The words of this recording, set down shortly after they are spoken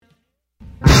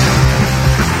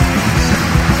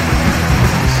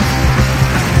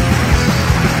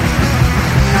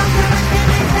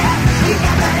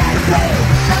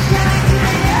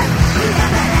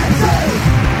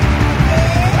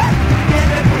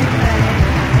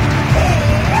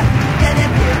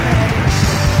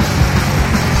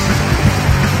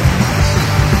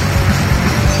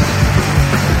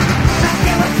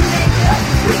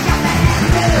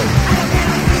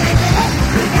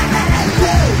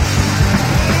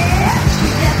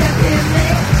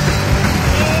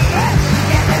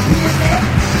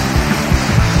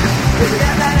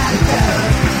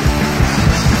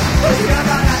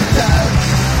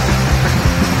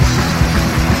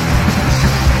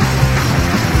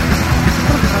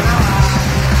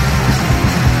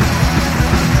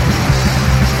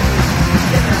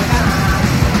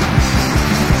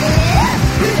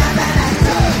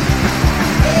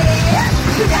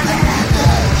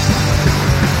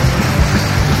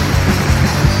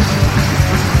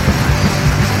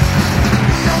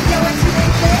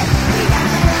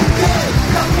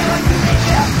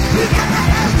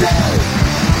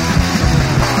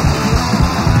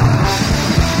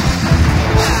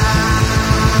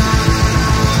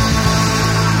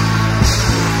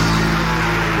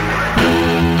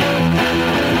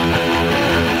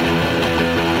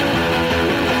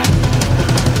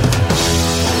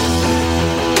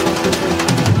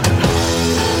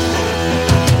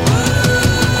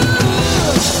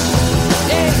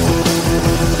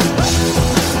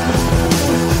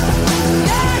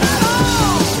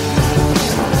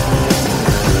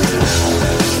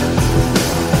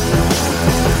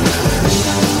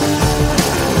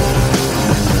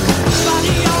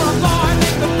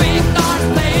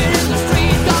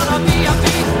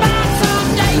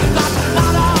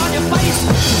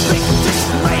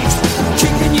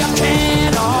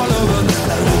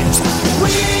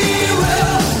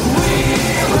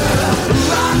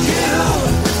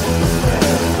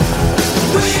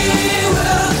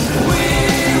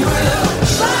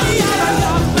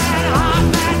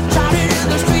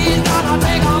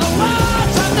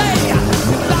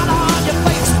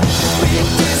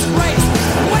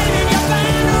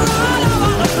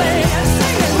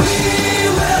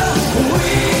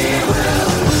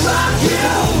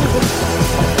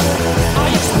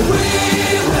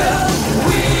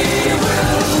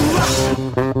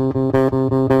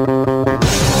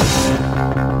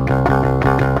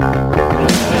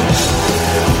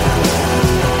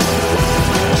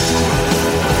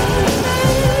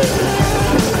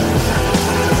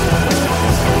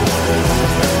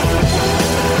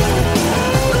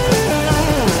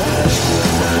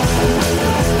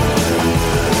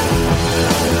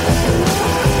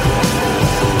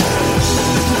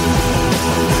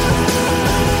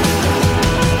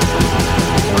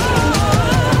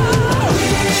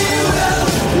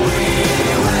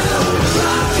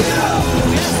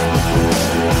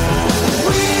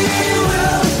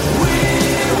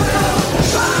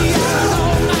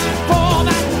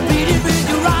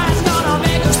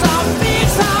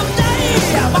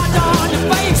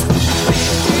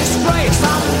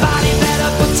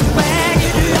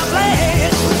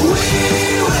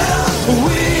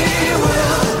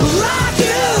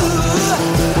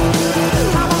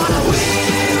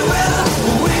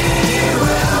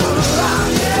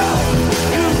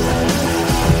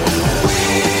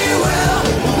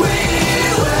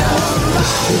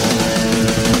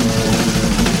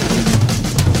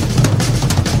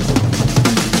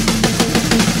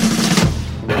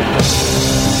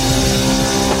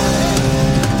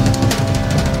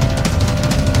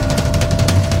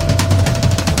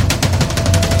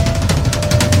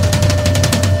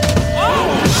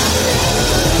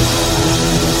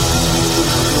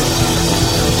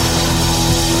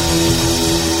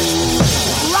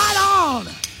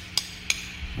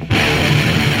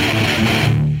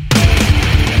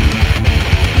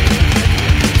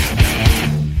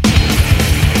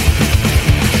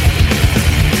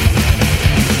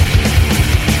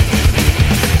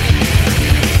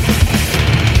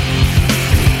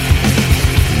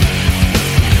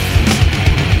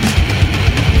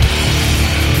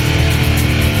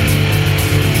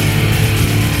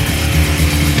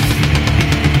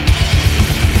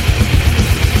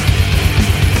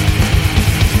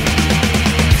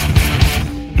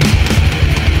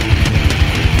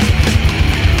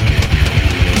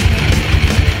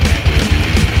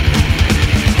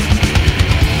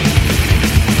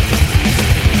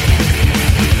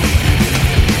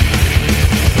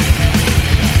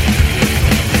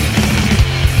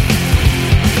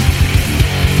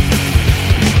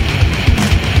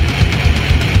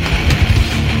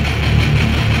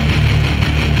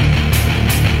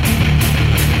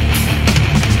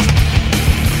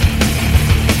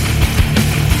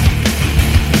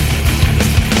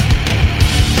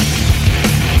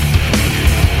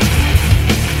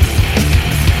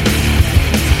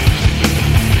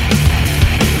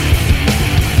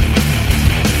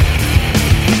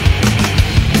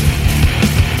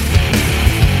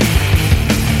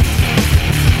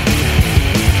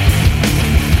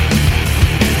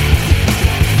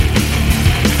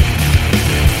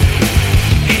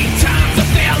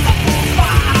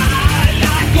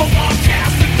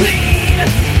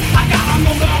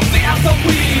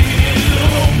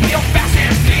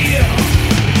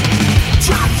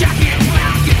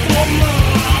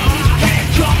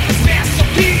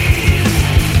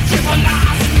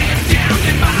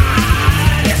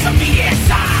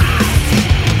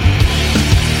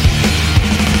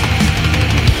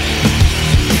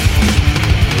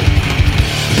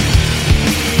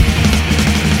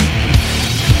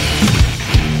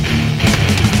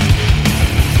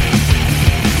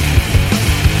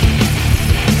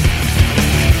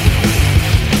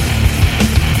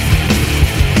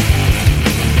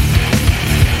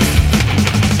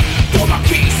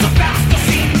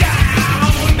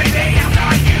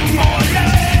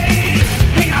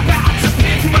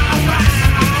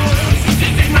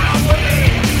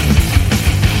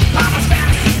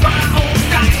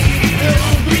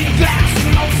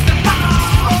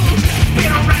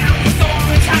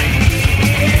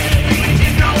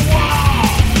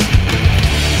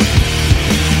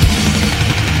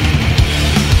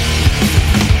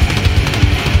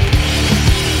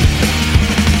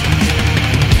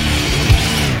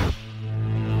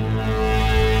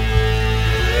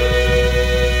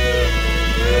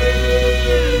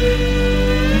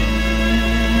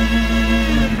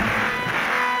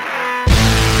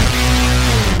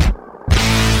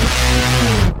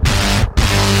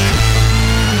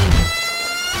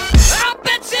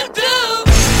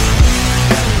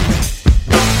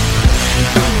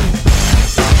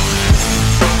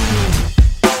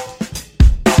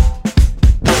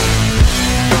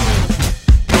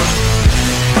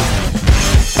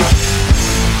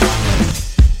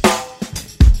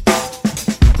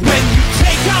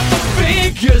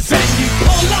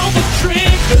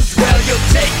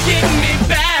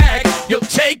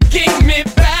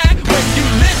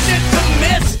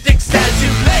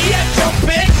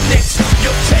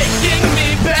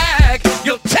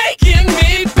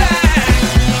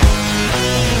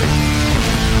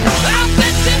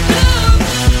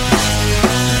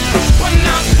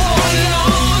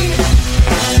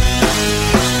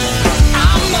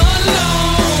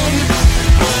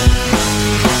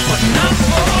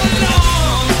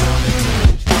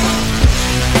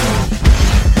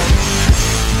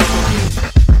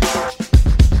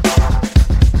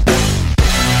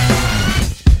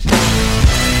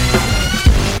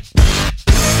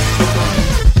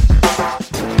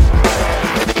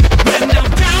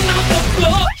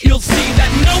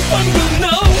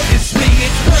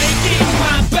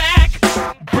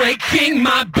breaking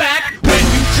my back when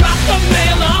you drop the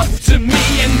mail off to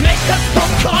me and make us for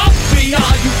coffee.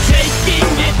 Are you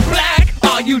taking it back?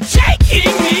 Are you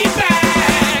taking me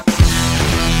back?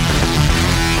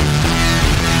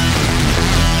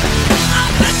 I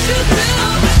bet you do,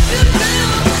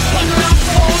 but not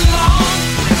for long.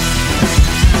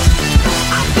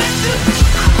 I bet you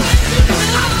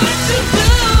do,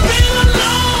 real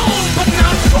alone, but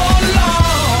not for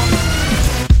long.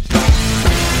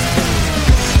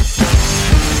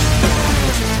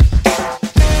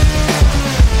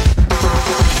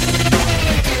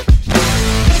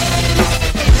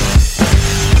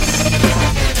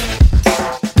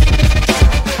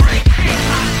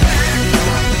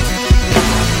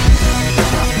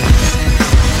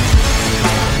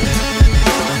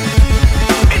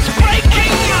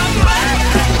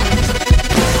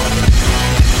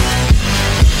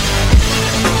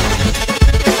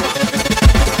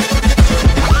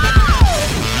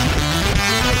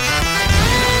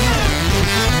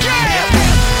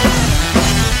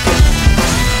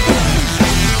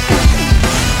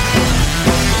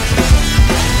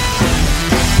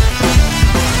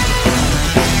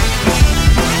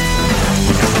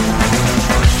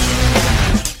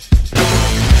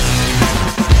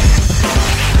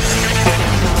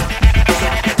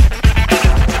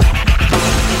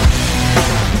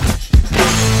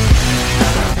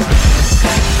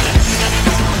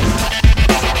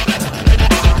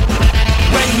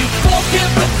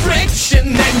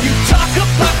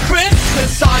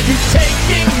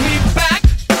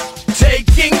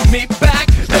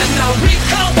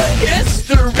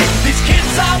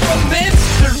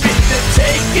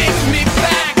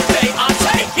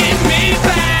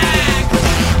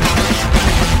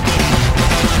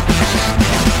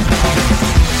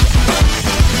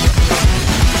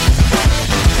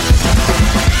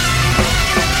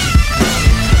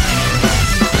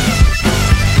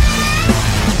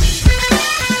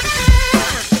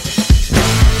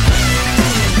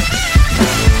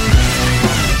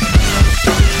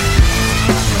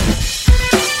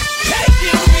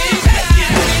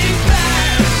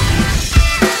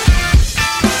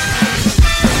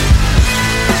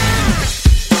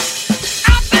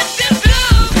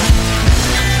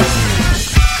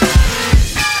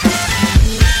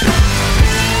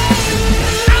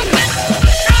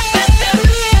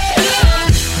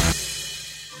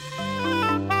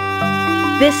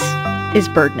 This is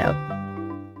BirdNote.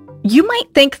 You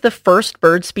might think the first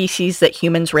bird species that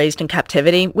humans raised in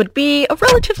captivity would be a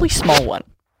relatively small one,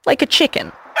 like a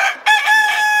chicken.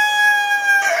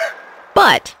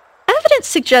 But evidence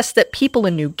suggests that people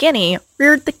in New Guinea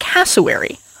reared the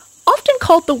cassowary, often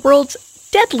called the world's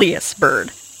deadliest bird,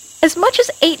 as much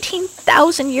as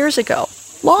 18,000 years ago,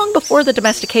 long before the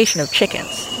domestication of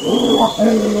chickens.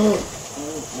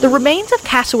 The remains of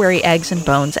cassowary eggs and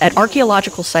bones at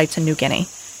archaeological sites in New Guinea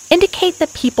indicate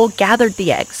that people gathered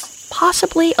the eggs,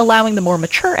 possibly allowing the more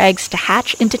mature eggs to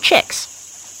hatch into chicks.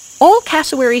 All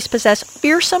cassowaries possess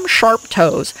fearsome, sharp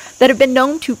toes that have been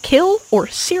known to kill or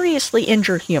seriously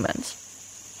injure humans.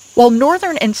 While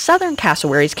northern and southern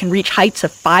cassowaries can reach heights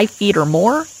of 5 feet or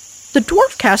more, the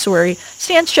dwarf cassowary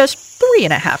stands just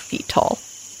 3.5 feet tall.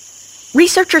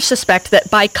 Researchers suspect that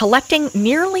by collecting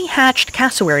nearly hatched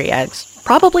cassowary eggs,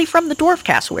 probably from the dwarf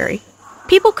cassowary,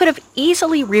 people could have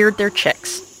easily reared their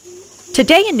chicks.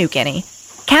 Today in New Guinea,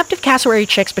 captive cassowary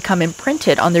chicks become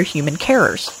imprinted on their human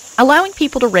carers, allowing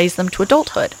people to raise them to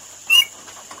adulthood.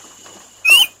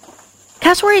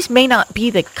 Cassowaries may not be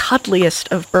the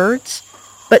cuddliest of birds,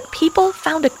 but people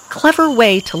found a clever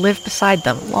way to live beside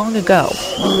them long ago.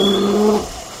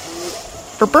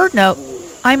 For BirdNote,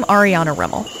 I'm Ariana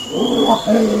Rimmel.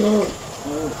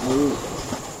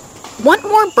 Want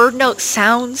more BirdNote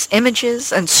sounds,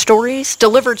 images, and stories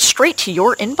delivered straight to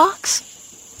your inbox?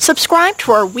 Subscribe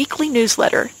to our weekly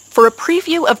newsletter for a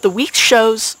preview of the week's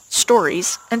shows,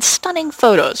 stories, and stunning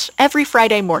photos every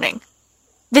Friday morning.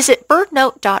 Visit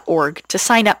birdnote.org to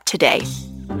sign up today.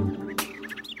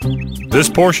 This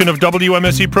portion of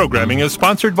WMSE programming is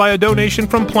sponsored by a donation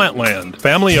from Plantland,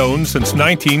 family-owned since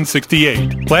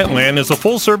 1968. Plantland is a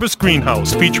full-service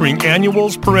greenhouse featuring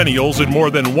annuals, perennials, and more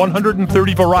than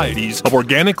 130 varieties of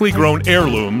organically grown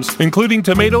heirlooms, including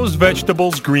tomatoes,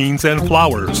 vegetables, greens, and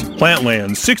flowers.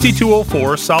 Plantland,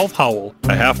 6204 South Howell,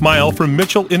 a half-mile from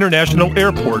Mitchell International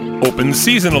Airport, opens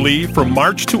seasonally from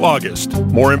March to August.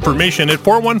 More information at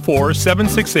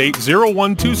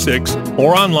 414-768-0126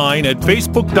 or online at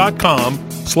facebook.com/plantlandinc.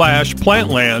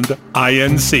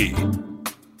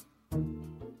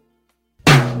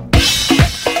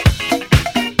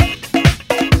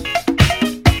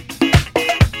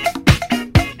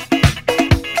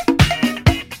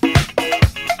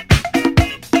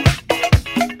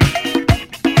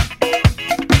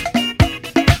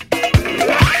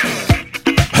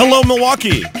 Hello,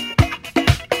 Milwaukee.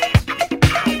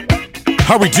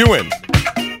 How we doing?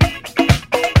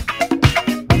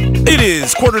 It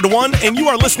is 1:45, and you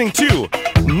are listening to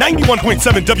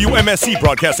 91.7 WMSE,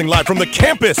 broadcasting live from the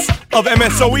campus of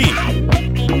MSOE.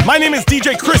 My name is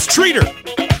DJ Chris Treater,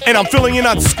 and I'm filling in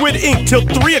on Squid Ink till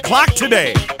 3 o'clock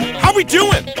today. How we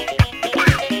doing?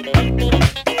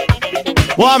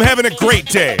 Well, I'm having a great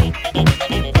day.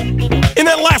 In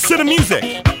that last set of music,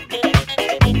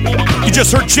 you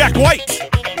just heard Jack White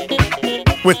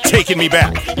with Taking Me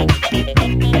Back.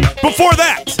 Before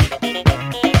that,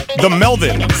 the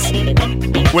Melvins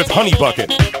with Honey Bucket.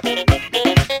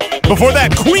 Before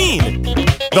that, Queen,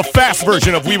 the fast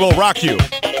version of We Will Rock You.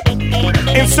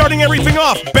 And starting everything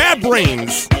off, Bad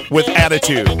Brains with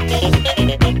Attitude.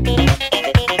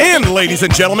 And ladies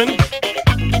and gentlemen,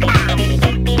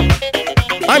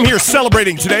 I'm here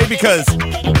celebrating today because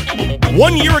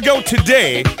 1 year ago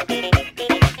today,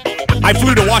 I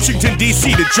flew to Washington,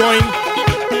 D.C. to join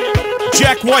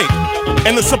Jack White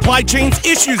and the Supply Chains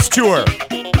Issues Tour.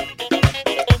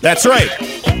 That's right.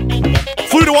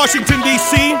 Flew to Washington,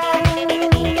 D.C.,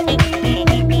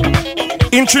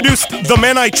 introduced the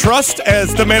men I trust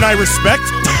as the men I respect.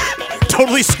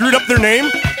 Totally screwed up their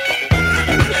name.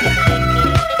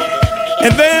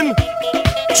 And then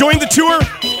joined the tour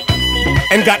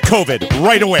and got COVID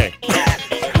right away.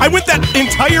 I went that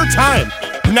entire time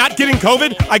not getting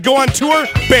COVID. I go on tour,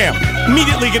 bam,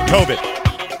 immediately get COVID.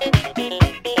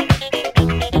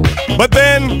 But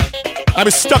then I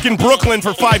was stuck in Brooklyn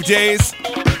for 5 days.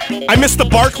 I missed the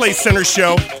Barclays Center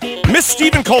show, missed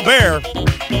Stephen Colbert,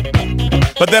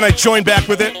 but then I joined back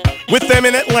with them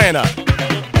in Atlanta.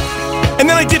 And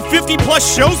then I did 50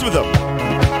 plus shows with them.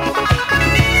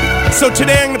 So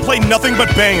today I'm gonna play nothing but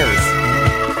bangers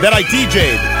that I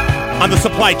DJ'd on the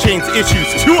Supply Chains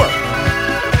Issues Tour.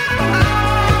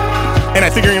 And I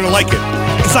think you're gonna like it,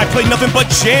 because I play nothing but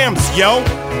jams, yo.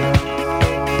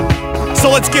 So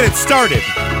let's get it started.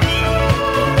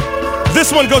 This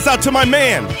one goes out to my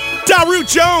man, Daru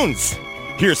Jones.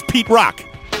 Here's Pete Rock.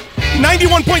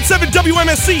 91.7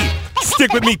 WMSE.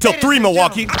 Stick with me till 3,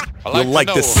 Milwaukee. You'll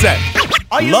like this set.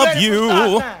 Love you.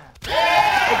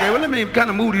 Okay, well, let me kind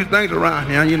of move these things around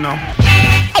here, you know.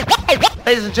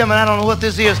 Ladies and gentlemen, I don't know what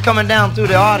this is coming down through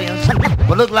the audience,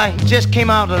 but look like it just came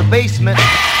out of the basement.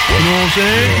 You know what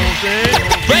I'm saying?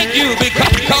 Thank you,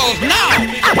 because now.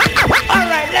 All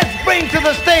right, let's bring to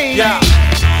the stage. Yeah,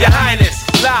 Your Highness,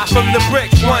 live from the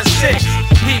bricks, 1-6.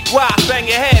 Peak wide, bang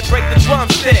your head, break the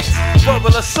drumsticks.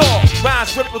 Verbal assault,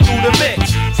 rhymes ripple through the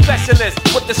mix. Specialist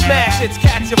with the smash hits,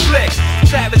 catch your flicks.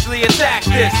 Savagely attack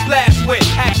this, blast with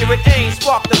accurate aim.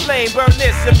 Spark the flame, burn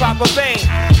this in proper vein.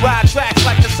 Ride tracks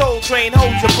like the soul train,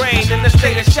 hold your brain in the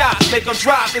state of shock. Make them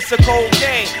drop, it's a cold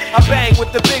game. I bang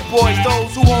with the big boys,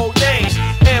 those who hold names.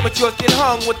 Amateurs get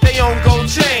hung with their own gold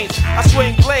chains. I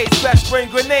swing blades, best bring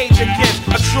grenades against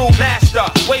a true master.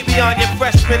 Way beyond your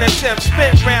freshman attempts.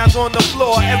 Spent rounds on the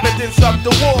floor, evidence of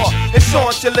the war. It's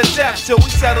on till the death, till we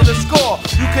settle the score.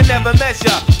 You can never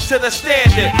measure to the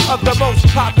standard of the most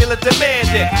popular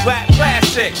demanded rap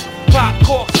classic. Pop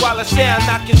corks while the sound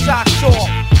knock your socks off.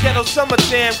 Ghetto summer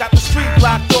jam got the street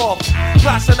blocked off.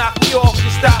 Plots to knock me off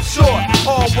to stop short.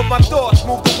 All with my thoughts,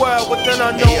 move the world with an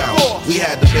unknown force. We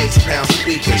had the bass pound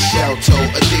speakers, shell toe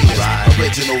Adidas.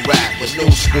 Original rap with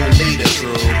new school leaders.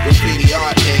 Graffiti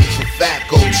art names with fat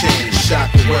gold chains.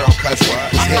 Shock the world cause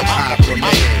it's hip hop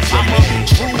remains. I'm a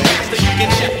true master, you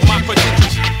can check my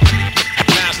credentials.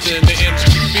 Master in the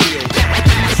MC field.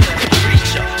 Master,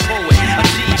 preacher, poet, a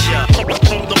teacher.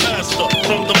 From the master,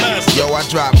 from the master. Yo, I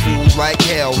drop fools like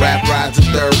hell, rap rides a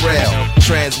third rail.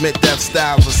 Transmit deaf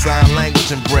styles of sign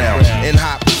language and braille. In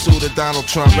hot pursuit of Donald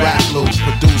Trump rap loops.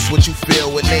 Produce what you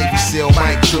feel with Navy SEAL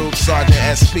Mike Troop, Sergeant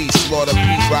SP, Slaughter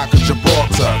Pete Rocker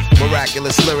Gibraltar.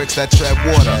 Miraculous lyrics that tread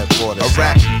water. A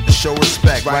rap to show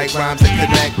respect, write rhymes that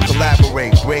connect,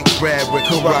 collaborate, break bread with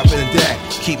corrupt and deck.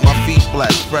 Keep my feet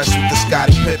blessed, fresh with the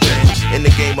Scottie Pippen. In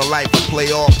the game of life, I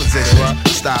play all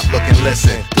positions. Stop, look, and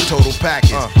listen. The total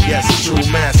package, yes, a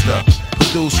true master.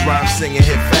 Produce, rhyme, sing, and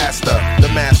hit faster.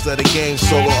 The master of the game,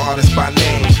 solo artist by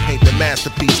name. Paint the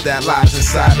masterpiece that lies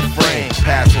inside the frame.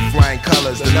 Pass with flying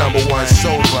colors, the #1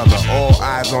 soul brother. All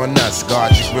eyes on us,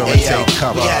 guard your grill and take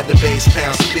cover. We had the bass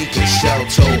pound speakers, shell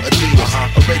toe Adidas.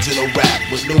 Original rap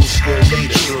with new school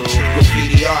leaders.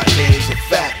 Graffiti art names with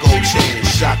fat gold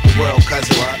chains. Shock the world cause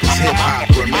it's hip hop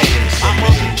remains. I'm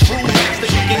a true master,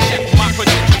 you can check my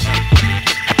credentials.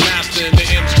 Master in the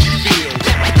MC field.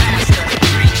 Master,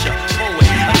 preacher, poet,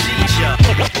 a teacher.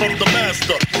 From the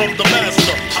master, from the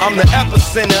master. I'm the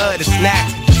epicenter of this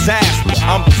natural disaster.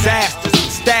 I'm disasters,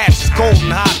 stashes,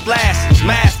 golden hot flashes,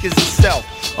 mask is itself.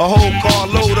 A whole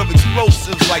carload of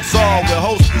explosives like Zar with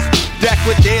hostess. Deck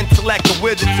with the intellect of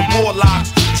wizards and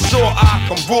warlocks. Sure I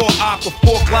can raw ock with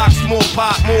 4 clocks, more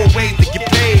pop, more ways to get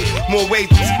paid, more ways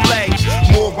to display,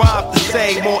 more rhymes to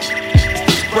say, more to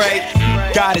spray.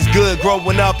 God is good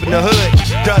growing up in the hood.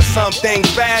 Done some things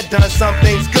bad, done some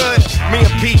things good. Me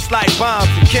and Pete's like bombs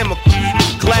and chemicals,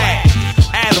 glass,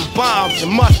 atom bombs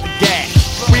and mustard gas.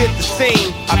 We at the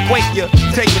scene, I quake you,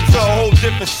 take you to a whole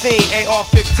different scene.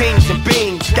 AR-15s and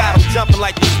beams, got them jumping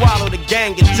like you swallow the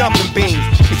gang and jumping beans.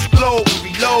 Explode and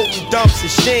reload and dumps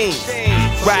and sheens.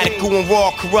 Radical and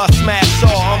raw, corrupt, smash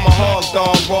all. I'm a hard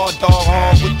dog, raw dog,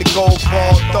 hard with the gold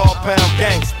ball, dog pound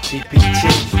gangster. DPG.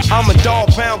 I'm a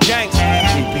dog pound gangster.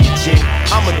 DPG.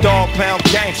 I'm a dog pound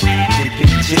gangster.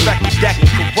 DPG. Back the deck and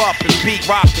corrupt and beat,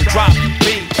 rock and drop the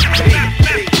beat.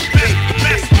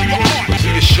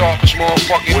 Be the sharpest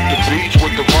motherfucker with the beats,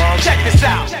 with the rhymes. Check this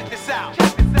out. Check this out.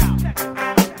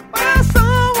 Well,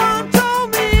 someone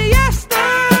told me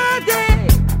yesterday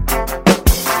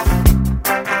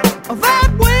that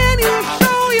when you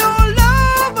show your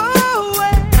love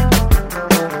away,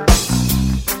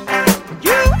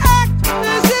 you act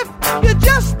as if you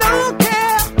just don't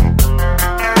care.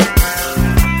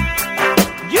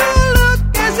 You look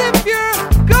as if you're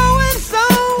going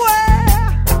somewhere,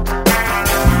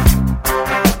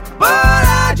 but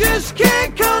I just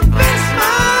can't convince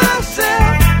myself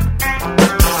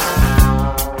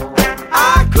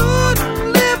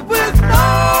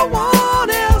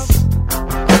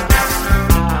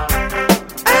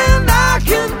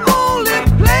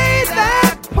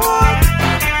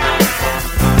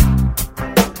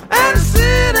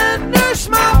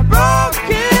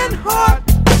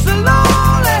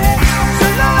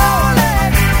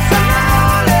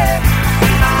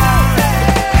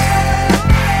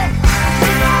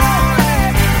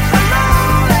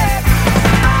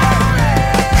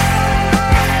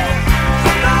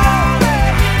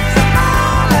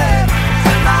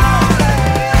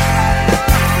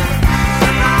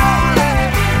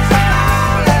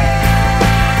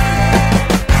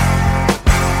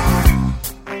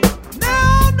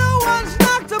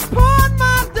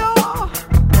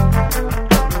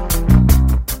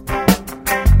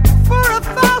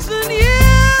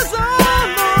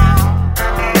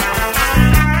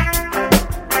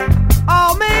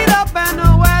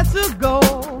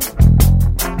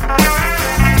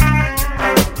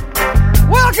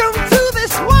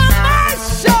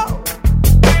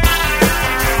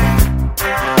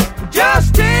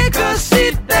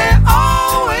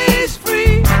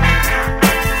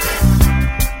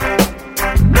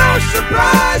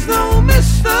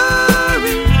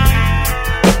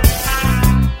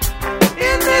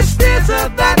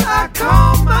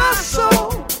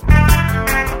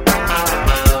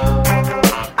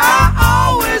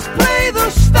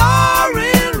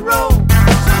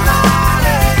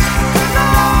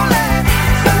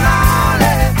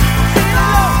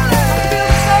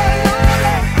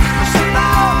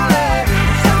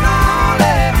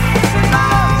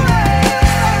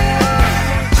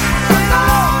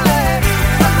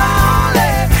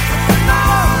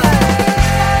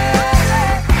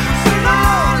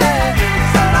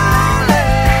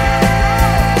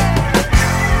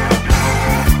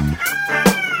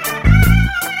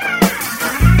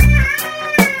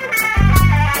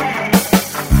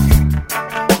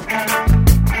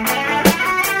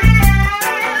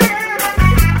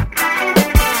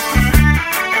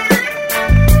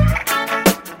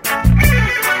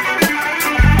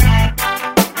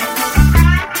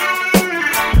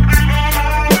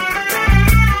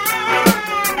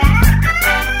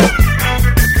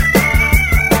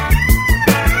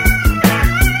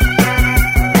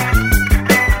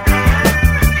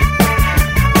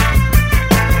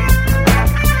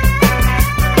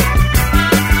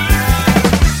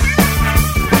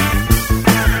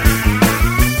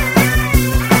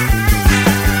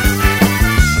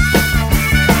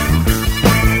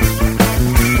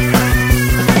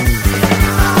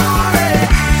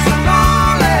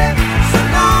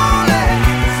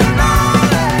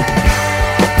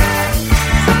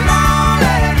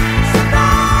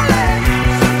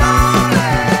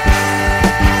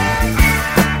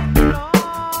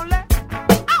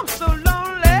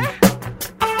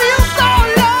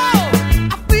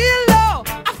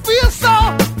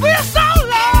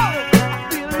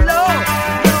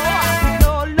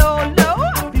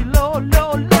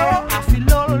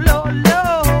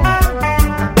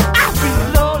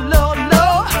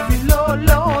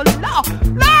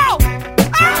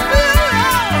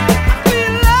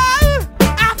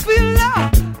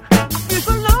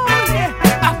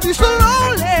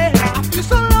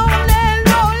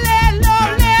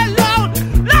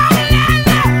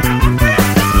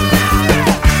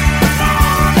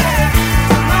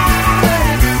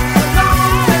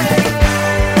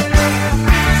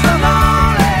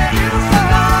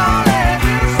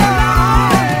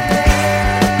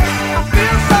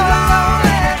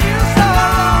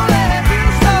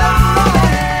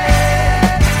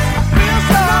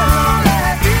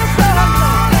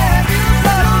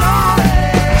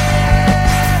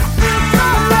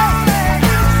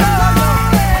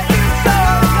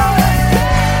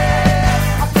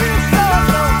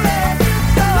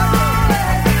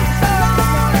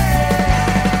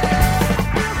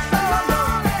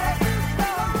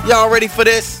Y'all ready for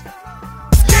this?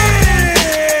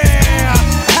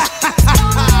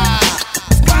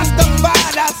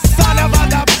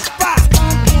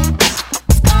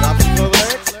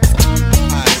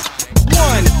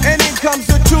 Comes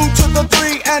the 2 to the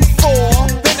 3 and 4.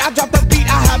 Then I drop the beat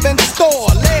I have in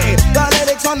store. Lay the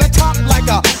lyrics on the top like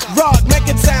a rod. Make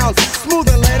it sound smooth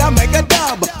and later make a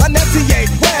dub.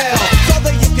 Enunciate well so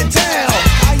that you can tell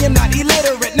I am not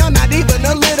illiterate, no, not even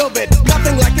a little bit.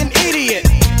 Nothing like an idiot.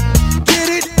 Get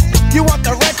it? You want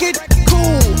the record?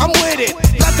 Cool, I'm with it.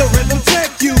 Let the rhythm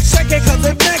take you. Shake it cause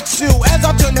it makes you. As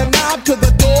I turn the knob to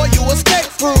the door you escape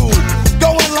through.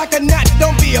 Going like a gnat,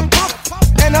 don't be a pop.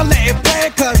 And I let it play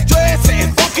cause dress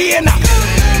ain't funky enough.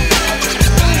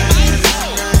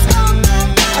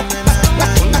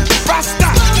 Rasta.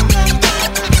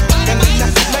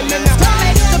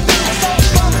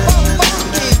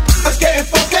 Let's get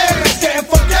funky, let's get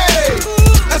funky.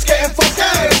 Let's get funky,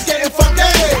 let's get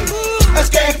funky. Let's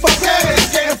get funky,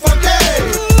 let's get funky.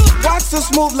 Watch the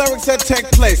smooth lyrics that take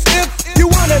place. If you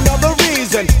want another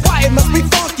reason why it must be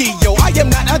funky, yo, I am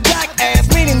not a jackass,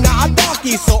 meaning not a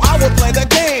donkey, so I will play the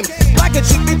game like it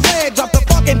should be played. Drop the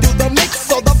funk and do the mix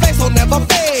so the bass will never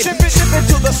fade. Ship it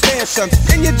to the station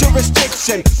in your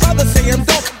jurisdiction. Brothers say I'm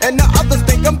dope and the others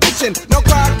think I'm bitchin'. No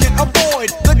crowd can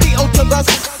avoid the D.O. to the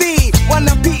C. When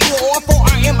the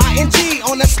P.E.O.F.O.R.M.I.N.G.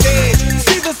 on the stage.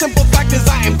 See the simple fact is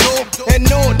I am dope and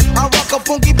known. I rock a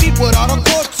funky beat without a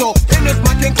chord, so in this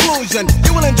my conclusion.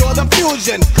 You will enjoy the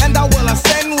fusion and I will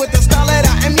ascend with the style that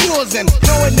I am using.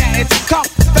 Knowing that it's tough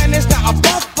and it's not a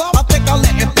buff. I think I'll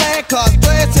let it play cause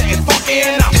it's ain't funky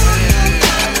enough.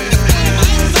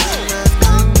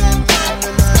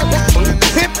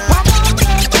 Hip hop.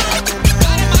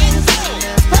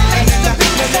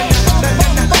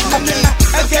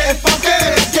 Let's get funky,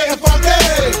 let's get funky.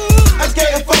 Let's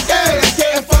get funky, let's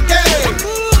get funky.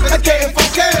 Let's get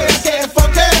funky, let's get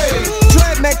funky.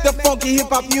 Dread make the funky hip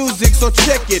hop music, so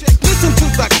check it. Listen to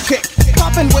the kick,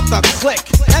 popping with the click,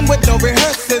 and with no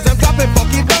rehearsals, I'm dropping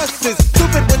funky verses.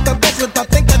 Stupid with the bitch with the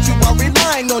think that you are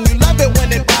relying on. You love it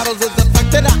when it battles is the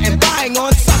fact that I am buying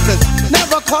on suckers.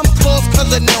 Never come close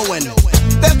cause of knowing.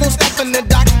 There's no stopping the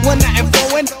dock when I am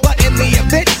flowing. But in the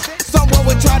event someone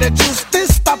would try to juice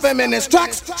this, stop him in his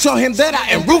tracks, show him that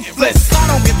I am ruthless. I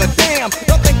don't give a damn,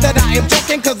 don't think that I am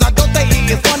joking, cause I don't think he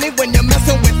is funny when you're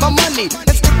messing with my money.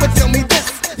 And stick with tell me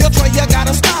this, you'll try, you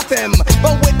gotta stop him,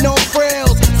 but with no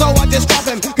frills, so I just drop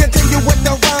him. Continue with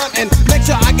the rhyme and make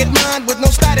sure I get mine with no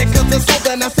static, cause it's so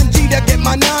the SMG to get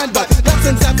my 9. But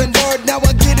lessons 7 word, now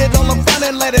I get it all I'm fun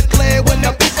and let it play. When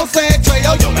the people say Trey,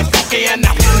 yo, it's funky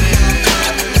enough.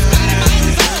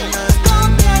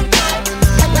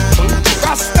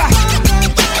 Rasta.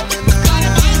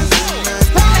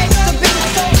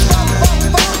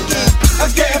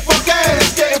 Let's get funky,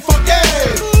 let's get funky.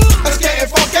 Let's get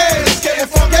funky, let's get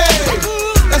funky.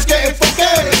 Let's get funky,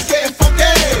 let's get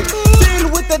funky. Deal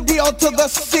with the D.O. to the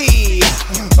C.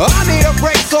 I need a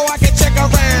break so I can check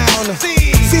around.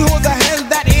 See who the hell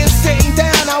that is sitting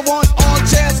down. I want all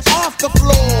chairs off the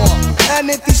floor. And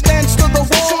if he stands to the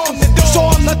wall, show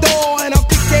him the door. And I'm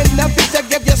kicking the beat to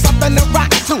give you something to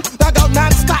rock to. I go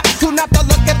non-stop to not to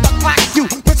look at the clock. You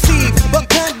perceive but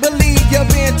can't believe you're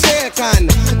being taken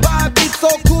by a beat so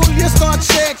cool you start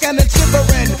shaking and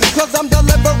shivering, cause I'm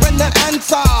delivering the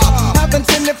answer. Haven't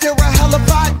seen if you're a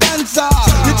hellified dancer.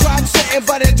 You tried sitting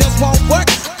but it just won't work,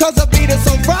 cause the beat is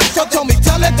so rough. So tell me,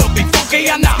 tell it, don't be funky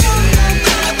enough.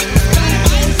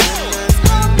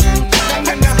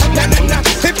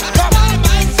 Hip hop.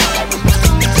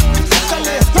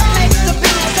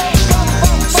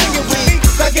 Sing it with me.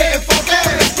 Let's get funky,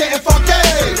 let's get funky.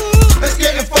 Let's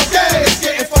get funky, let's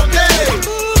get funky.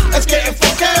 Let's get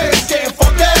funky, let's get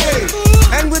funky.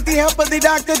 And with the help of the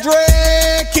Dr. Dre,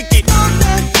 kick it.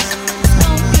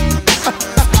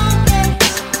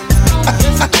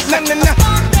 Na na na.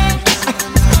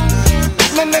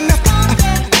 Na na na.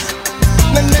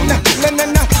 Na na na. Na na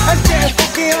na. Let's get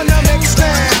funky on the mix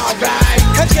now, right?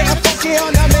 Let's get funky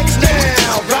on the mix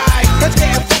now, right? Let's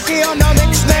get funky on the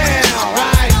mix now,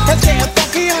 right? Let's get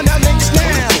funky on the mix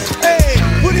now. Hey,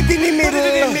 put it in the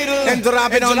middle and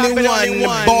drop it on the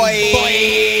one, boy.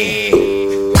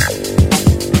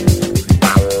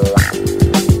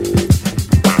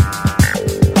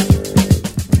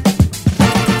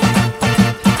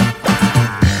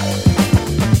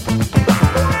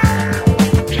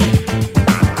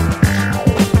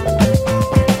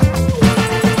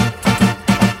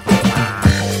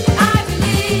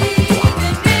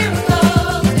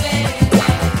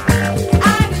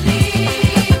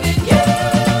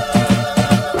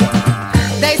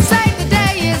 They say the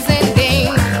day is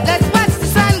ending.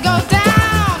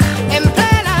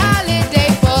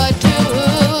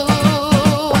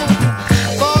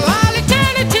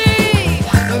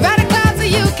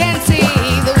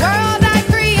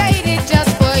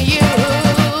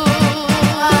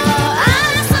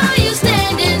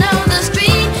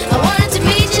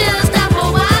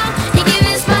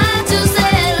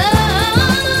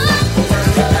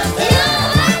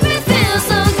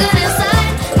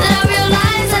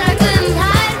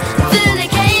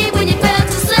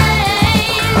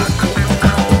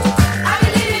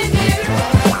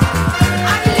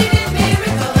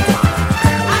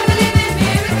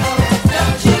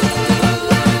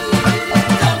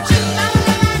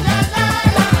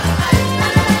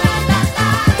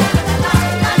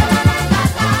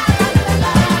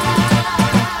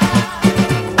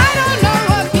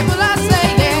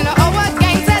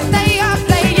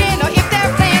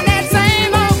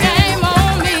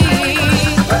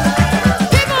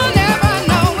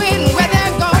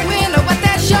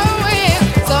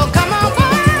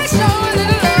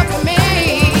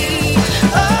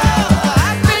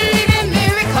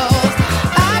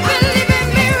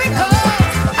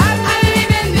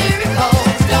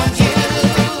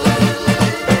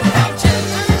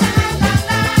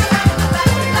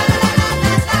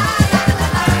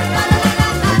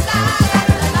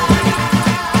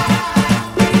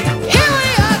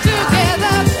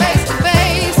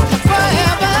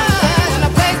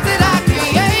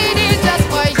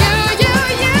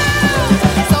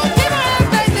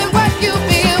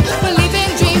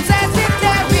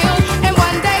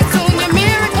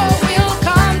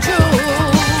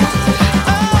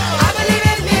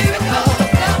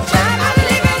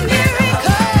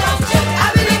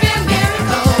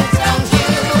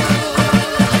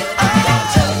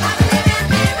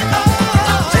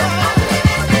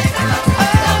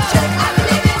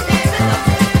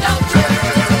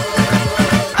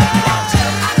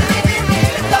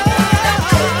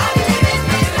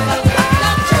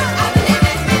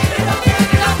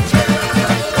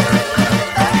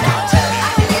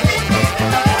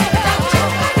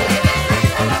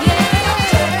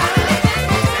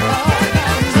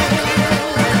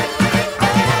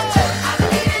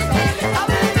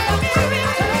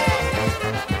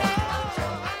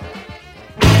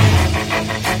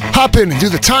 Drop in and do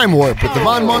the Time Warp with the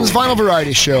Von Munn's Vinyl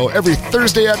Variety Show every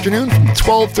Thursday afternoon from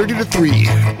 12:30 to 3.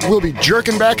 We'll be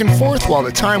jerking back and forth while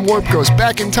the Time Warp goes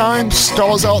back in time,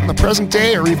 stalls out in the present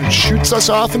day, or even shoots us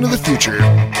off into the future.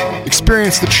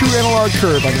 Experience the true analog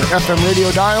curve on your FM radio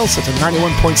dial set to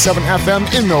 91.7 FM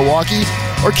in Milwaukee,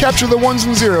 or capture the ones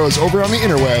and zeros over on the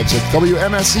interwebs at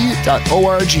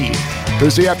WMSE.org.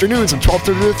 Thursday afternoons from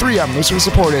 12:30 to 3 on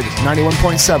listener-supported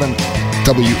 91.7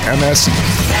 WMSE.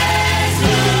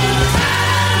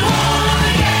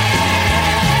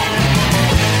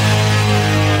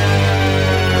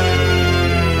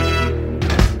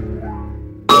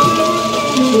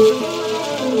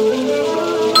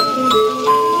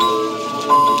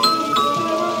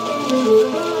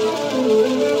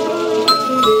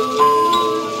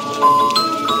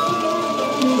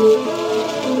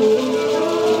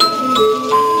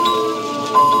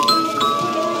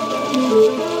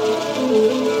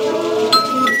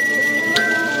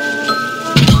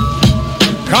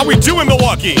 How we doing,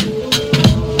 Milwaukee?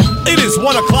 It is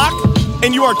 1 o'clock,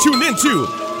 and you are tuned into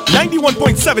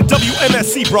 91.7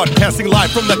 WMSE, broadcasting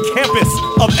live from the campus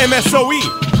of MSOE.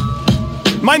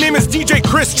 My name is DJ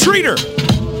Chris Treater,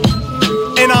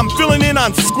 and I'm filling in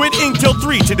on Squid Ink till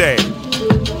 3 today.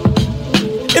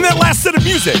 In that last set of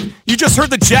music, you just heard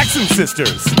the Jackson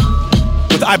Sisters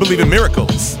with I Believe in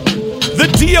Miracles. The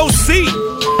DOC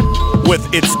with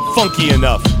It's Funky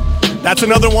Enough. That's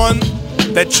another one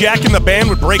that Jack and the band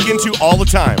would break into all the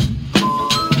time.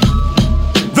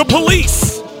 The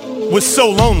Police was So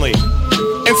Lonely.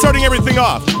 And starting everything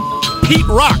off, Pete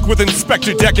Rock with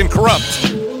Inspector Deck and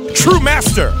Corrupt. True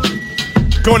Master,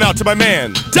 going out to my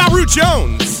man, Daru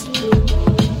Jones.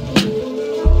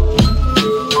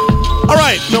 All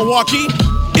right, Milwaukee,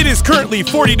 it is currently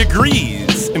 40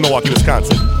 degrees in Milwaukee,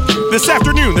 Wisconsin. This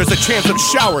afternoon, there's a chance of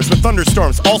showers with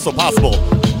thunderstorms also possible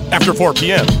after 4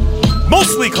 p.m.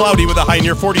 Mostly cloudy with a high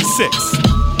near 46.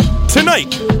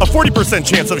 Tonight, a 40%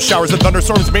 chance of showers and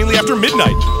thunderstorms mainly after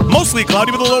midnight. Mostly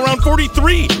cloudy with a low around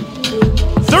 43.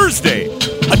 Thursday,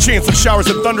 a chance of showers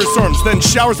and thunderstorms, then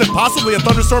showers and possibly a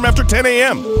thunderstorm after 10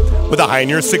 a.m. with a high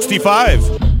near 65.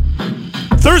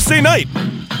 Thursday night,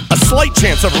 a slight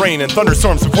chance of rain and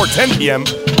thunderstorms before 10 p.m.,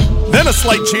 then a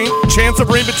slight chance of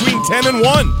rain between 10 and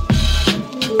 1.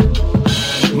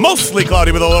 Mostly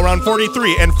cloudy with a low around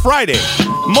 43. And Friday,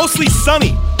 mostly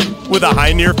sunny with a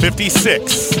high near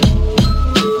 56.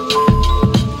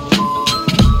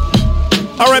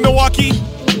 All right, Milwaukee.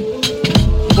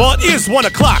 Well, it is 1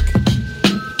 o'clock.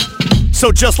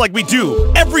 So just like we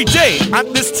do every day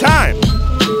at this time,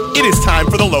 it is time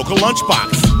for the local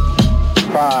lunchbox.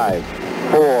 5,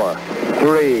 4,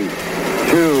 3,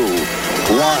 2,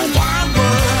 1.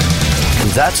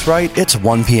 That's right, it's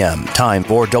 1 p.m. Time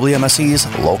for WMSE's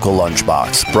Local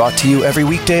Lunchbox. Brought to you every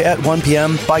weekday at 1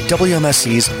 p.m. by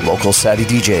WMSE's local savvy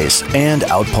DJs and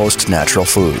Outpost Natural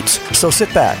Foods. So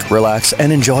sit back, relax,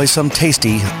 and enjoy some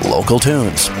tasty local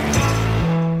tunes.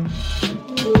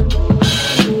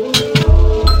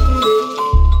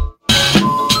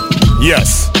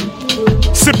 Yes,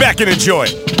 sit back and enjoy.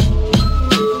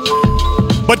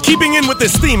 But keeping in with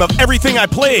this theme of everything I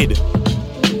played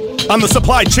on the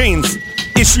Supply Chains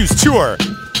Issues Tour,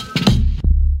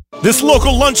 this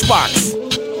local lunchbox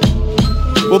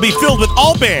will be filled with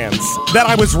all bands that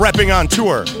I was repping on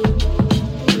tour,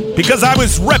 because I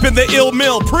was repping the Ill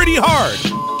Mill pretty hard.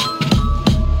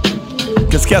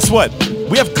 Because guess what?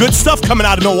 We have good stuff coming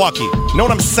out of Milwaukee. Know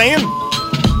what I'm saying?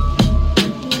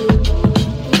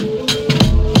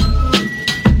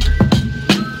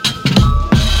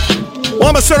 Well,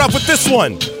 I'm going to start off with this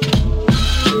one.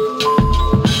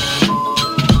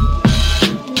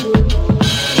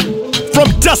 From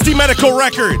Dusty Medical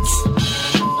Records,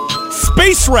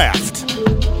 Space Raft.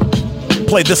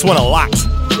 Played this one a lot,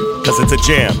 because it's a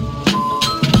jam.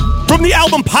 From the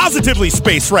album Positively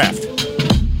Space Raft,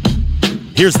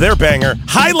 here's their banger,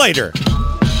 Highlighter.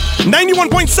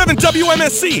 91.7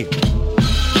 WMSE.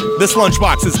 This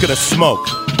lunchbox is gonna smoke.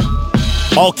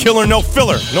 All killer, no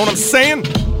filler. Know what I'm saying?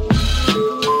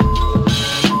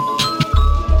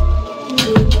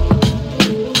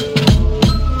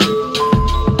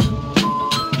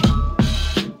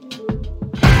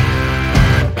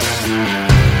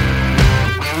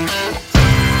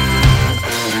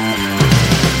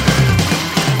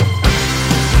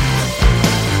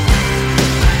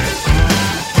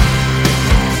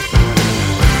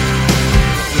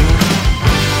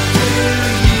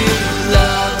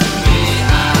 Love me,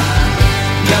 I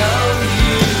know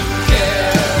you.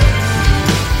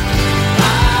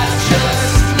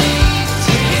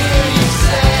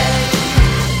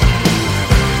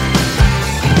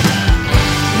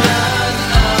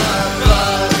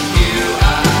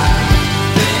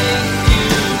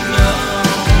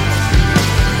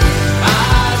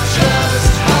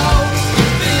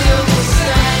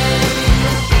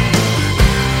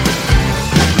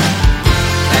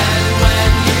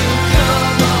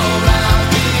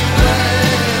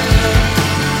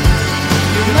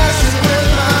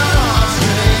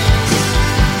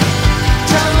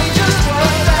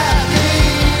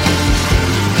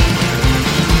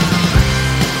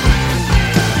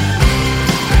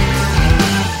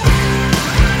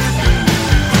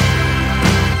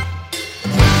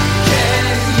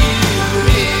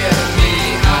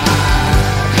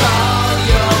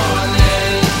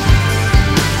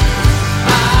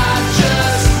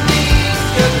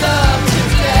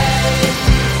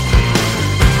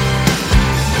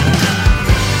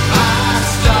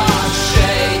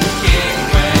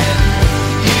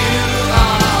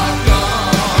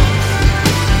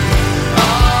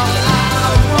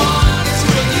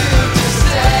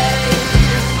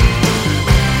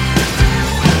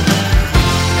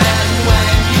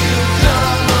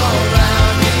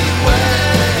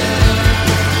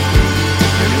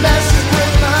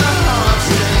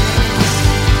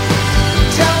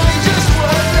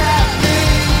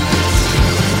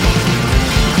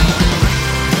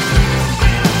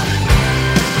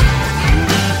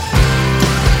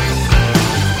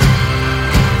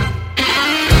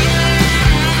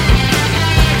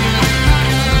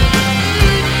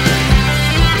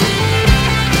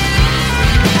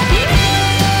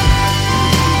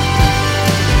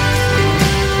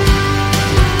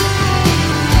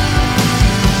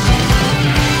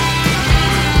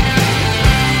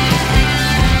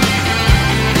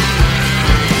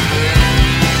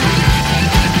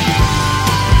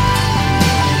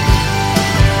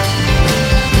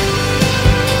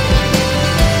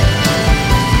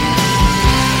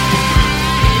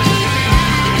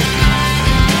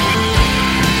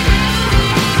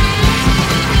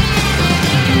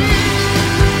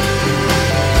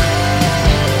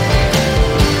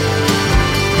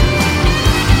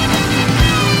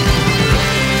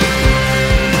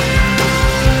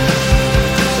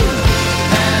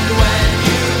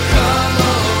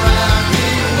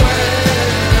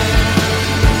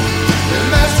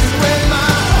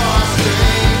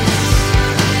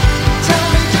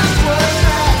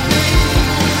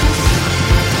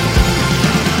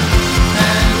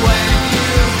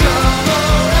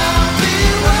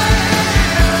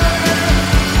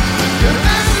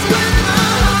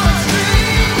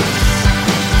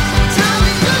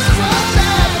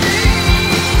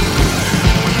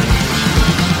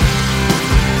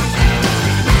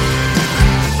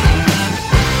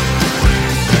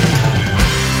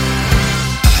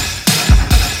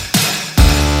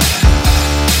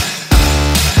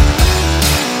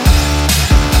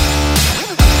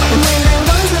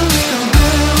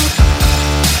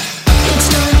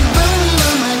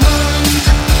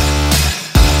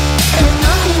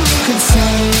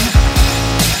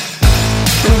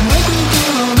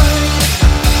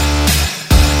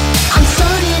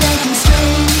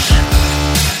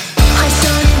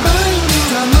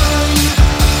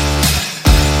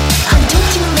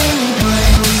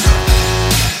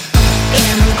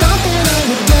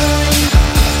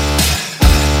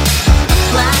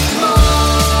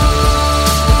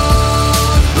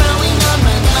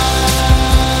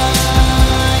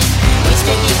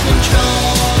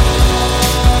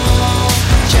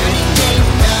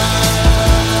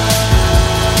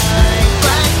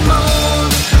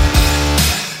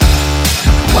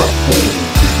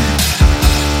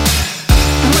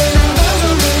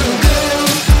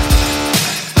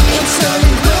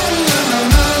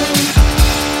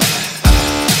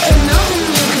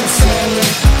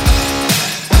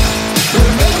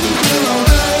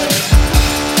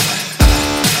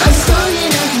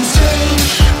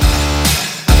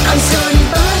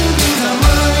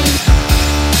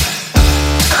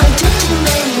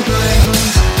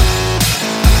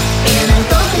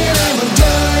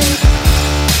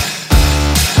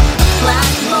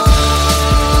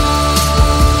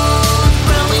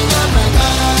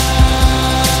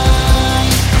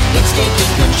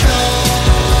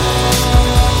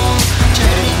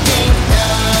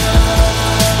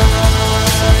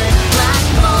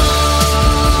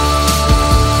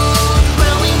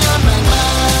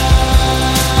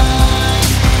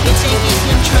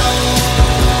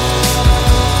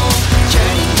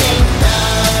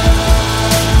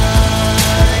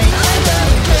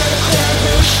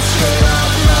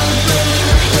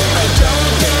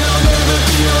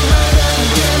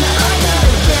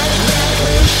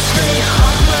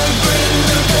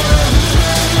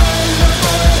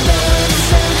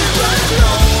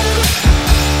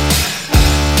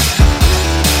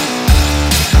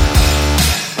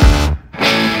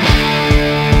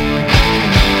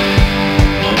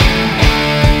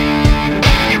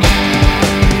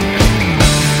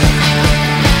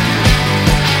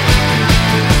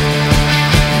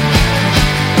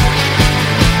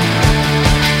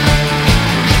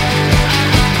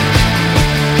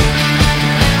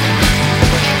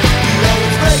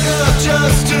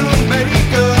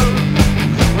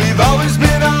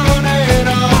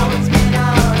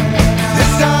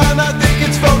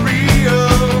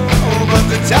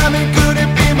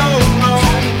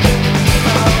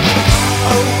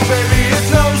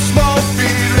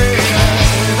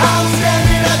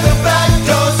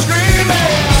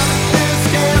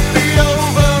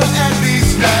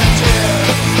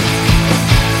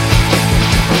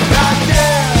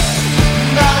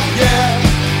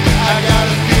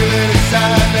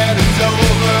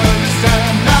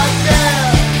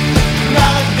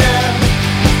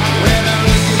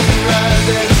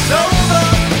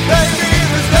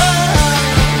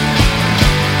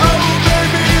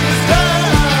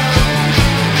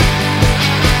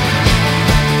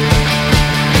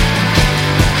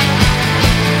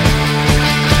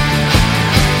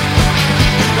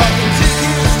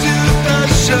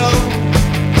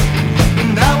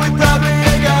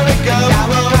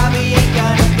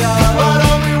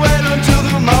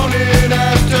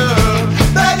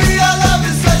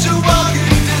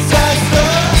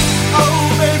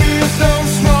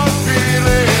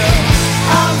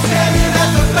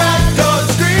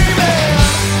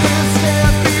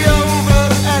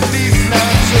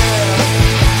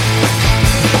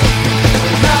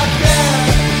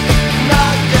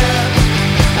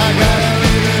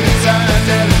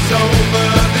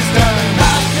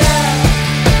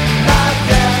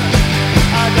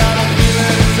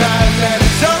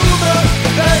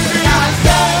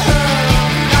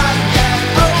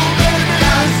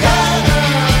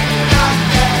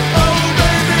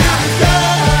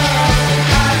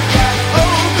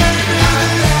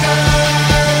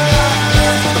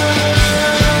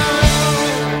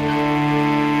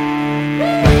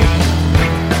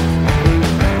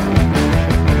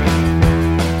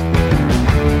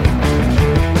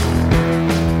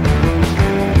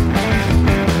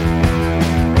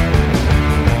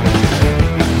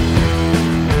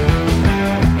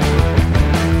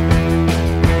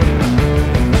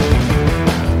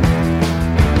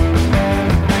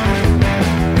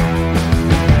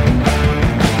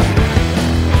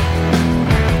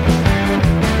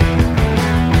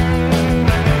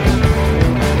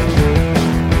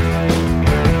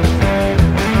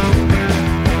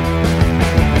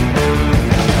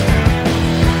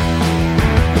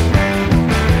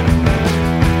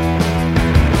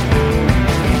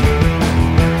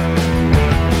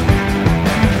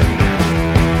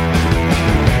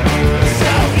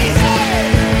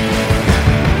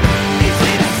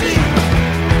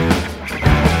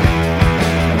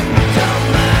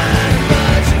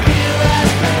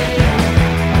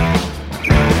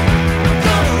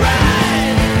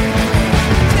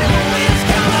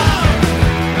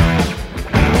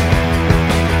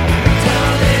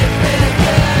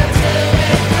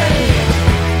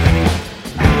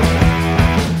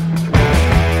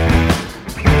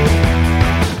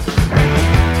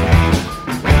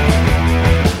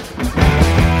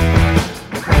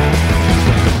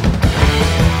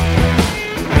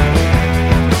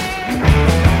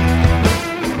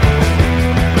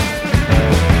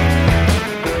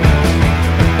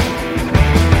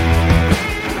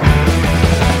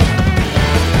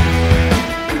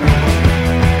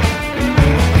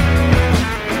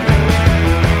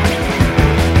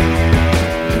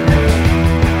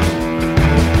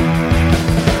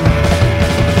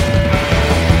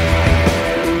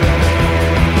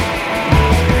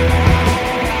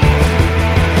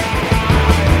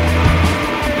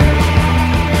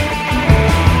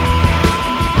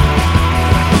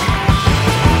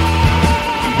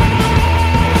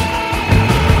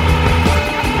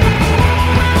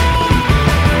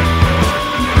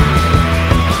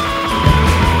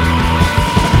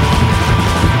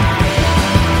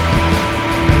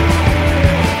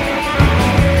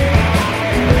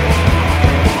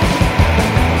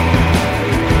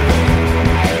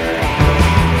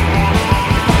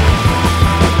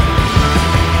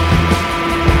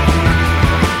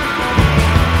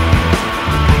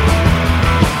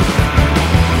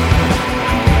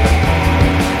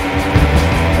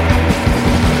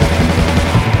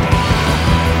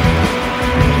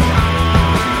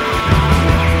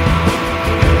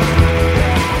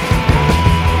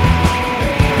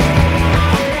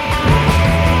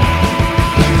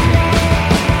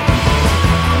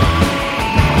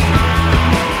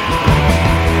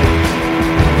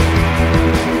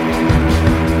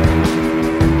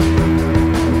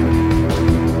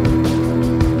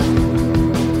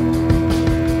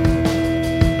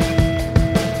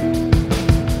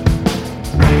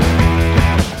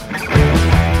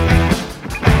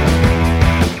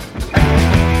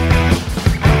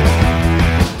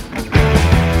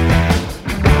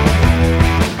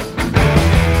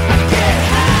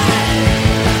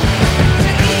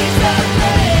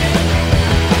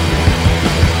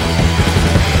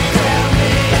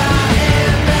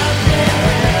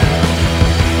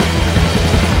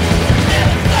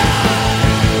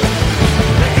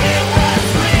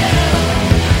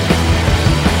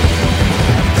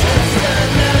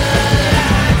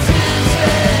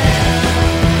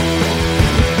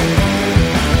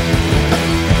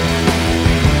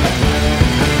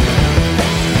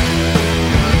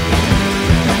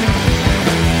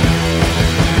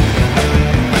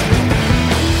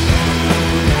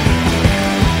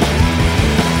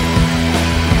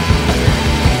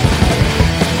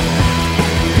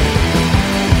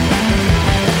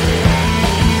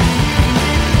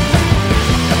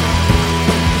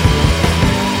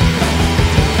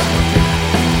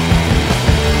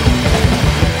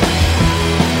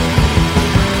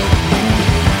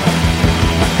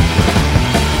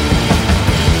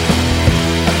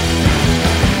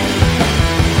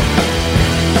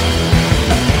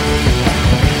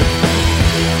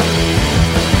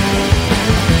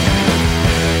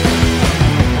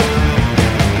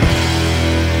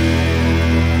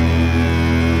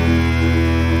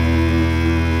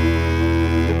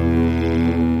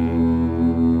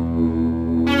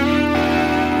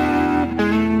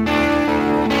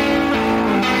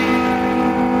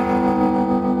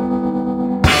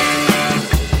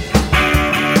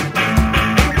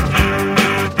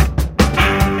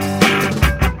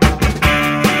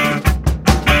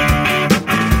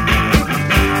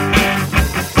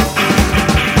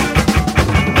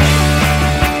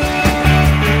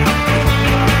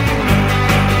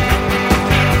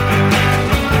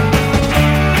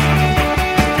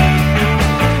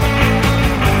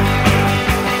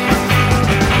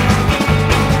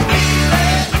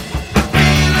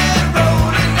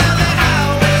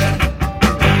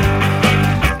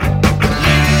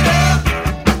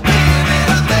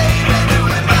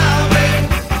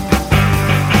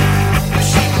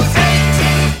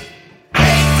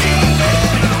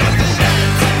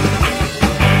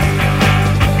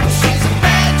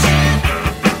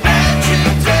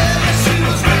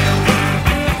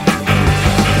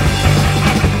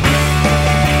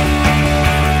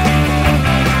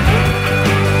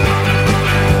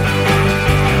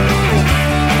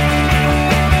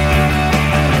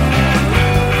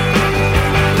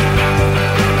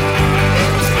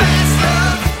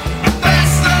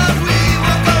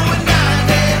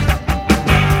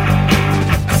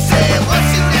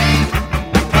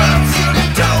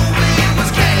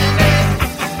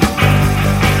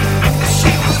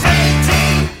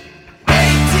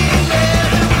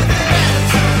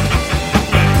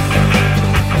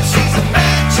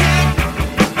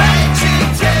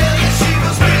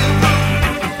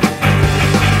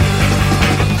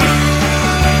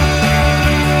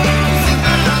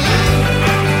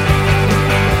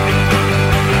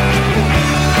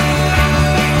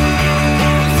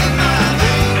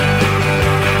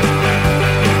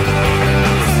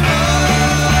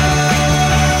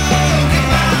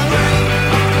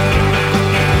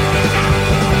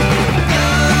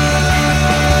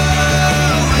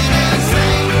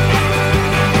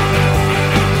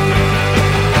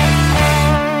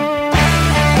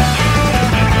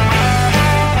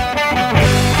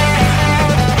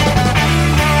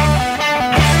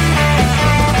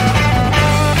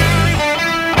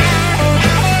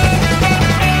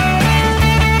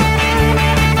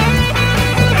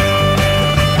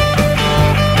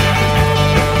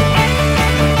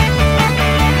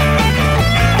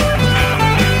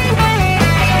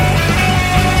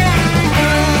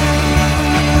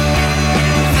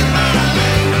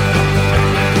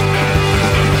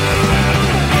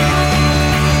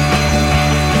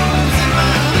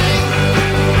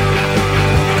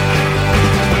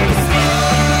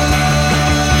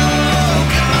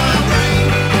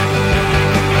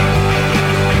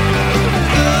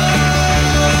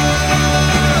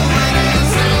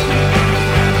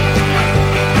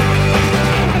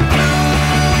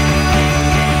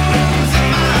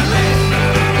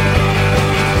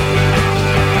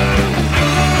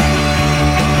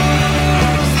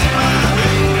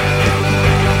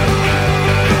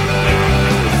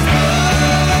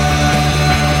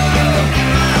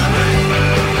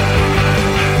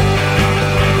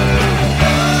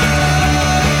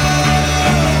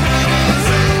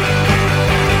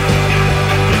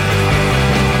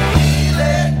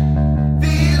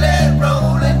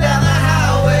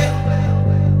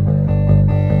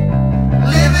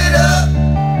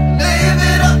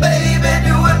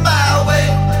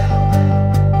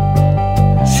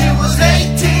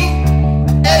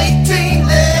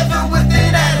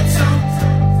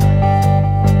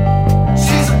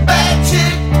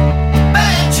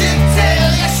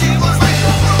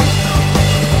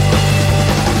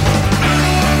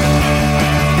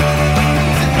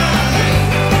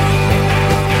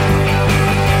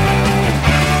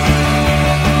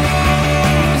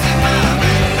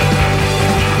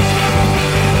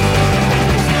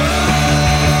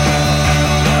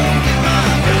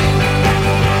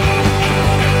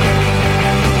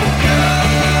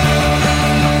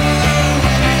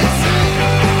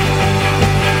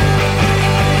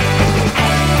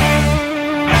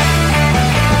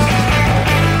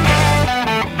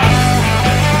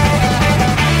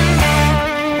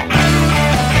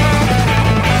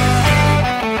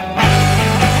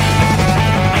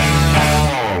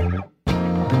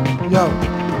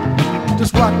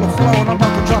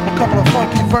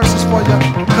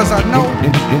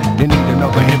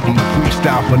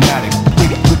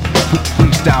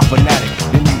 freestyle fanatic.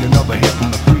 They need another hit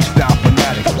from the freestyle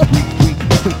fanatic.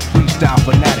 Freestyle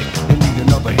fanatic. They need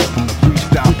another hit from the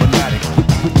freestyle fanatic.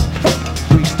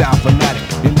 Freestyle fanatic.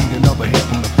 They need another hit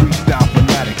from the freestyle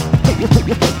fanatic.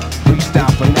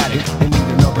 Freestyle fanatic. They need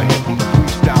another hit from the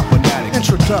freestyle fanatic.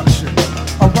 Introduction,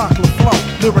 a rock the flow,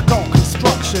 lyrical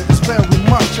construction is very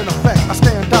much in effect. I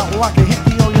stand out like a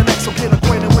hickey on your neck, so get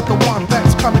acquainted with the one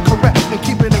that's coming correct and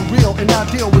keeping it real. And I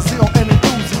deal with zeal and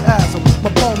enthusiasm. My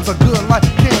poems are good like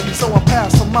candy, so I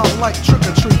pass them out like trick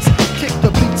or treats. Kick the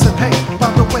beats and hey,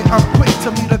 by the way, I'm quick to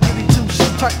meet a goody two-shoe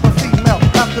type of female.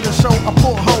 After the show, I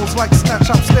pull hoes like snatch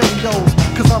out stereos,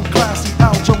 cause I'm classy,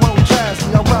 Algero,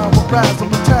 jazzy. I rhyme with razzle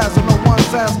and tazz, and no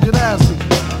one's as good as me.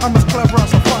 I'm as clever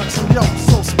as a fox, and yo,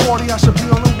 so sporty I should be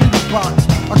on a Reeboks.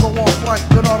 I go off like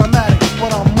an automatic, but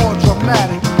I'm more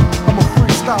dramatic. I'm a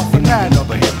freestyle fanatic.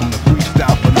 Another hit from the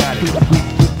freestyle fanatic.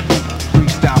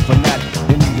 Freestyle fanatic.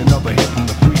 They need another hit from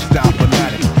the freestyle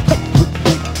fanatic.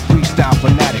 Freestyle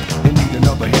fanatic. They need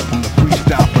another hit from the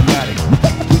freestyle fanatic.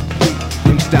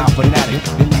 Freestyle fanatic.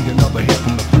 They need another hit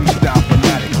from the freestyle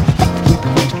fanatic.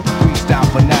 Freestyle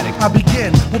fanatic. I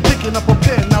begin with picking up a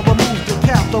pen. I remove the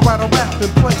cap to write a rap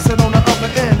and place it on the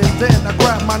other end, and then I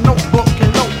grab my notebook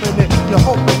and open it. You're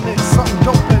hoping it's something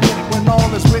dope in it. When all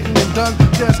is written and done,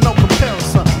 there's no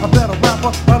comparison. A better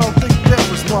rapper, I don't think there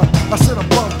is one. I sit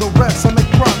above the rest, I make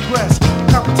progress.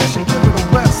 Competition, give it a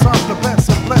rest. I'm the best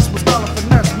and blessed with style and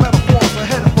finesse. Metaphors are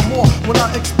headed for more when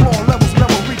I explore levels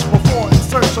never reached before. In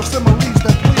search of similes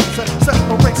that please and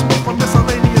separates me from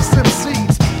miscellaneous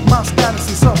MCs. My status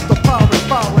is up the pirate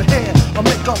fire head. I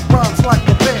make up rhymes like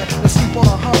the bear and sleep on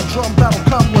a humdrum that'll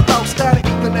come without static.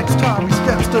 The next time he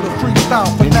steps to the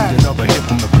freestyle fanatic. They need another hit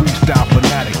from the freestyle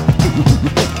fanatic.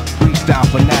 Freestyle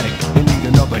fanatic. They need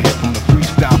another hit from the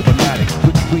freestyle fanatic.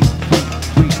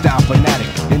 Freestyle fanatic.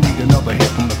 They need another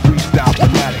hit from the freestyle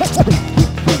fanatic.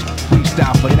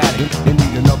 Freestyle fanatic. They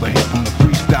need another hit from the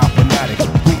freestyle fanatic.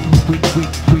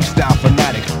 Freestyle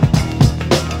fanatic.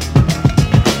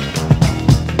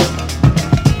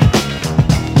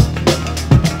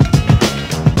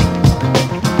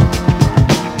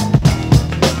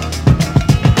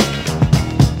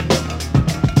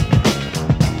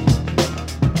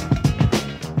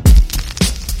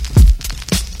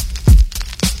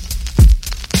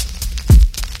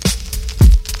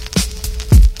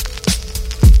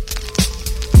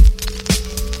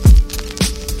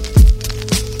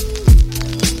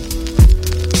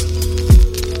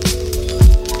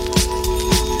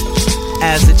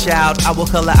 As a child, I will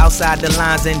color outside the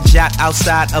lines and jot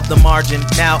outside of the margin.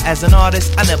 Now, as an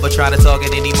artist, I never try to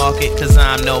target any market, cause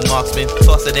I'm no marksman.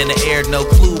 Toss it in the air, no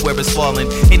clue where it's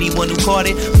falling. Anyone who caught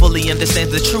it fully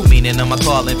understands the true meaning of my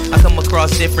calling. I come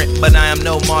across different, but I am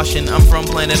no Martian. I'm from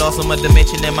planet awesome, a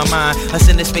dimension in my mind. I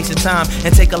send in space and time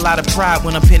and take a lot of pride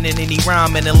when I'm penning any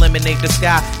rhyme and eliminate the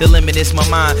sky. The limit is my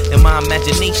mind and my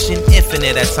imagination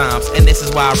infinite at times. And this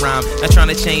is why I rhyme. Not trying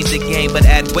to change the game, but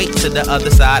add weight to the other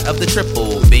side of the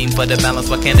triple beam for the balance.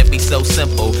 Why can't it be so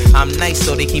simple? I'm nice,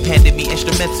 so they keep handing me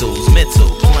instrumentals, mental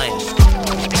playing.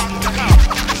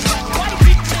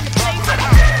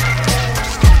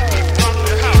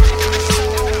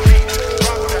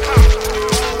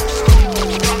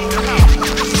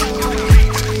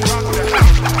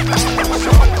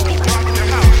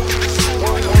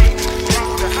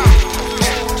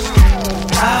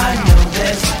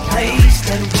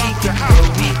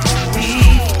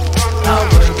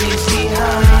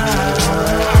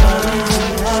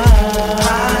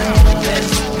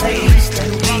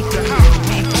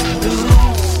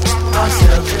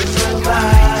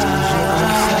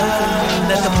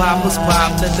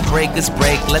 Let the breakers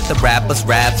break, let the rappers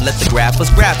rap, let the graphers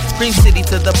grab. Green City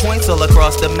to the points all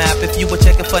across the map. If you were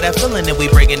checking for that feeling, then we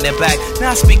bringing it back.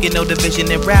 Now speaking no division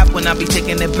in rap, when I be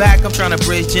taking it back, I'm trying to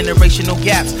bridge generational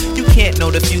gaps. You can't know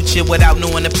the future without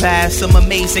knowing the past. Some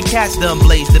amazing cats done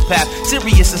blaze the path.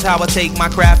 Serious is how I take my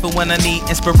craft, and when I need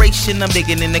inspiration, I'm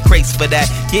digging in the crates for that.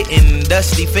 Getting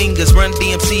dusty fingers, run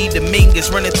DMC, the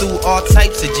Mingus, running through all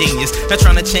types of genius. Not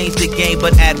trying to change the game,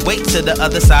 but add weight to the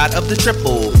other side of the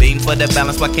triple beam for the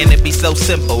balance. Why can't it be so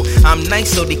simple? I'm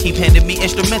nice, so they keep handing me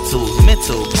instrumentals,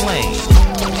 mental playing.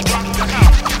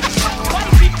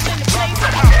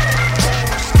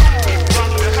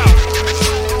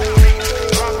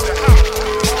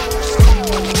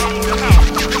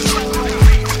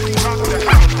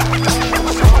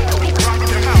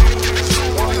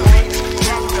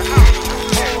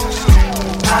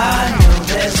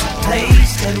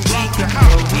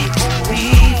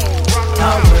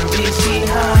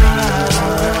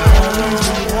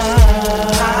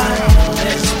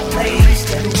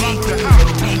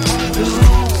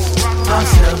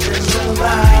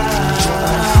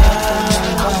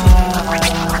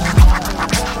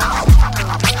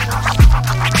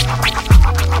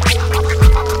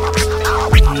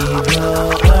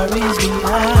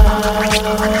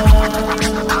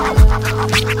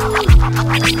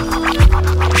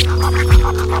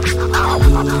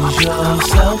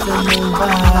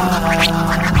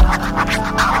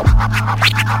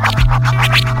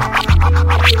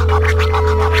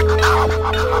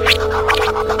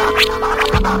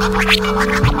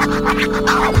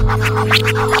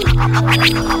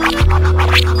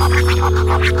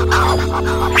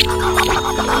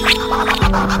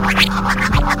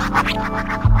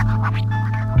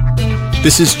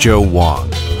 This is Joe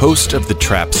Wong, host of The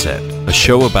Trap Set, a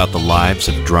show about the lives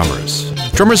of drummers.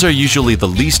 Drummers are usually the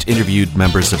least interviewed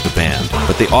members of the band,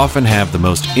 but they often have the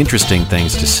most interesting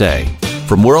things to say.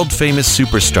 From world-famous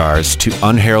superstars to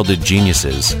unheralded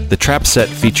geniuses, The Trap Set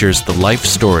features the life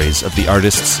stories of the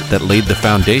artists that laid the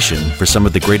foundation for some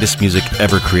of the greatest music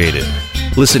ever created.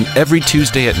 Listen every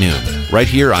Tuesday at noon, right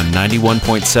here on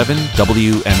 91.7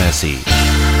 WMSE.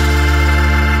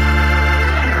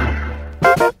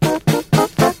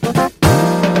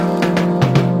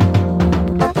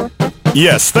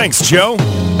 Yes, thanks, Joe.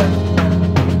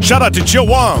 Shout out to Joe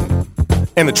Wong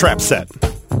and the Trap Set.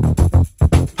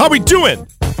 How we doing?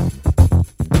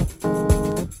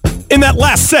 In that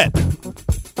last set,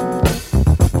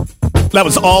 that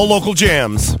was all local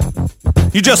jams.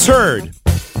 You just heard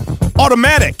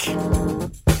Automatic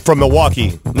from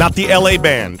Milwaukee, not the LA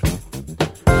band,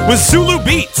 with Zulu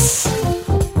Beats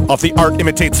off the Art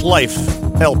Imitates Life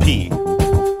LP.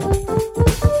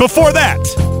 Before that,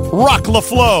 Rock La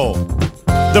Flow,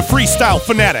 the Freestyle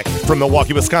Fanatic from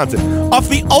Milwaukee, Wisconsin, off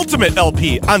the Ultimate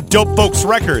LP on Dope Folks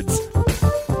Records.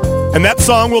 And that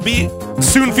song will be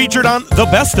soon featured on The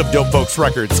Best of Dope Folks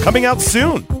Records, coming out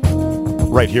soon,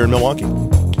 right here in Milwaukee.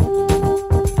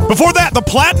 Before that, the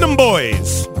Platinum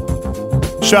Boys.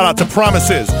 Shout out to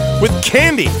Promises with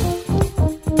Candy.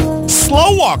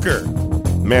 Slow Walker.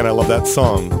 Man, I love that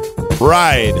song.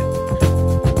 Ride.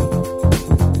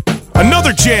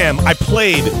 Another jam I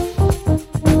played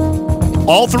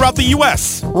all throughout the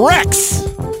U.S. Rex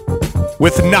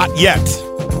with Not Yet.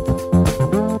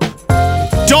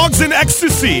 Dogs in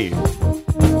Ecstasy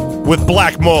with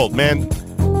Black Mold. Man,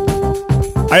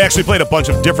 I actually played a bunch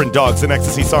of different Dogs in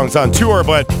Ecstasy songs on tour,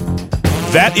 but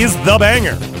that is the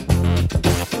banger.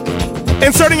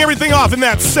 And starting everything off in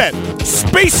that set,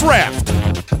 Space Raft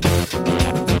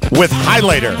with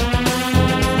Highlighter.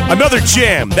 Another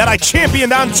jam that I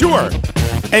championed on tour.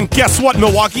 And guess what,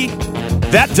 Milwaukee?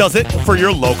 That does it for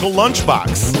your local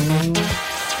lunchbox.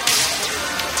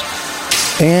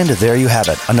 And there you have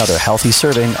it, another healthy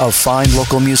serving of fine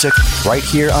local music right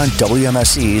here on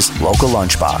WMSE's Local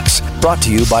Lunchbox, brought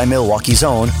to you by Milwaukee's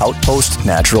own Outpost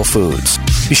Natural Foods.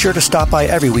 Be sure to stop by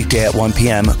every weekday at 1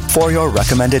 p.m. for your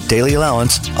recommended daily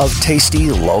allowance of tasty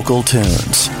local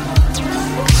tunes.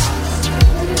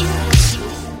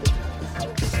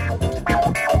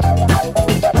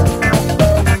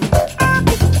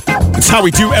 It's how we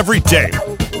do every day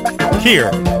here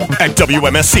at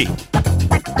WMSE.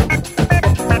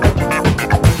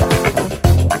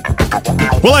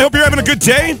 Well, I hope you're having a good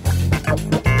day.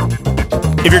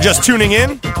 If you're just tuning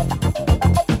in,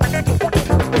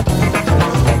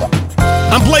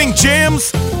 I'm playing jams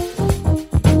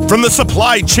from the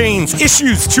Supply Chains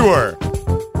Issues Tour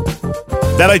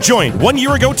that I joined 1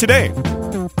 year ago today.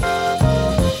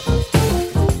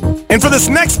 And for this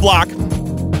next block,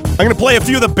 I'm going to play a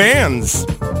few of the bands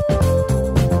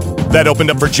that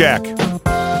opened up for Jack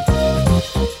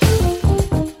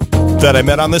that I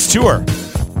met on this tour.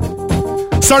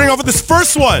 Starting off with this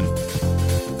first one.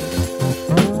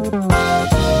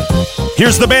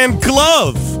 Here's the band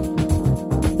Glove,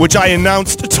 which I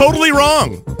announced totally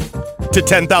wrong to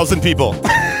 10,000 people.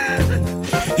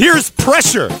 Here's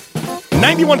Pressure,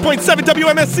 91.7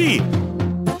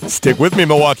 WMSE. Stick with me,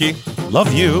 Milwaukee.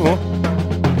 Love you.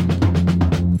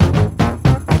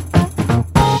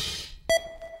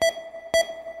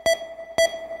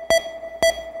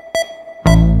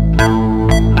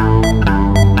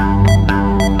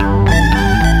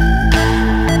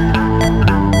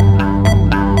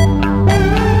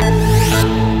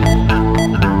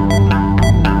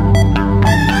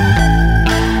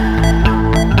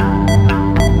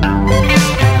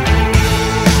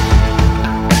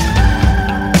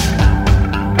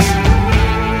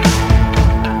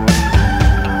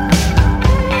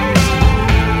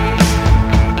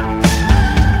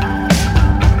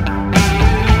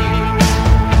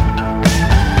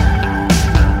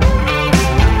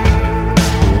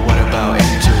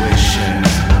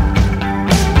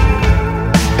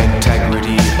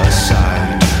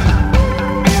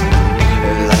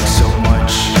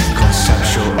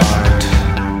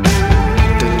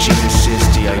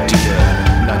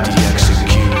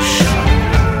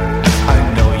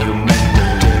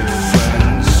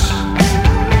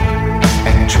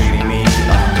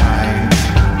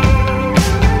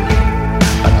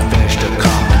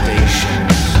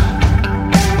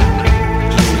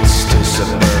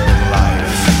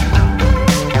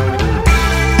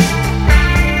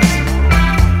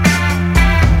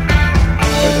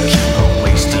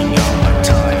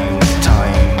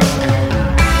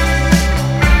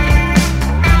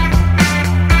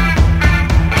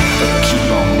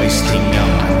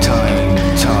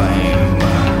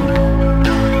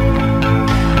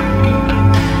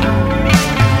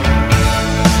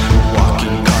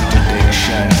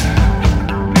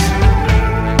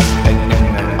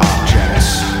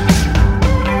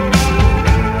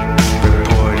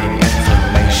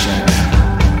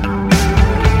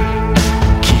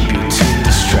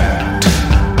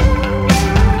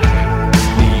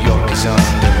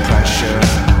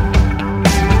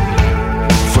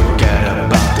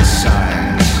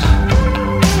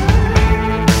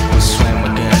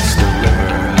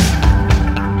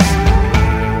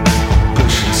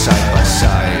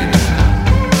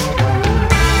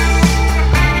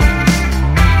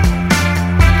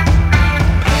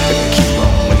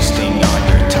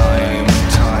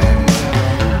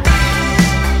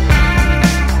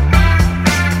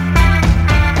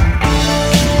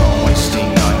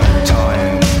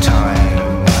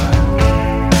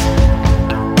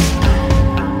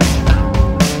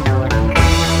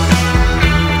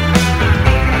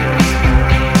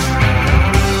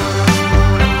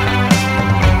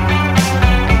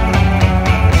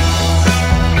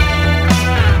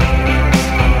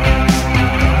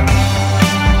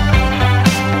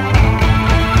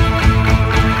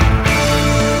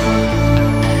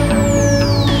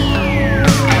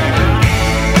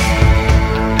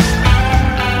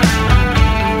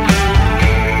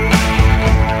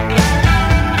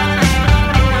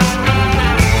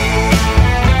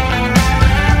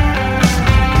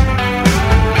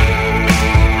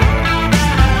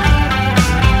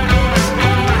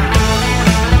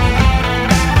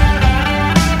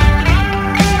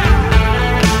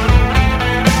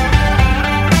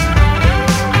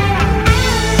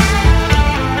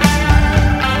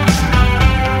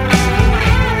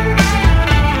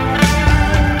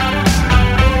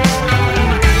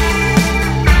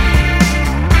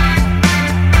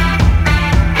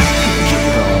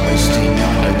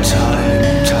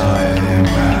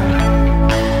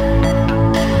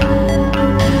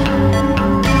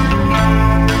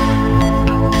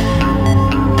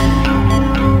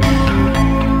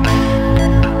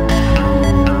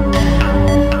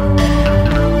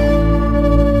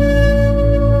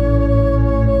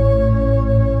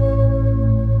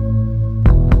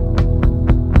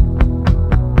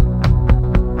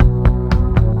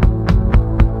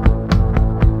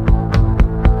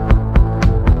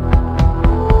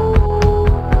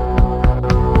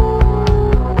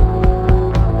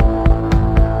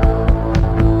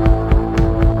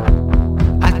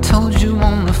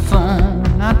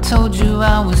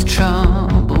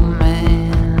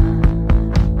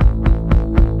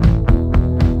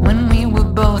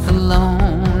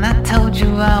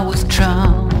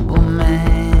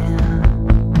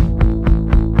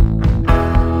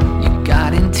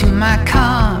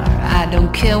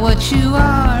 what you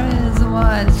are is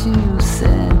what you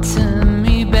said to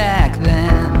me back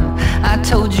then. I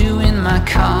told you in my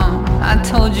car, I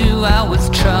told you I was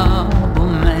trouble,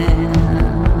 man.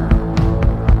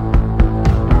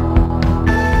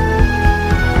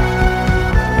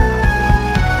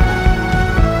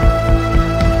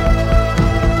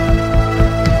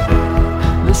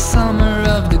 The summer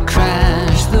of the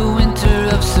crash, the winter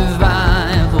of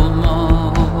survival mode.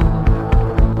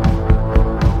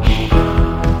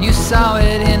 You saw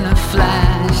it in a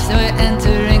flash, so we're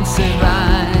entering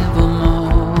survival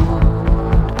mode.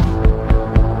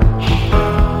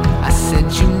 I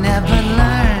said you never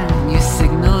learned, you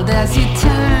signaled as you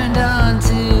turned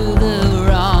onto the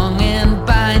wrong and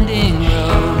binding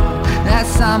road. That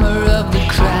summer of the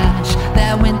crash,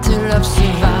 that winter of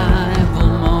survival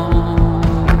mode.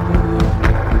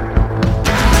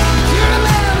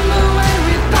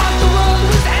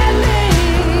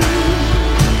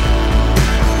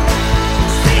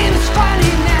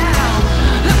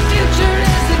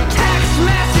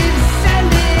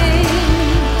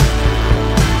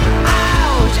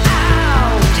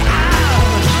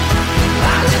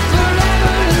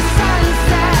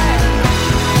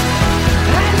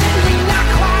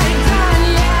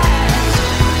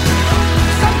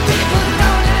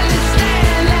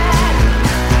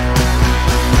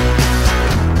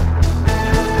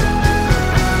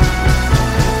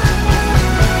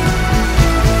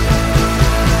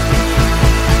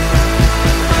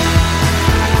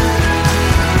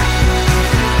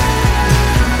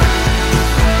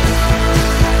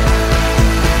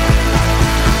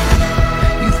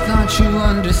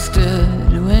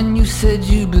 Understood when you said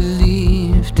you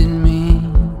believed in me.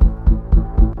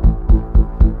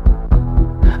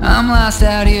 I'm lost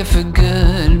out here for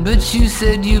good, but you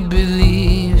said you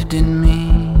believed in me.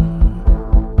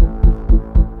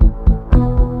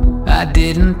 I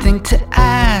didn't think to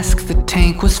ask, the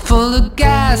tank was full of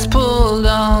gas, pulled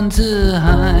onto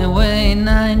Highway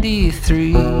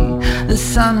 93. The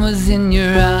sun was in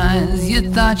your eyes, you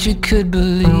thought you could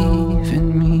believe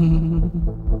in me.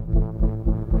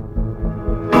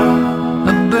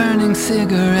 Burning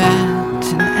cigarette,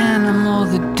 an animal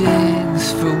that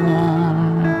digs for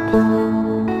warmth.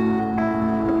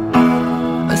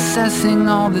 Assessing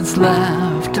all that's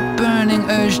left, a burning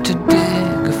urge to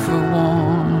dig for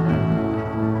warmth.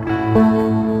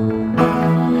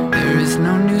 There is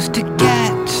no news to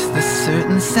get, the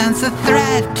certain sense of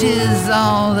threat is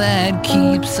all that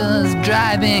keeps us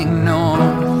driving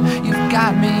north. You've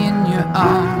got me in your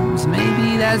arms,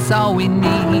 maybe that's all we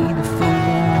need for warmth.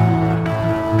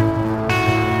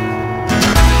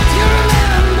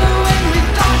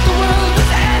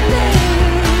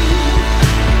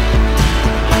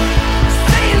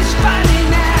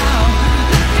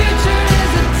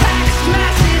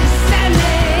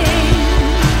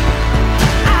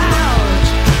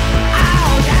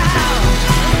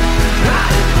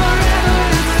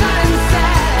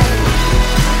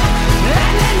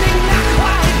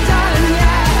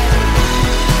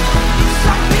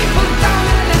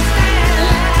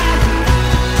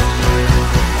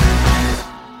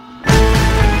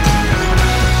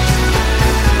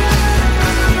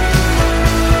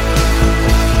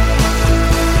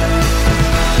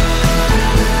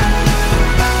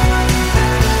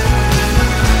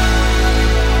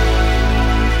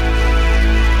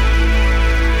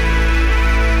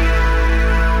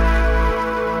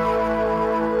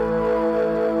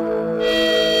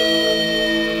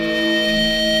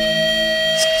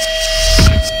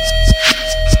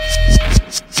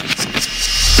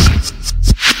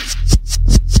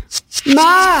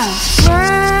 My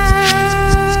friend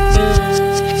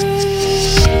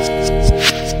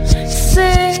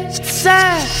sits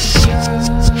at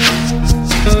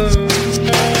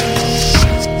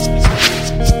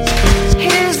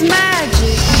his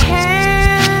magic hand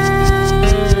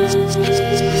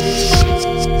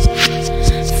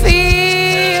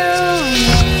feel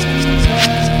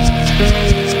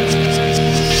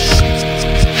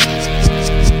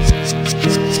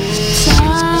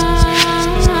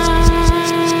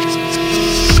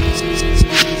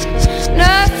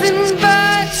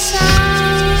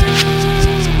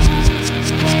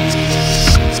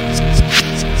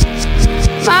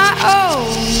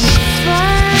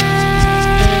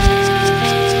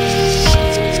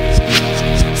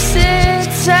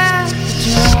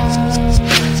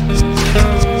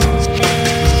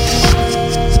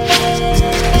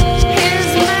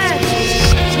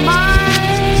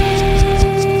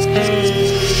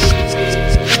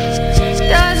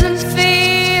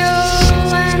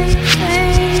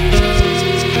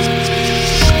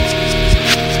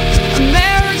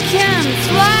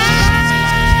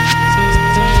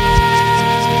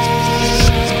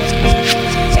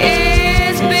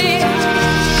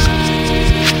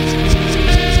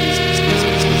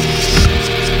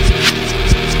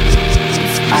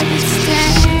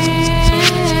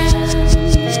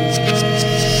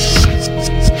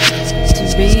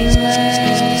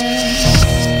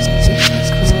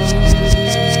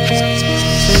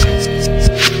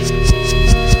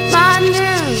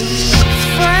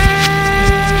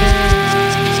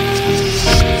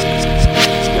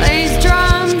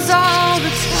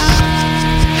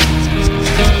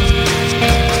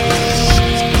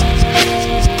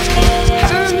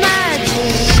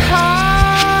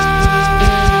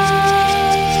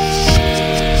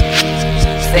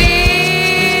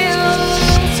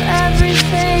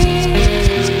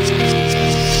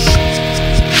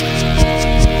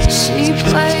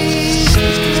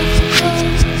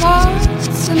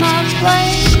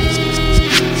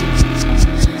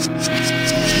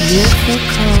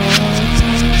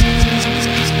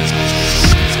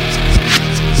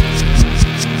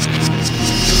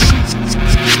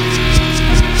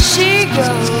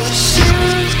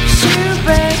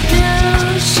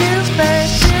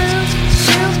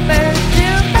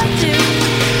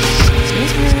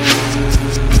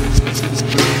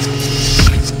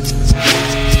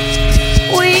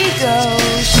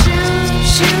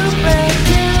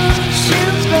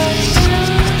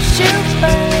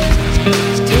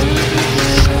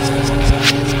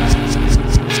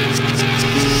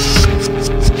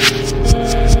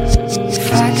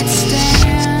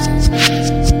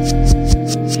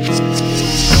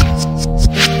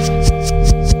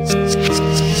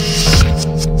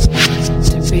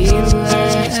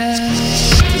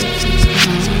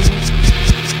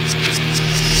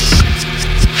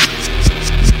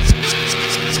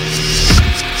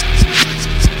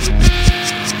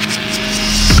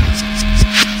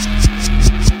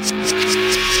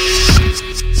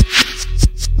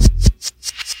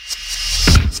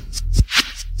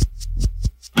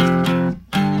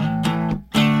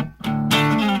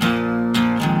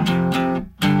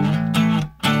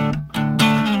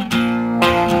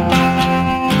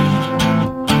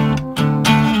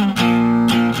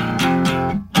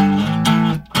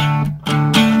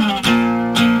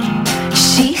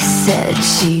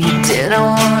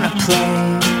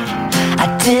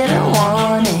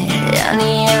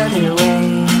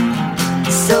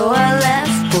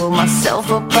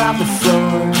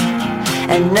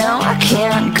Now I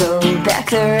can't go back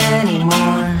there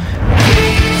anymore.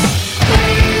 Please,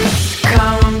 please,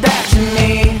 come back to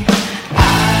me.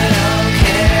 I don't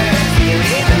care if you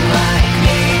even like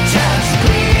me. Just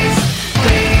please,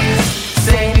 please,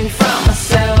 save me from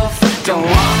myself. Don't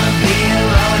wanna be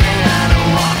alone and I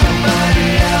don't want nobody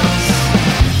else.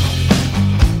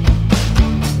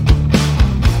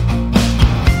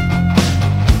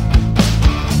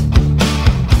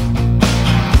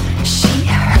 She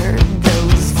heard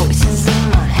those voices in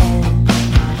my head.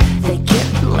 They get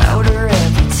louder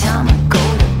every time I go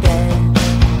to bed.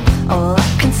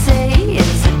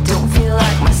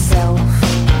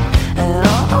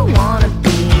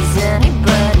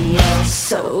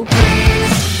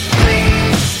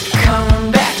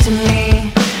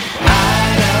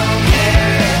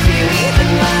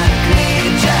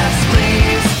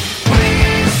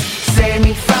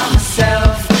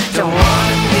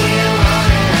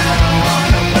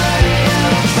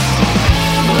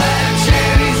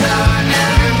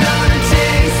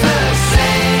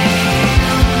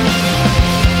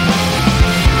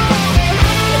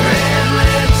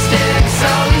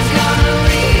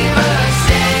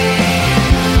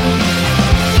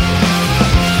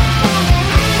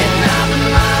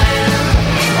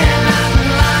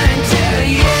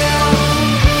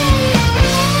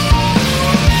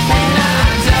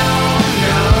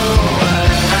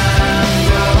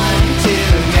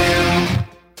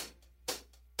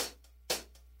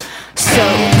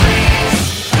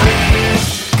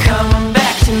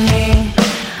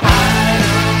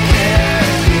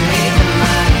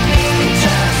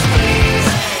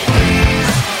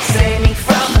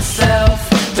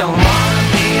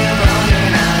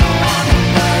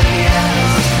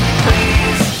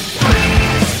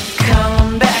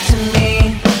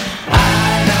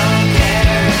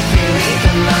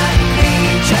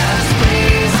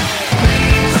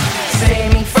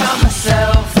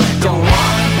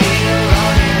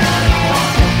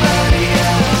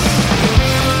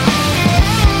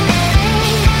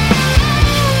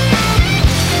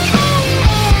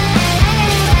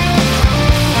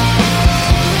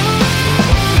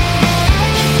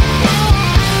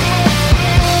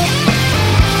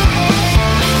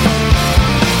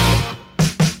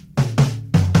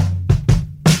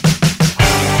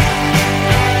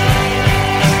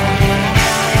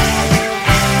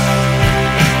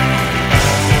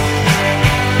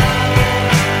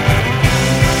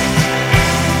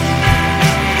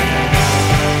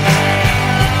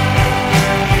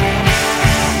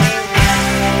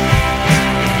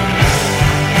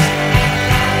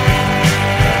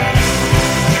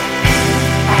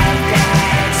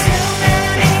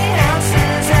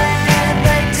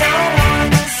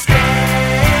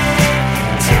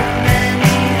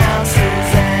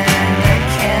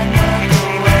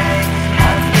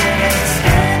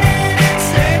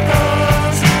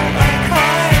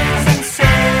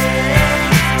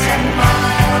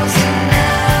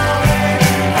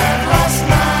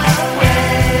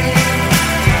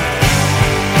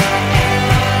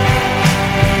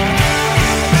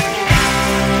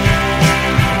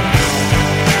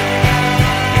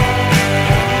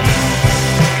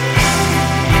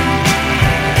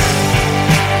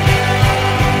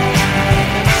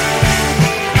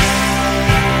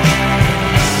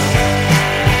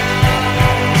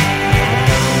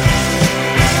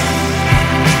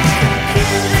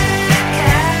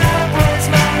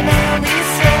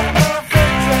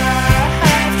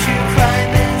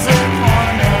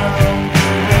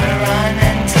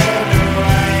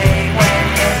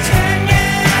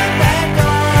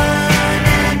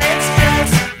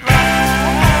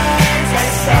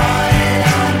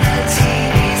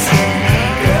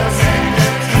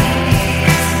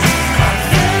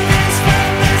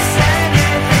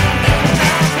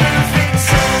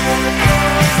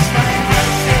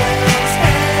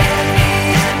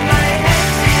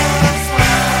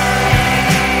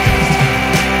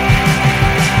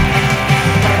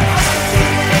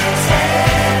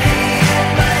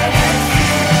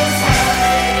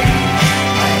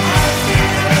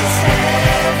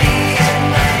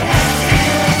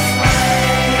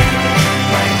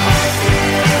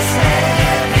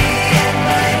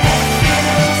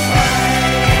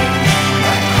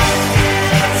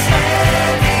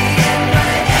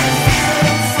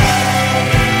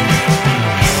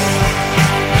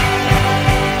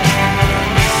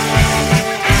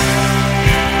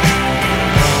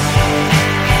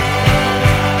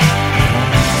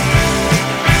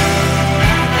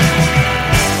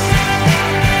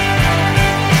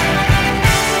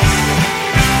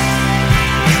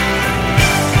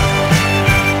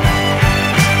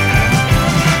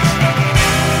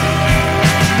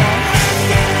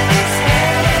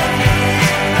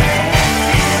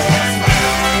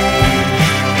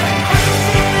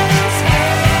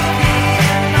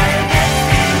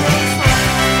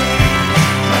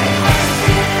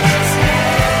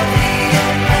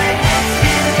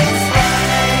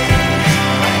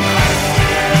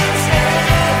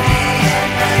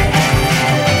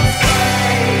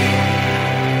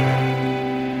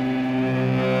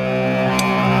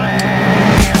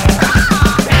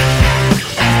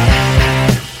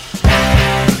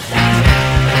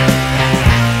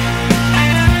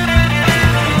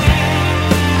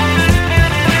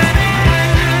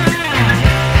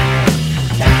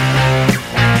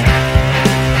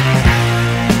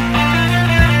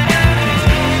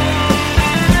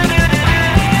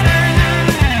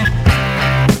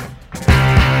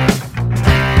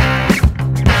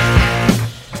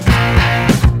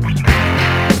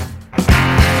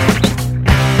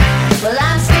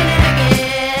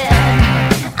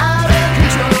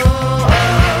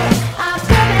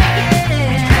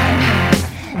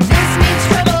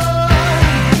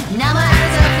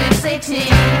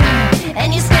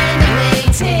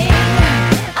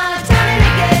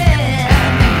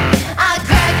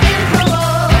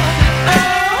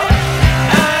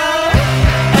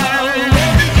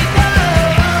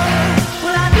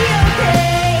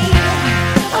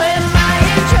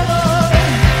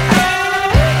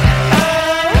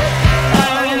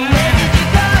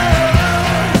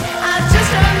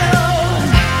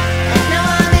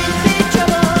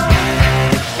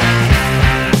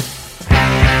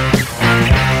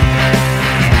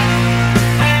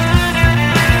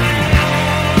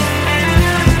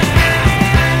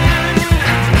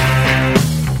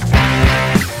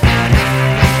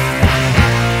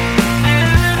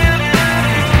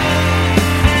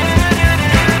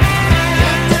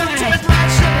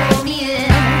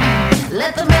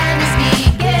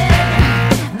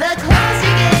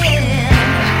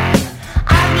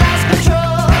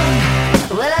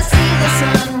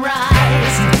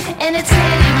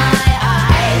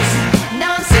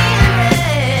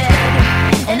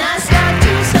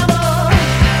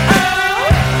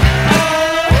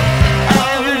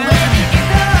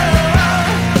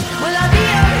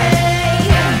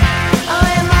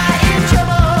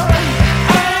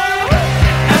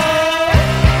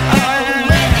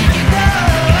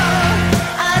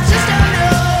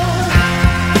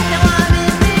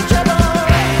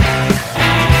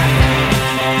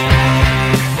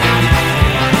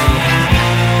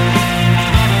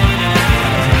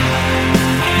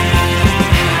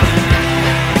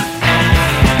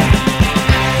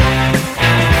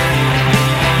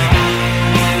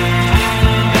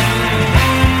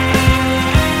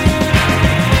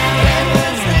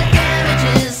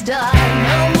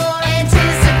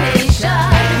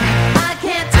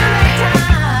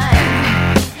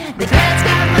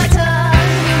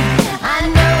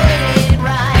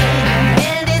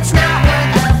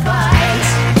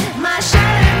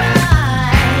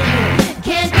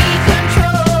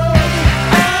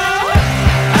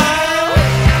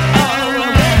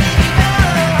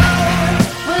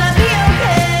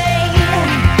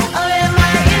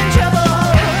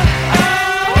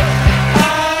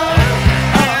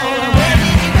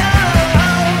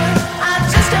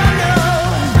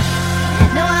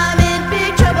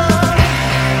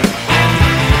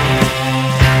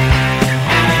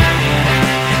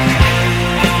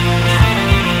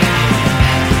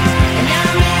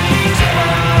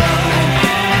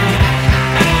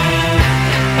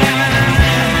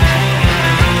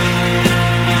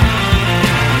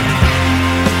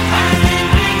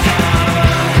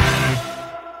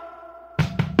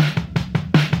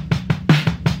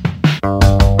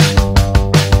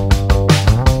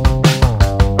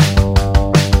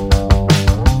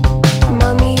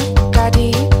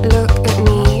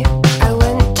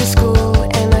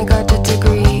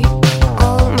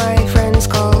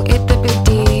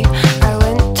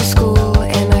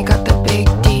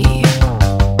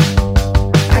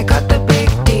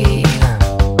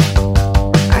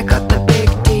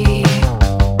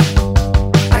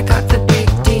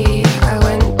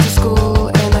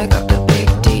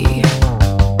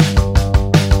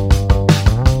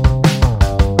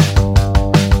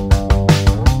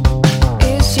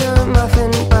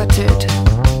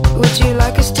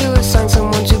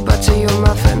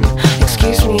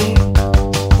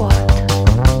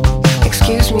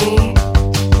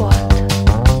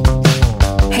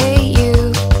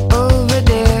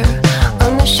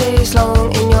 chaise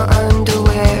long in your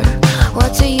underwear.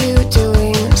 What are you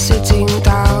doing sitting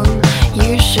down?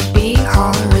 You should be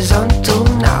horizontal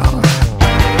now.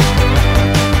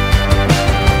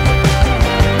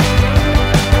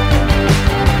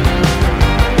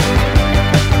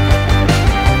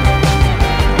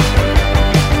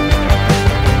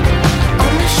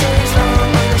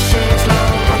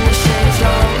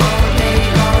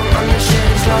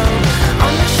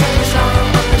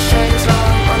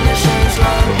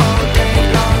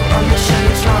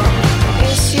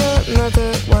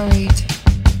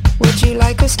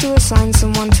 To assign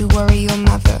someone to worry your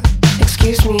mother.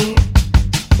 Excuse me.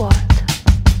 What?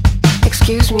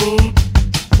 Excuse me.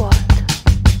 What?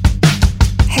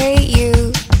 Hey you,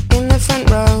 in the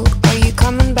front row, are you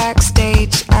coming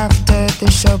backstage after the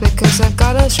show? Because I've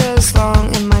got a chaise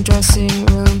long in my dressing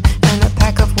room and a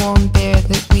pack of warm beer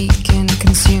that we can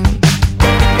consume.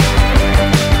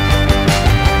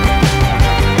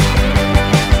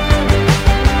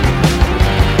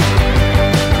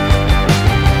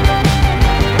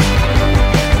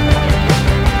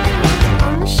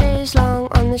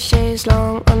 Chaise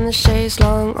long, on the chaise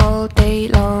long, all day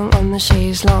long, on the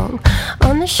chaise long,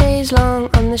 on the chaise long,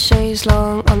 on the chaise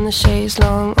long, on the chaise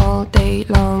long, all day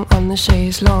long, on the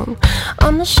chaise long,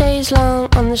 on the chaise long,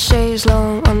 on the chaise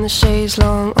long, on the chaise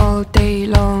long, all day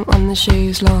long, on the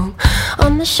chaise long,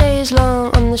 on the chaise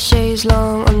long, on the chaise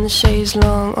long, on the chaise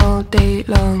long, all day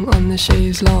long, on the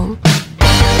chaise long.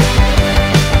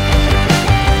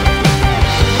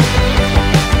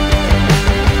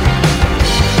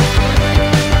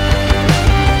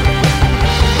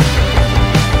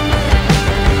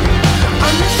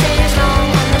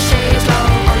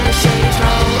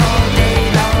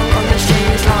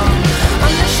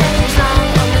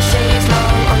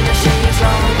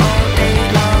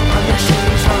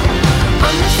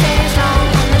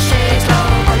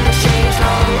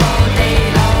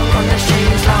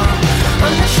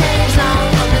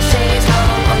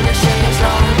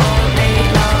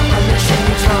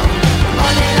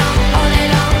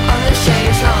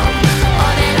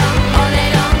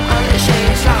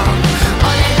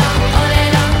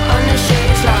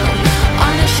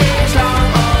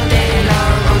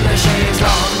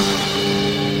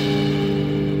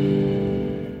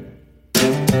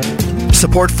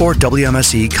 Support for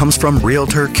WMSE comes from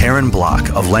Realtor Karen Block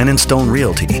of Land & Stone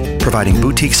Realty, providing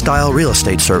boutique-style real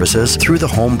estate services through the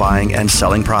home buying and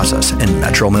selling process in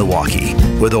Metro Milwaukee.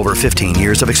 With over 15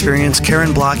 years of experience,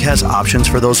 Karen Block has options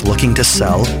for those looking to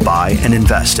sell, buy, and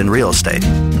invest in real estate.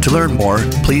 To learn more,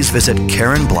 please visit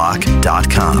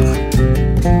KarenBlock.com.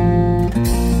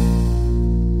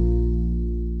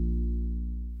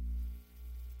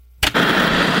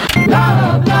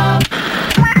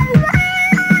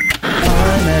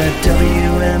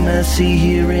 WMSE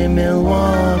here in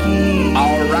Milwaukee.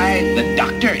 All right, the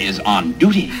doctor is on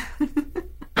duty.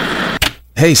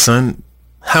 Hey, son,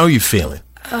 how are you feeling?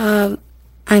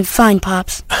 I'm fine,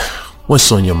 Pops.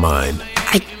 What's on your mind?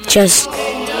 I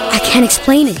can't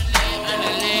explain it.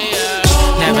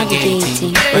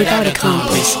 Navigating without a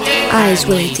compass, eyes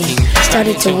waiting,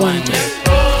 started to wonder.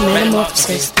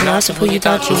 Metamorphosis, loss of who you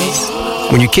thought you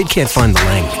was. When your kid can't find the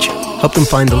language, help them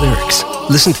find the lyrics.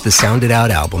 Listen to the Sound It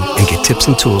Out album and get tips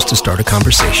and tools to start a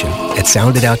conversation at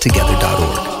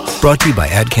sounditouttogether.org. Brought to you by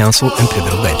Ad Council and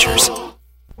Pivotal Ventures.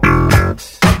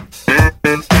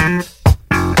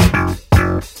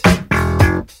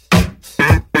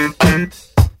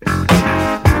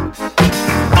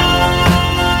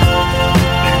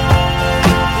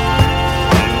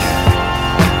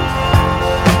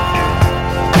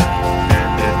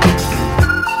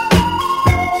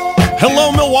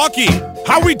 Hello, Milwaukee.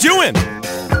 How we doing?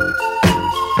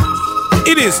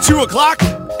 It is 2 o'clock,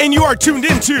 and you are tuned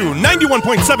into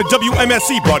 91.7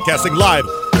 WMSE, broadcasting live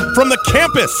from the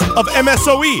campus of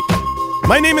MSOE.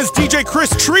 My name is DJ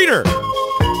Chris Treater,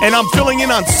 and I'm filling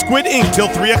in on Squid Ink till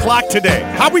 3 o'clock today.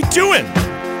 How we doing?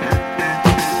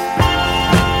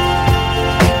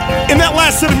 In that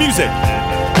last set of music,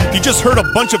 you just heard a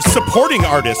bunch of supporting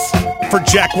artists for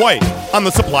Jack White on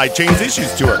the Supply Chains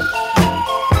Issues Tour.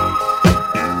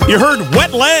 You heard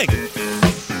Wet Leg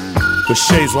with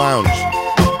Shay's Lounge.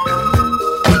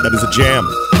 That is a jam.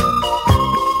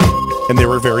 And they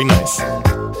were very nice.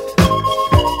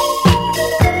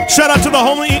 Shout out to the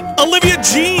homie Olivia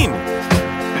Jean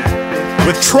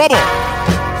with Trouble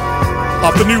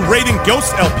off the new Raiden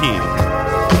Ghost LP.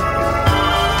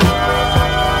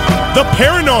 The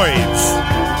Paranoids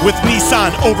with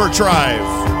Nissan Overdrive.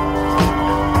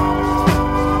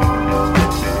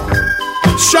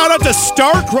 Shout out to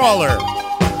Starcrawler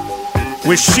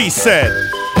with She Said.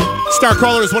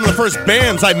 Starcrawler is one of the first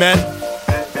bands I met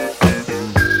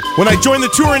when I joined the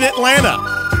tour in Atlanta.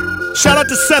 Shout out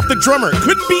to Seth, the drummer.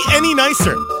 Couldn't be any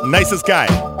nicer. Nicest guy.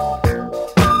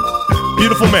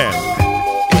 Beautiful man.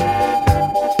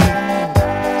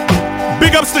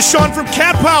 Big ups to Sean from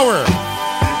Cat Power.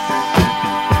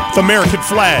 The American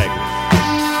flag.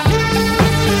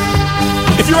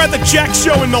 If you're at the Jack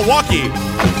Show in Milwaukee,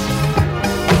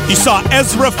 you saw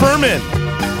Ezra Furman.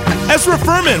 Ezra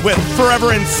Furman with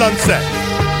Forever in Sunset.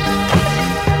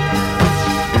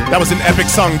 That was an epic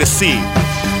song to see.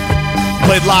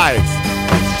 Played live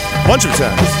a bunch of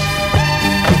times.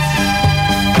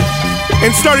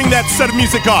 And starting that set of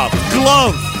music off,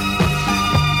 Glove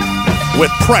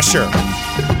with Pressure.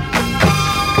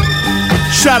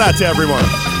 Shout out to everyone.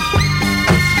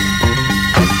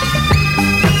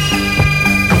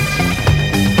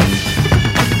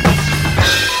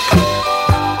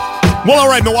 Well, all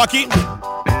right, Milwaukee.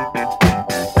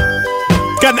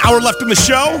 Got an hour left in the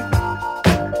show.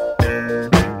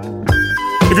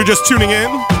 If you're just tuning in,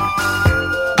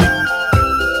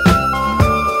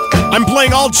 I'm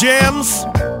playing all jams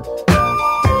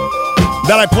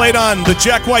that I played on the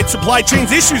Jack White Supply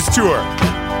Chains Issues Tour.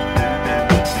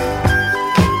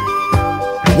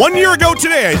 1 year ago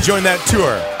today, I joined that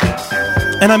tour.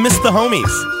 And I missed the homies.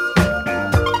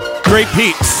 Great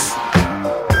peeps.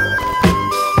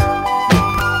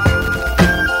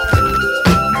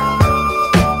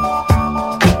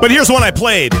 But here's one I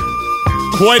played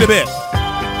quite a bit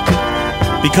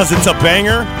because it's a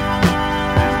banger.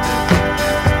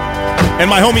 And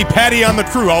my homie Patty on the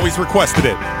crew always requested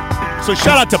it. So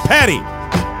shout out to Patty.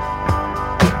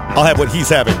 I'll have what he's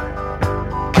having.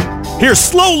 Here's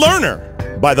Slow Learner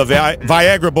by the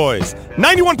Viagra Boys.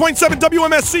 91.7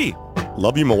 WMSE.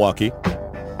 Love you, Milwaukee.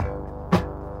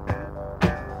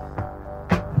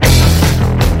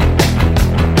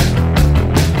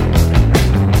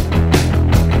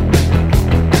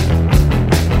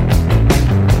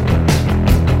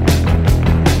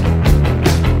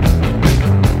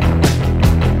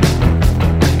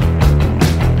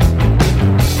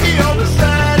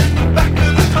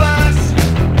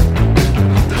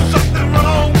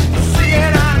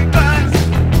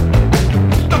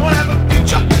 Don't have a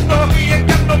future, no, he ain't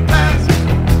got no past.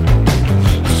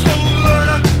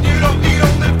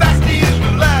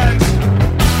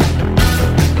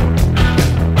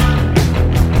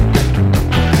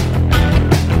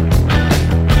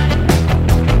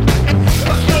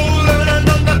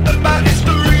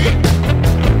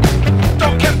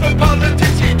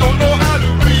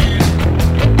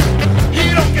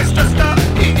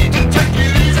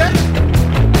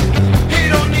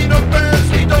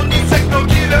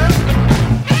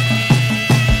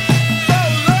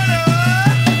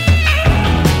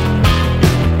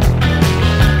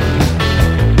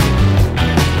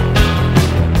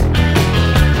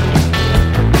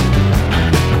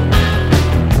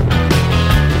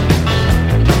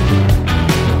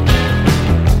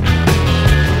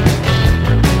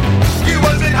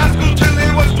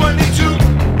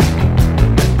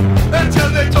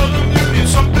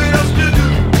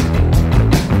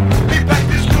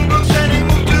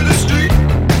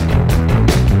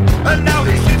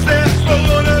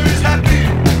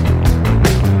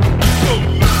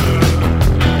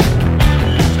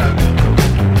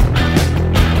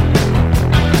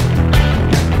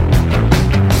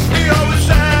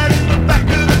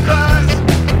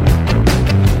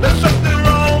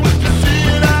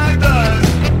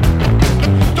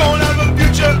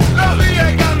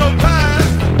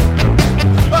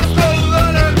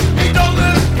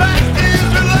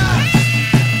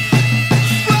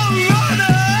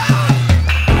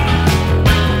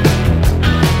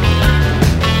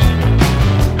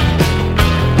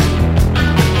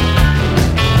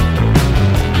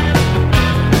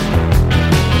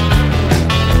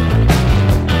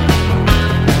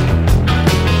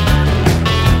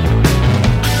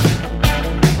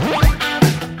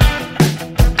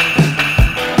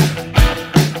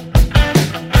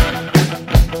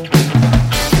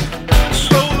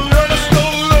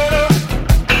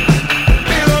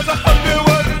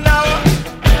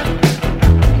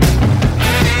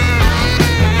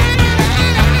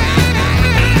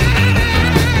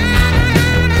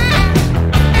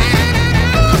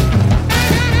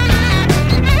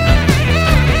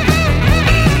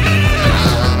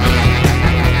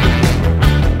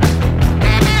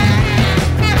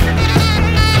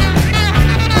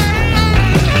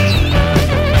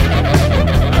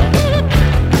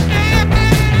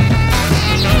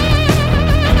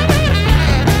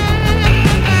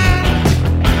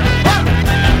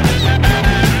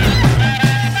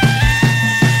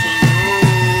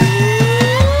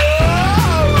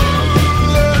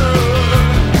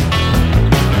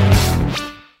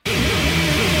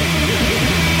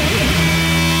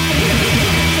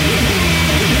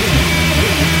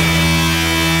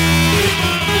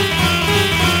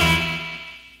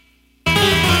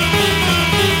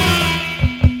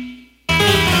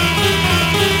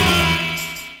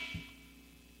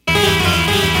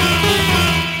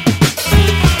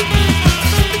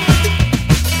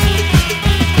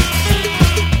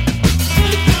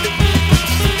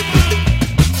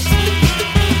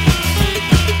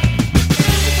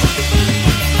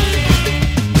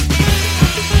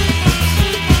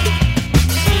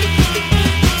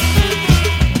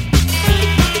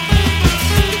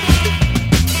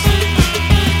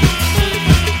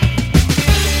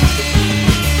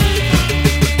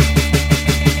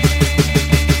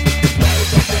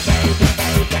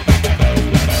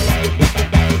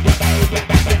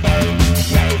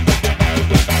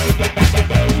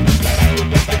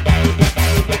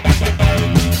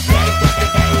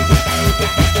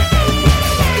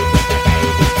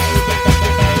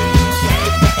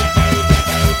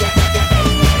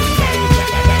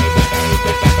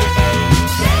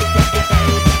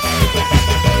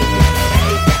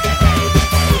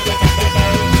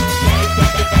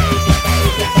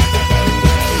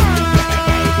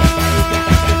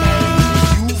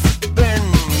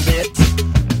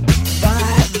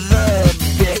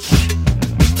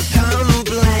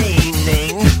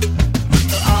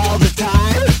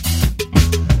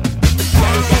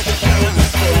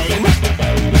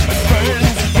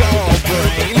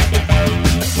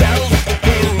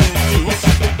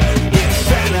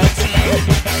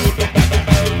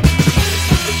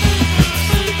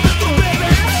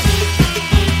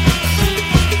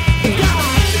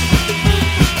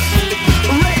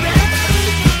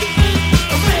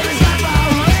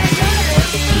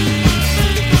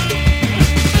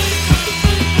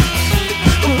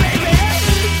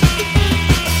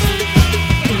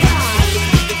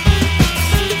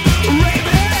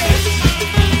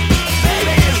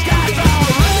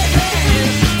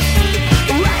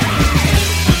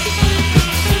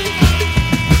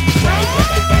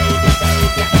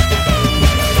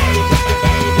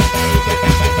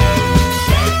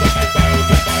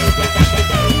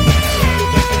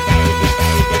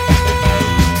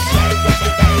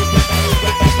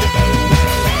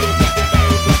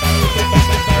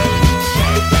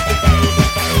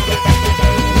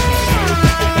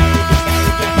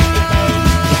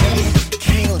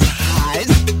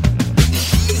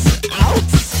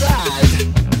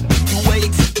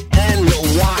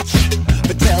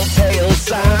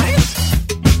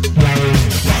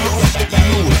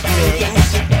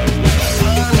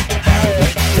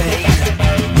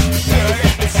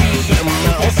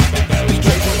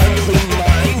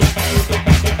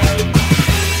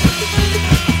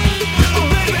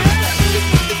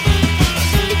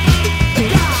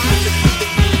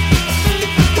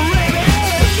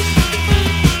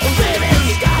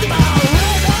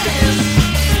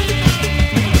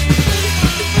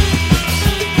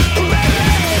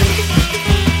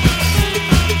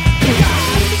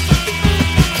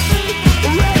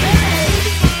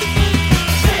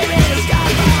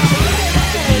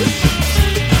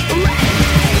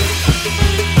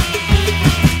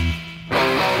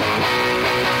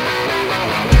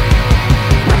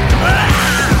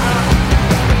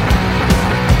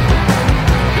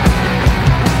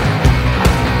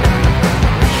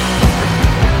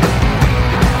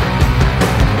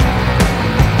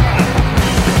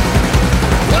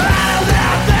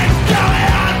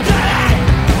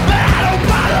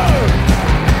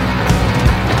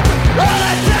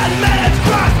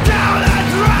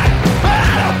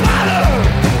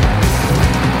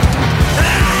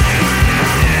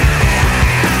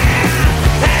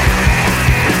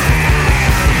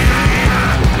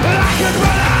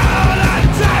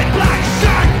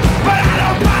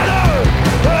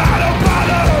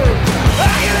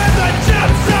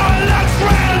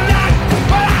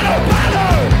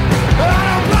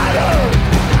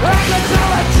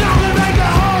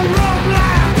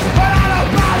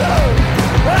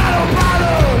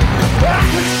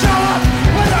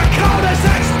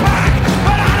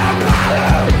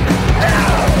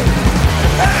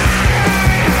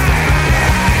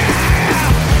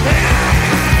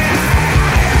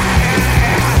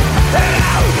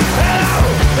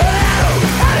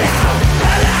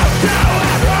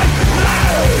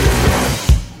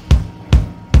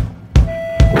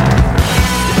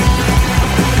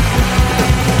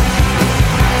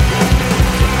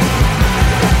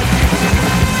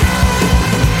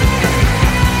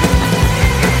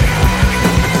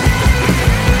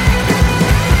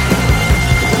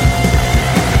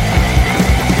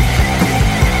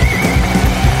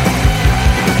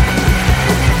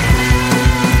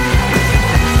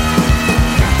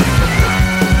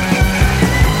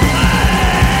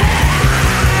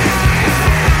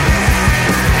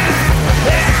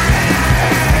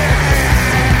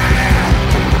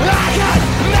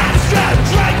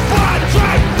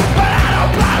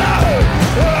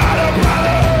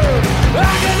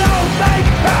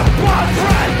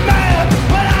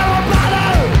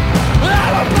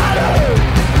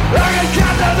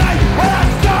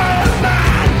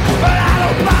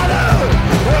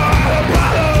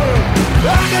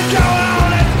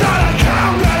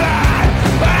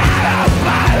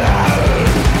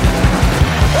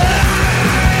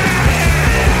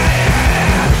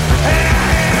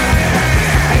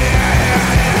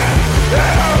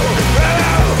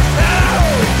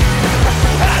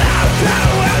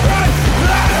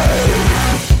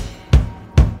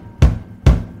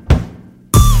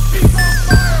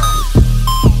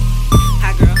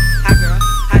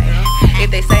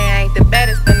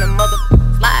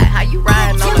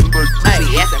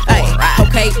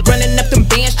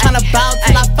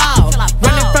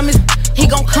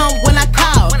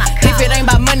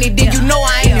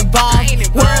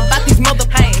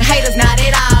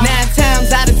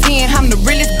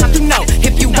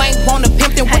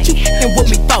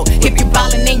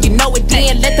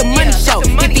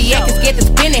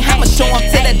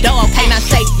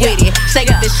 Shake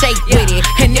the shake with it.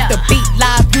 And if the beat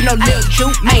live, you know Lil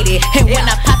Juke made it. And when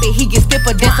I pop it, he gets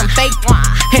stiffer than some fake.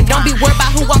 And don't be worried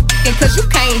about who I'm fucking, cause you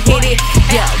can't hit it.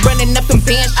 Yeah, running up them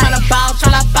bands, tryna ball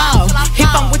till I fall. If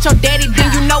I'm with your daddy,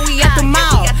 then you know we at the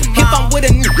mall. If I'm with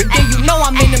a nigga, then you know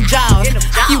I'm in them jaws.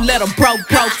 You let a bro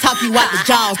talk you out the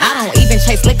jaws. I don't even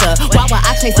chase liquor, why would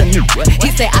I chase a nigga?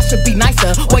 He said I should be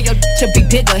nicer, well your should be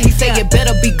bigger. He said you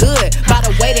better be good, by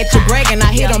the way that you're bragging.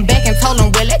 I hit him back and told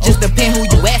him, well it just depend who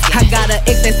you asking. I got an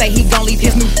ex that say he gon' leave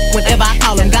his new whenever I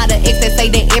call him. Got an ex that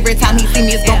say that every time he see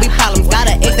me it's gon' be problems.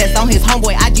 Got an ex that's on his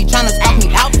homeboy IG tryna stalk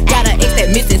me out. Got an ex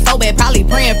that miss it so bad, probably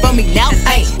praying for me now.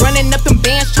 Hey, running up them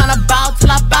bands tryna ball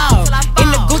till I ball. In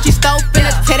the Gucci store,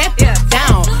 finna tear that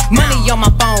down. Money on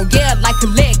my phone, yeah, like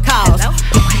collect calls.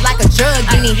 Like a drug,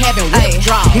 then he having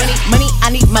withdrawals. Money,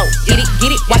 I need more. Get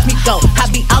it, watch me go. I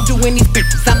be out doing these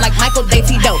bitches. I'm like Michael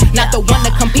Day-Tito, not the one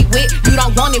to compete with. You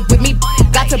don't want it with me.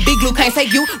 Got to be glue, can't say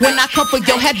you. When I come for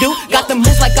your hairdo, got the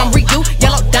moves like I'm Ryu.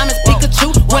 Yellow diamonds,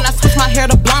 Pikachu. When I switch my hair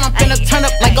to blonde, I'm finna turn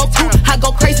up like Goku. I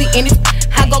go crazy in this,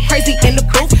 I go crazy in the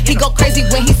booth. He go crazy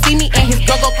when he see me, and his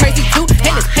girl go crazy too.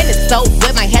 And it's so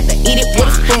wet, might have to eat it with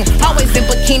a spoon. Always in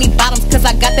bikini bottoms, cause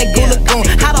I got that goo lagoon.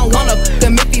 I don't wanna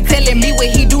them if he telling me what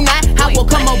he do not. I will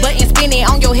come over and spin it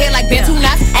on your head like Ben 2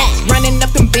 knots. Running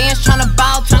up them bands, tryna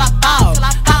ball till I fall.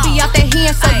 I be out there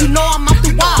hand, so you know I'm off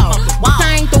the wall.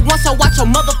 I ain't the one, so watch your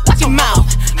motherfucking mouth.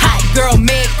 Hot girl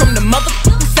mad from the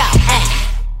motherfucking south.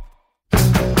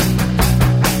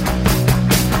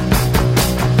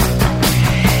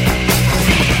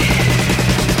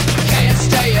 Can't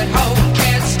stay at home,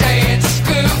 can't stay in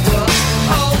school.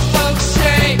 Old folks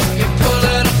say you're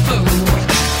pulling a fool.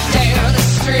 Down the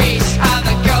street, I'm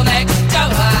the girl next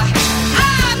door.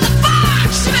 I'm the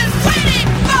fox you've been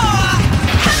waiting for.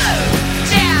 Hello,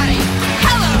 Daddy.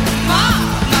 Hello, Mom.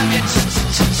 I'm your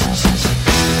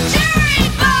Jerry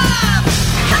Bob.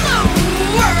 Hello,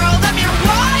 world. I'm your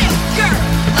wild girl.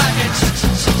 I'm your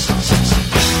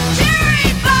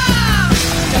Jerry Bob.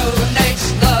 Donates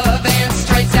love and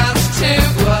straight sounds too.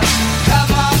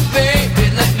 Come on, baby,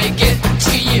 let me get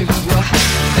to you.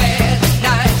 Bad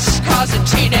nights causing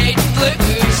teenage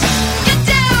blues. Get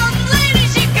down,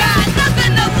 ladies, you got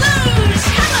nothing to lose.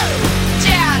 Hello,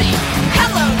 Daddy.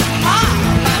 Hello, Mom.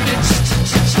 I'm your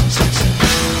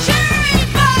Jerry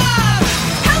Bob.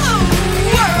 Hello,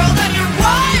 world. I'm your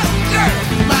wild girl.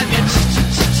 I'm your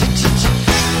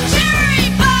Jerry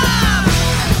Bob.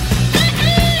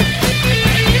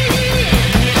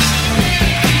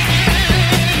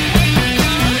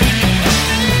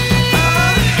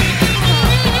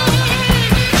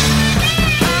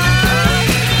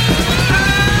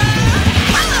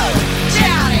 Hello,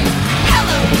 Daddy.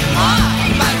 Hello,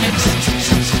 Mom. I'm your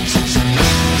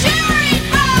Jerry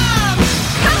Bob.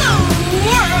 Hello,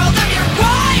 world. I'm your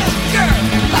wild girl.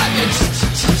 I'm your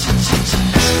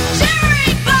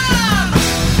Jerry Bob.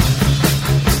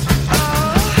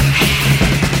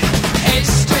 Hey,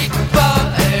 street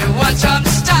boy, want some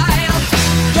style?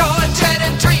 Your dread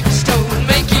and dreams don't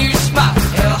make you smile.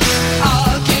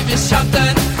 I'll give you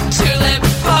something to live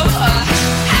for.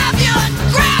 Have you and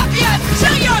grab you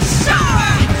till you're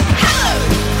sore. Hello,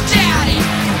 Daddy.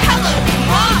 Hello,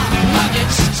 Mom. I'm your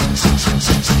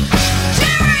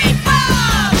Jerry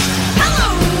Bob. Hello,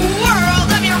 world.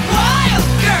 I'm your wild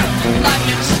girl. I'm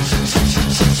your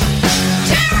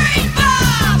Jerry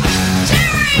Bob.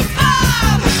 Jerry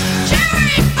Bob. Jerry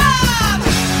Bob.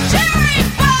 Jerry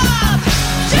Bob.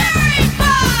 Jerry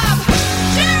Bob.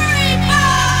 Jerry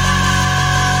Bob.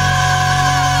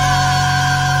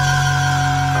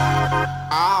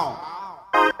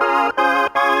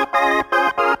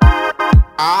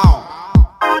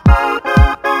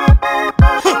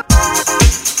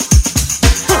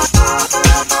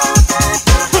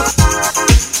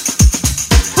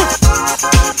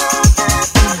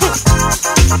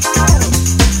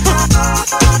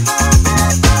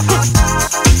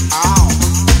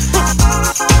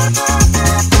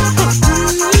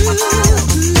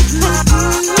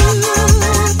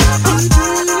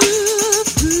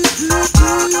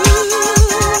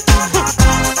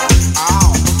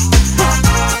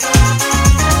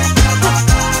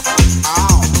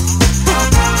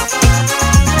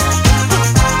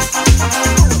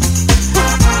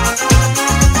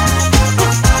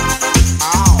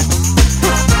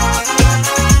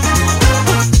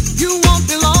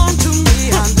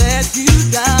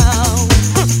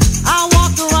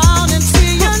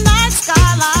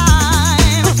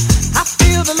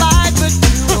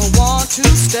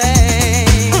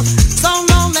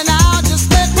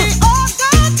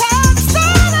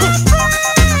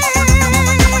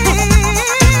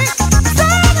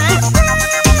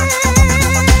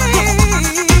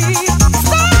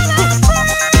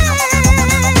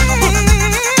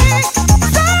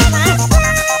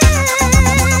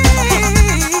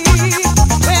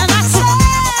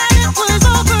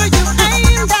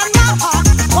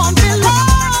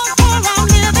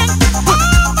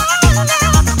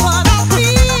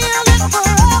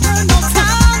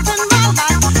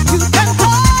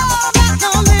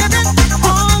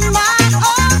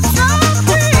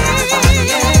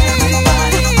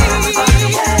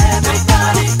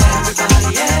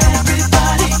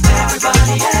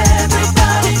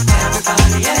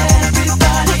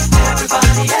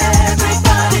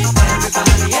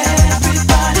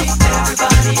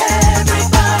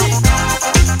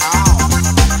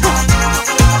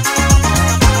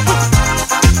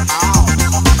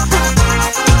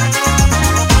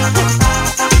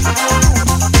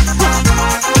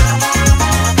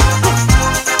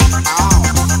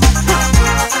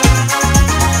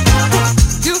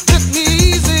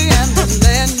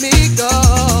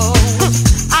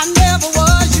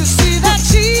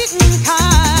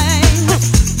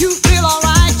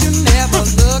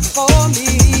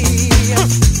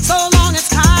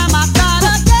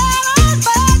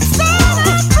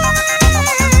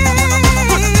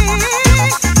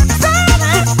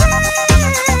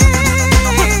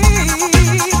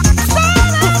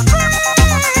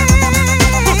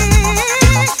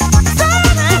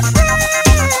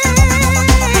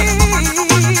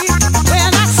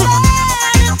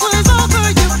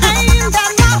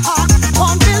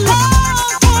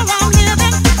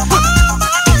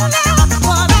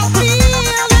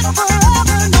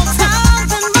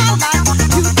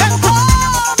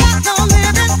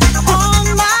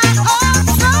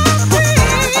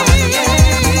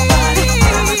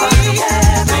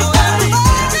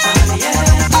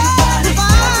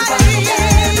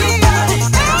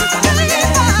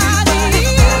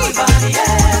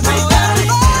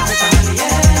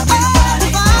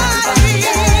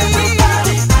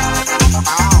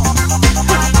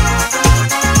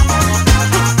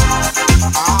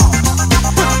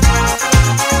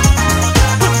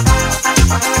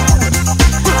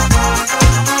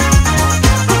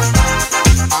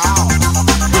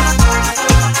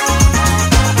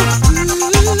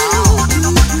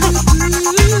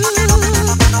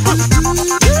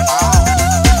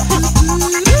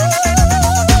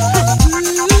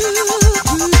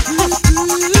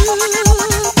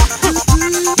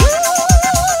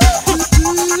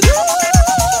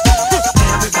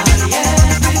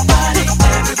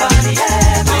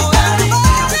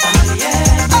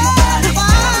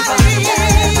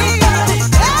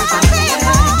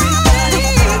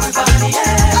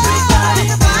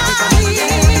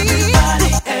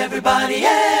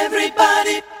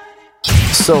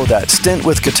 So that stint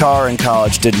with guitar in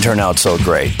college didn't turn out so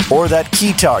great. Or that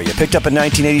keytar you picked up in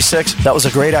 1986, that was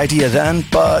a great idea then,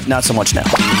 but not so much now.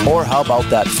 Or how about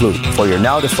that flute for your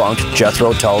now defunct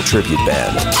Jethro Tull tribute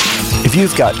band? If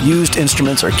you've got used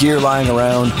instruments or gear lying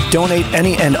around, donate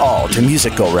any and all to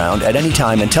Music Go Round at any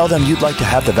time and tell them you'd like to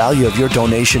have the value of your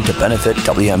donation to benefit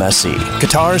WMSE.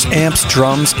 Guitars, amps,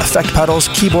 drums, effect pedals,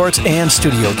 keyboards, and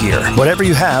studio gear. Whatever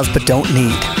you have but don't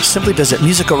need. Simply visit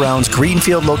Music Go Round's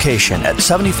Greenfield location at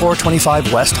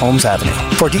 7425 West Holmes Avenue.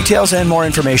 For details and more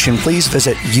information, please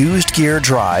visit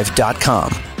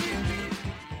usedgeardrive.com.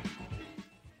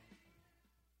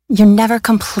 You're never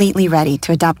completely ready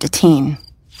to adopt a teen.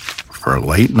 For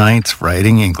late nights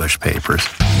writing English papers.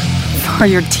 For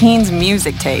your teen's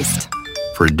music taste.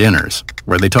 For dinners,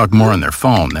 where they talk more on their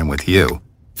phone than with you.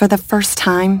 For the first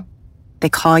time, they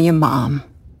call you Mom.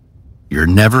 You're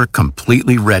never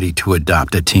completely ready to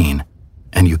adopt a teen,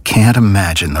 and you can't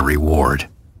imagine the reward.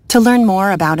 To learn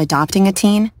more about adopting a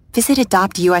teen, visit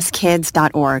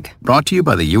adoptuskids.org. Brought to you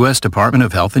by the U.S. Department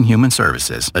of Health and Human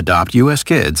Services, Adopt U.S.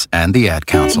 Kids, and the Ad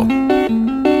Council.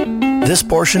 This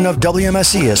portion of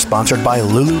WMSE is sponsored by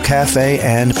Lulu Cafe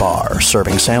and Bar,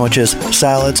 serving sandwiches,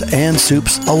 salads, and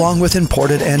soups, along with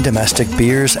imported and domestic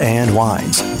beers and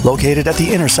wines. Located at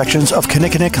the intersections of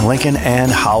Kinnickinnick, Lincoln,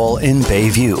 and Howell in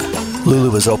Bayview.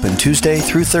 Lulu is open Tuesday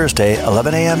through Thursday,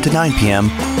 11 a.m. to 9 p.m.,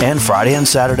 and Friday and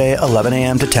Saturday, 11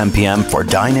 a.m. to 10 p.m. for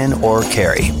dine-in or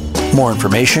carry. More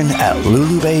information at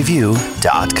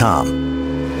lulubayview.com.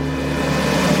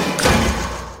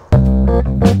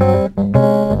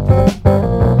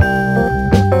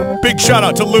 Big shout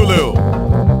out to Lulu.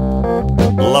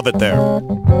 Love it there.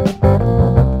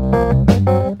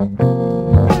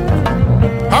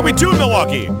 How we doing,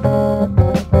 Milwaukee?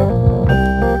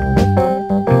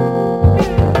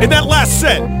 In that last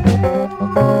set,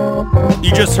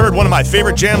 you just heard one of my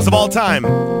favorite jams of all time,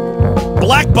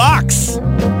 Black Box,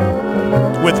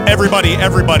 with Everybody,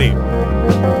 Everybody.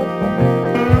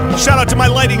 Shout out to my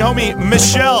lighting homie,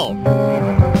 Michelle.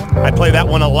 I play that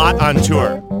one a lot on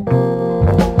tour.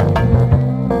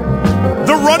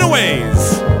 The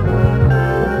Runaways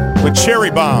with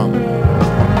Cherry Bomb.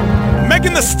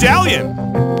 Megan Thee Stallion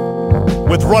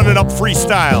with Runnin' Up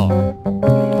Freestyle.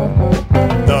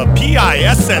 The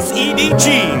PISSED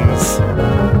Jeans.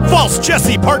 False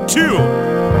Jesse Part 2.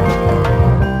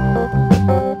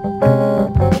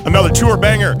 Another tour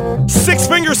banger, Six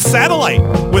Finger Satellite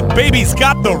with Baby's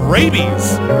Got the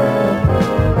Rabies.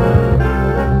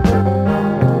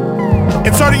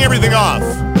 And starting everything off,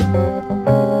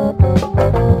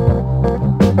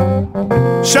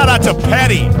 shout out to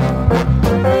Patty,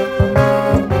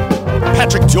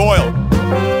 Patrick Doyle,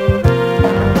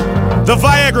 the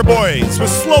Viagra Boys with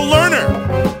Slow Learner.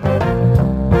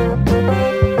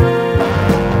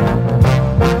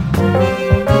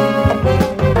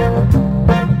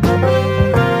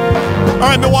 All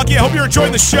right, Milwaukee, I hope you're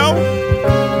enjoying the show.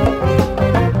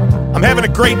 I'm having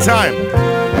a great time.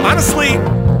 Honestly,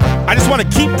 I just want to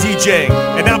keep DJing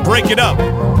and not break it up.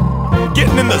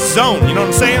 Getting in the zone, you know what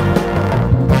I'm saying?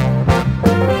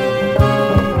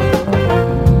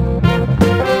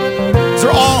 These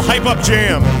are all hype-up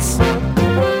jams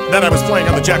that I was playing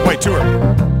on the Jack White Tour.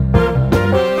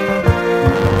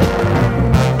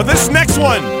 But this next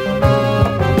one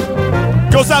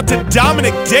goes out to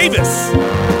Dominic Davis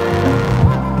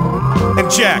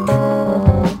and Jack.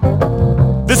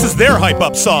 This is their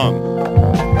hype-up song.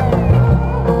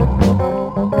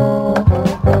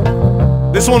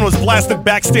 This one was blasted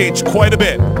backstage quite a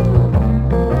bit.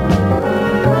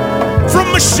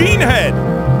 From Machine Head,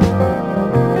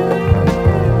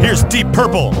 here's Deep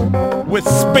Purple with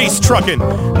Space Truckin'.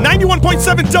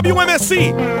 91.7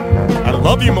 WMSE. I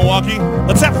love you, Milwaukee.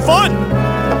 Let's have fun.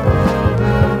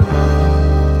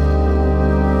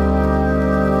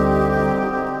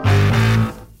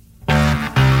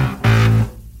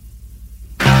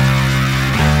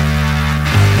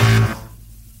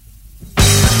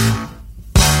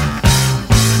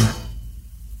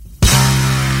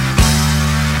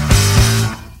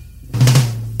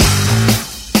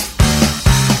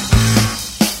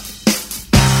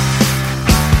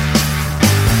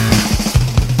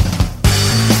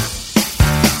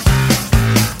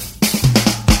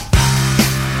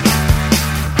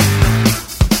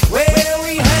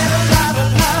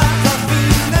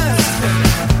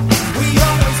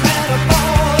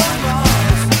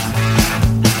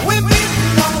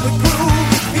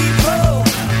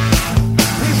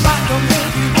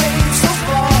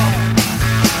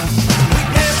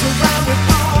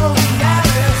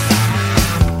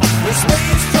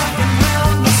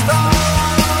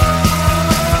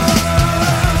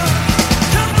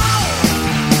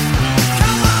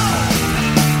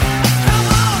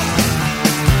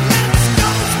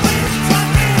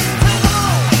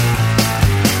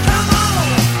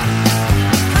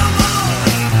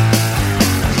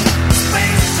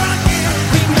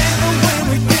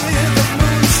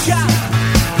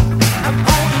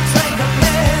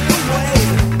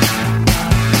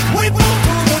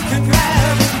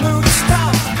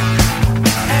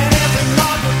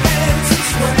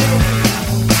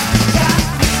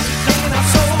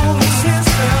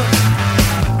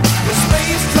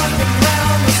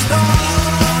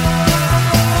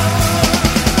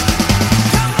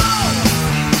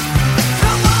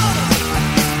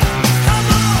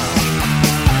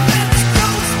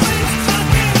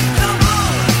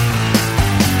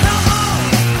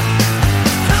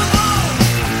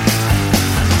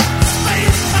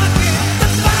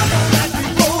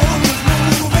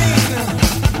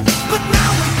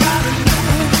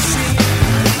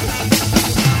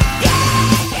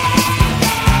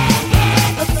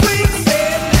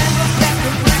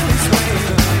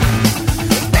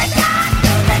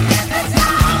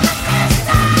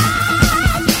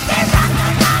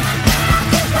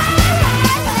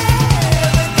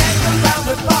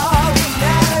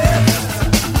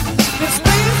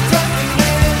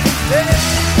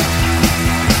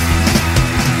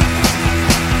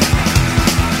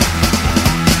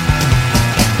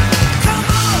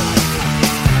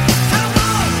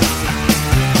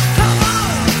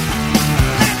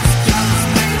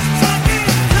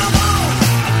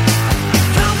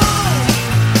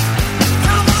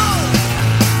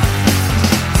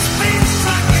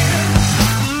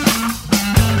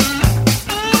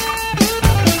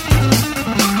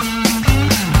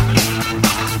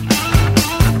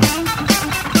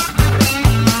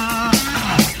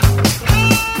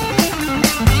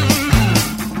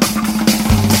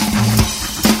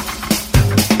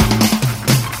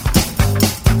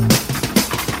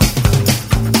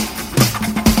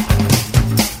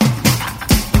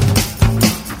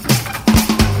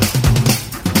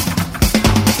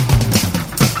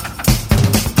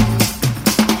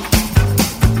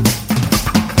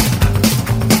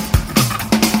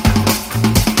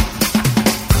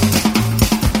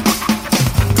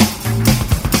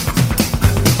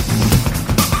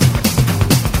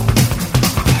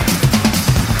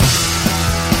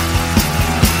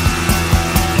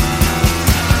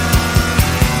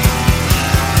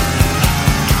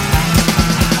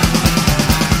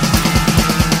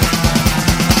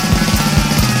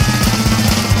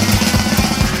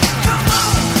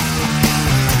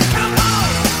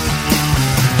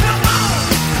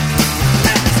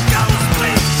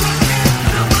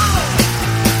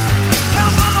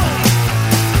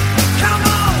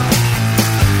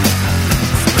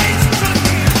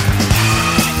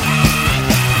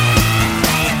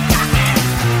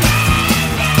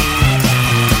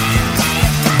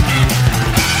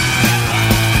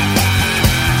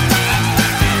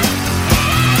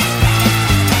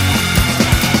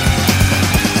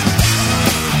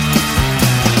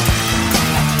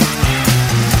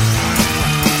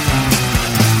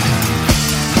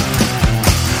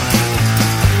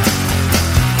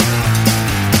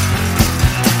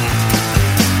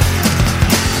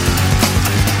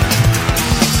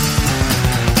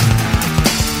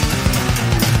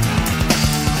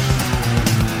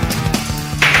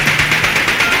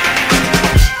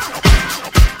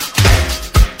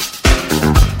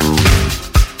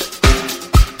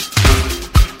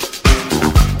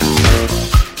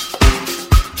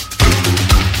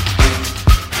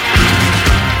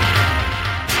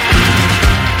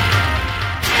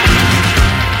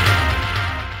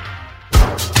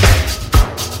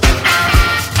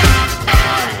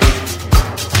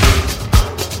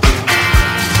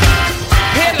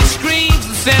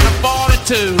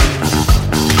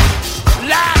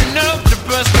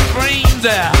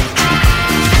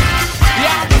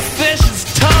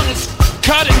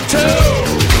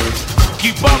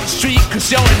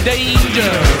 you're in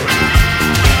danger.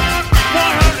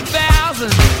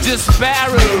 100,000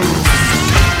 disparados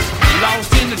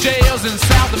lost in the jails in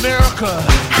South America.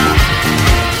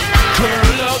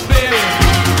 Curl up, baby,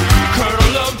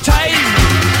 curl up tight,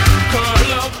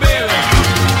 curl up, baby,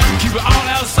 keep it all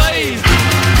out safe,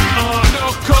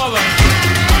 undercover,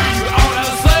 keep it all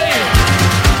out safe,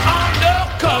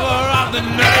 undercover of the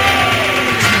night.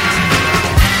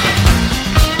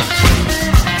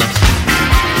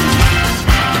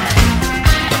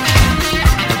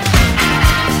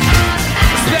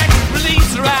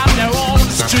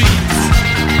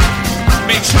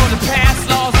 Make sure the past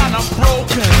laws are not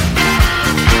broken.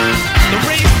 The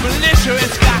race militia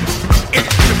has got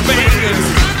extra fingers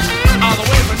all the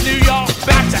way from New York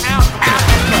back to Africa.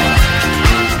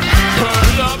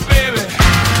 Curl up, baby,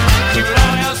 keep it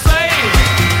all out safe.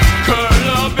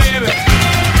 Curl up, baby,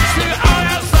 keep it all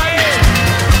out safe.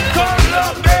 Curl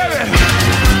up, baby,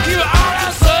 keep it all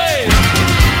out safe.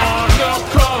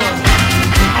 Undercover,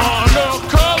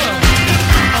 undercover,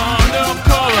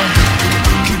 undercover.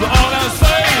 Keep it all out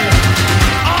safe.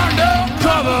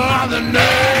 Undercover on the night.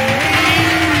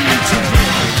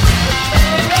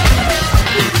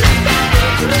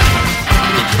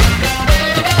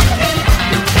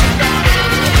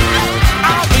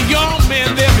 All the young men,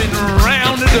 they've been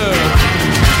rounded up,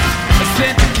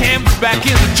 sent to camps back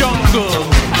in the jungle.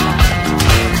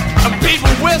 And people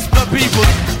whisper, people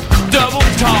double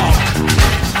talk.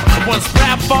 Once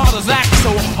rap fathers act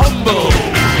so humble.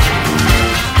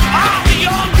 All the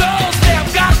young girls,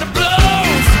 they've got the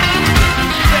blues.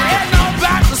 They're heading on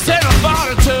back to Santa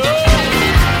Monica.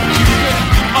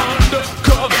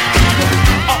 Undercover,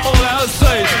 all I'll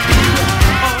say.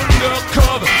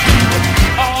 Undercover,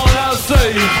 all I'll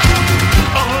say.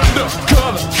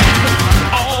 Undercover,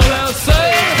 all I'll say.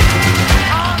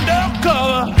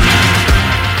 Undercover.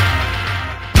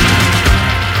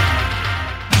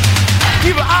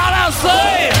 Keep it all I'll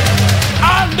say.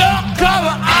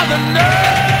 Undercover on the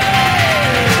night.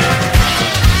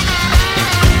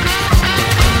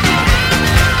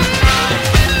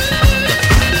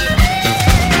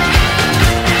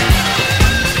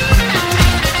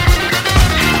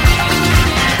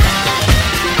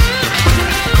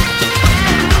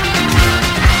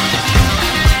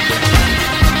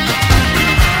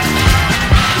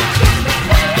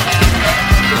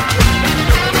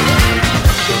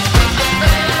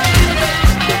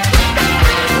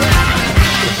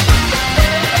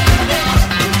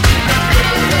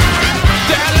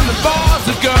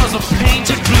 Girls are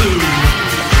painted blue,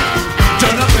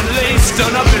 done up in lace,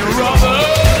 done up in rubber.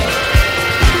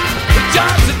 The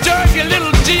jobs are dirty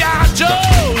little G.I.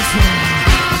 Joes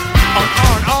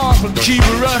on off and keep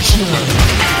rushing.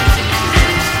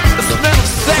 The smell of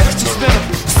sex, the smell of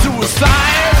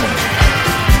suicide.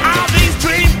 All these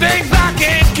dream things I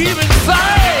can't keep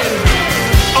inside.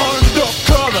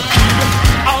 Undercover,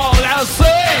 all I'll say.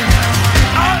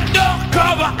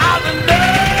 Undercover, out the night.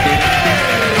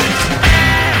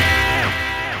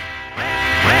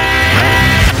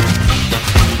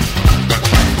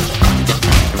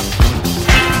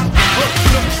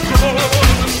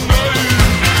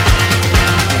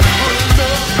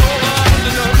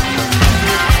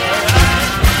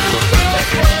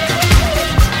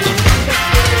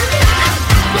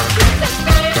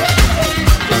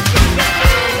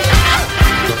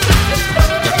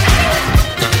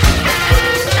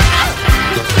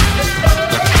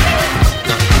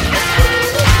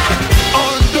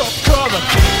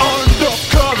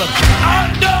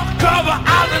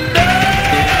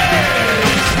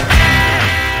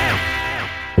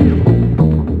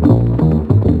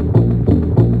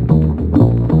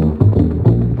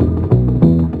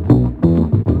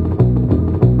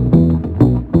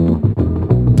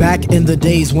 Back in the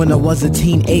days when I was a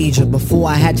teenager, before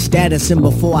I had status and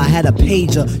before I had a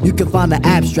pager, you could find the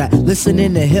abstract,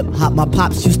 listening to hip-hop. My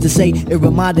pops used to say it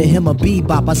reminded him of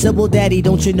bebop. I said, well, daddy,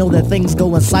 don't you know that things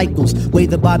go in cycles? Way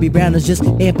the Bobby Brown is just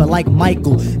amping like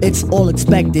Michael. It's all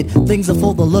expected, things are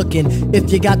for the looking.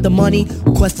 If you got the money,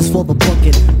 quest is for the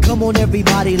booking. Come on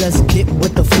everybody, let's get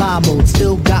with the fly mode.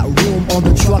 Still got room on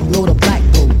the truckload of black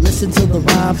gold. Listen to the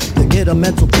rhyme to get a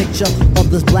mental picture of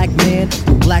this black man,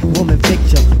 black woman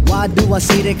picture. Why do I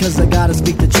say that? Cause I gotta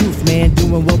speak the truth, man.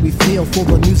 Doing what we feel for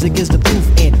the music is the proof.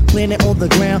 And planet on the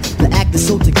ground, the act is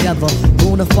so together.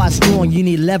 Bonafide strong, you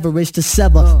need leverage to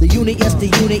sever. The unit, yes the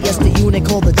unit, yes the unit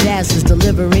called the Jazz is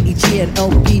delivering each year an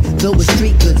LP filled with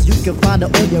street goods. You can find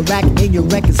it on your rack in your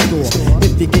record store.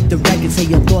 If you get the record, say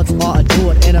your thoughts are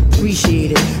adored and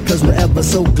appreciated. Cause we're ever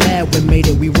so glad we made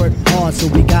it. We worked hard, so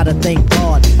we gotta thank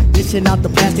God. Dishing out the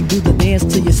plastic, do the dance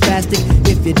till you're spastic.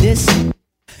 If you diss,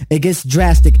 It gets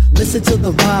drastic. Listen to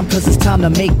the rhyme, cause it's time to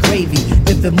make gravy.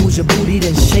 If it moves your booty,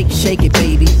 then shake it,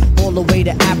 baby. All the way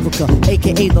to Africa,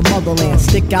 aka the motherland.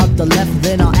 Stick out the left,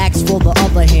 then I'll ask for the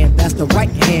other hand. That's the right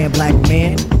hand, black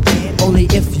man. Only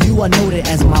if you are noted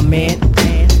as my man.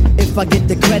 If I get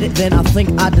the credit, then I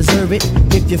think I deserve it.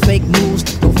 If you fake moves,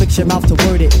 don't fix your mouth to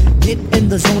word it. Get in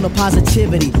the zone of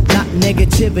positivity, not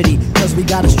negativity, cause we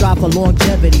gotta strive for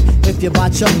longevity. If you buy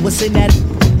Chuck, what's in that?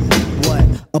 What?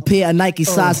 A pair of Nike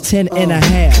size 10 and a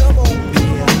half.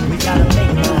 Yeah, we gotta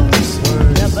make moves.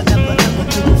 Never, ever, ever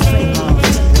do the fake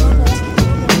moves.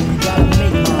 We gotta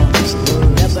make moves.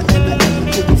 Never, ever, ever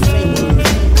do the fake moves.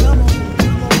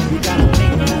 We gotta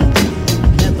make moves.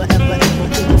 Never, ever, ever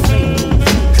do the fake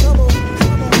moves.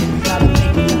 We gotta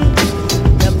make moves.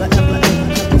 Never, ever, ever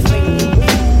do the fake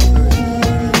moves.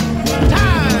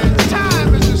 Time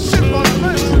is a symbol of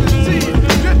mercy.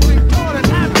 Drifting toward an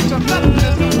average of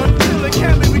nothingness until it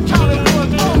can be retarded for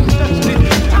its own destiny.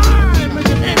 Time is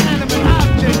an inanimate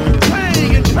object,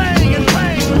 praying and praying and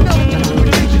praying with no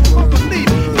justification for belief.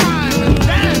 Time is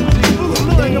dancing,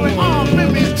 luring away all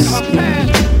memories of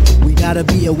past. We gotta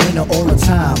be a winner all the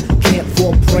time. Can't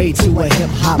fall prey to a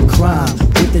hip-hop crime.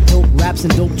 With the dope raps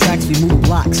and dope tracks, we move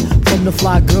blocks. From the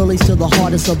fly girlies to the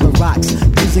hardest of the rocks.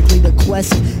 Musically, the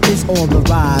quest is on the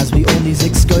rise. We on these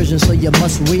excursions, so you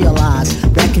must realize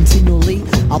that continually,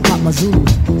 I'll pop my Zulu.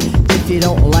 If you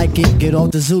don't like it, get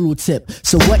off the Zulu tip.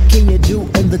 So what can you do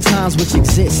in the times which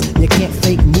exist? You can't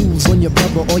fake moves on your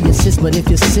brother or your sis, but if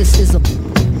your sis is a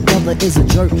brother is a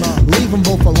jerk, leave them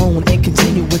both alone and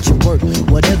continue with your work.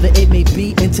 Whatever it may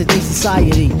be in today's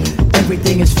society,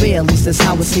 everything is fair, at least that's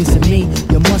how it seems to me.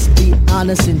 You must be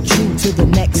honest and true to the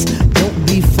next. Don't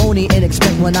be phony and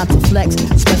expect one not to flex.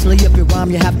 Especially if you rhyme,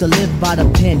 you have to live by the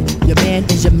pen. Your man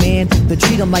is your man, then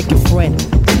treat him like your friend.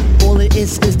 All it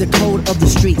is the code of the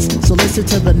streets. So listen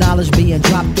to the knowledge being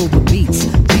dropped over beats.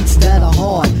 Beats that are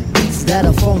hard, beats that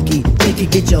are funky. It can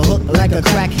get you hooked like a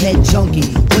crackhead junkie.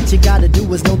 What you gotta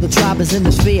do is know the tribe is in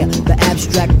the sphere. The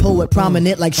abstract poet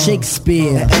prominent like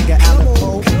Shakespeare. Edgar Allan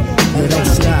Poe, you don't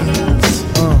stop.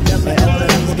 Never ever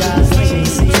ever guys like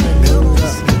JC and Nuda.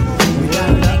 We got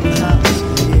it up in the house.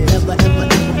 Never ever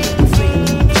ever do the fake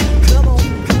moves. Come on,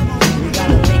 we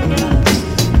gotta make moves.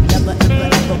 Never ever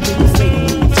ever do the fake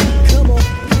moves. Come on,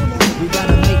 we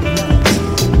gotta make moves.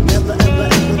 Never ever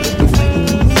ever do the fake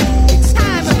moves.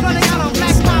 Time is running out on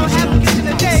black power, Africans in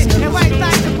the day, and white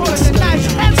lights and boys at night.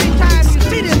 Every time you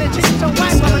see them, they're chicks so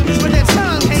white woman with their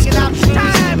tongue hanging out.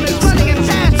 Time is running and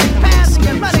passing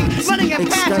and running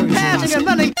and passing and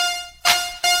running.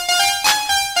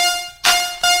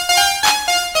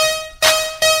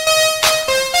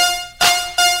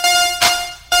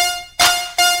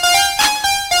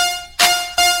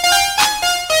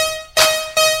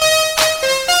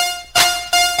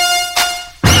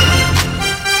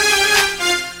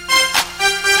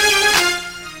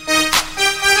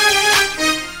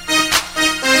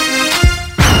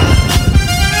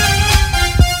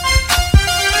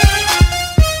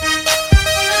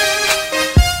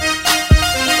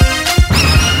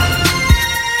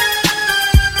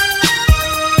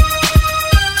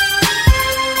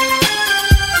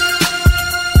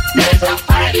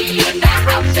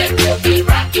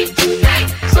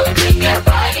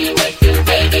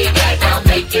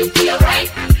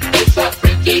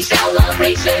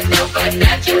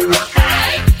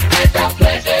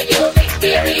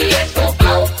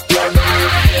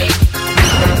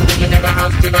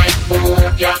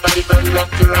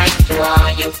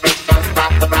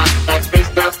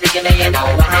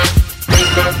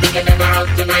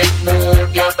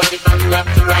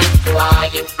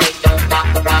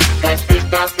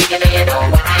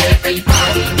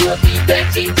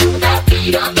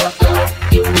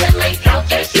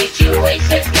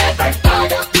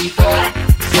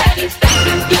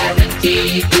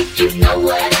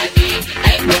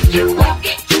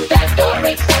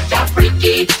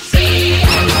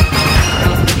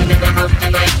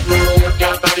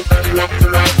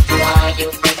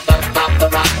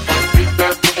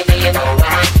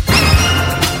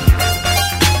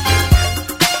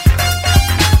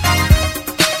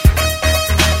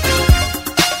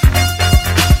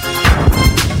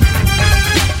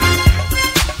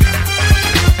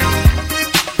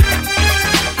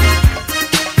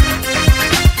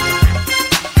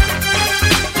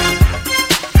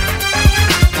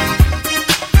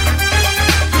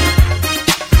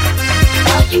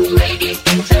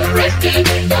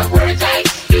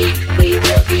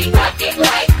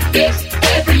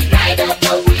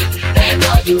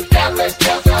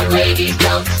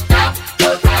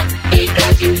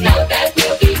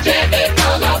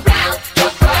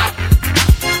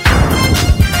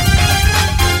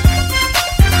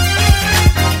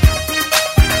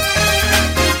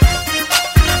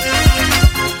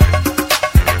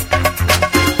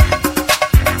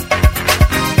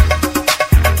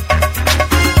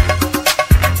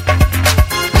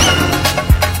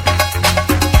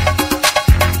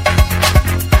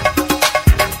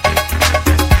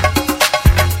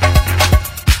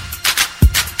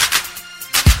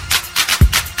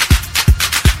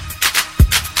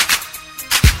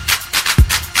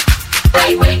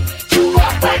 I went to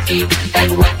a party,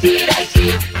 and what did I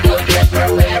see? The girls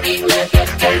were wearing leather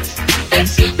skirts and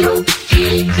see-through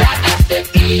jeans. I asked the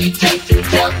DJ to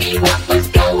tell me what was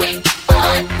going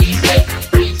on. He said,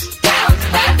 freestyle's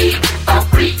having a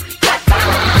freak.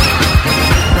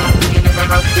 In the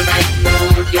house tonight,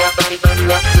 move your body from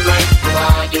left to right.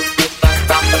 While you twist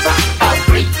from the rock, a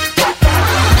freak.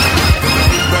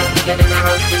 In the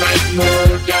house tonight,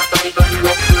 move your body from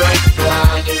left to right.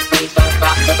 While you twist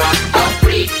from the rock, a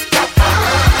freak.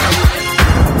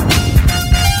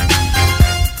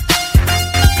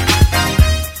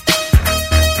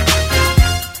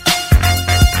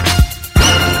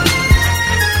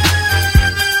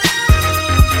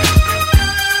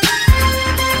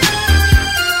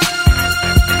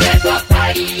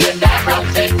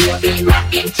 Be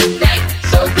rocking tonight,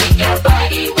 so bring your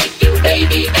body with you,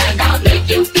 baby, and I'll make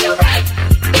you feel right.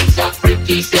 It's a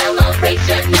freaky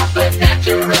celebration of a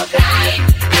natural kind,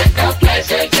 and the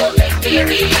pleasure you'll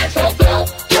experience will blow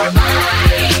your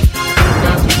mind.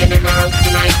 Now we in the house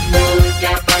tonight, move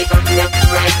your body from left to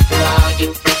right. While you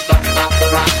freak off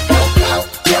the rock, will blow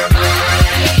your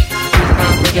mind.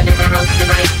 Now we in the house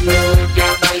tonight, move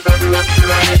your body from left to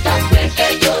right. The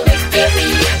pleasure you'll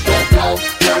experience will blow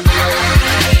your mind.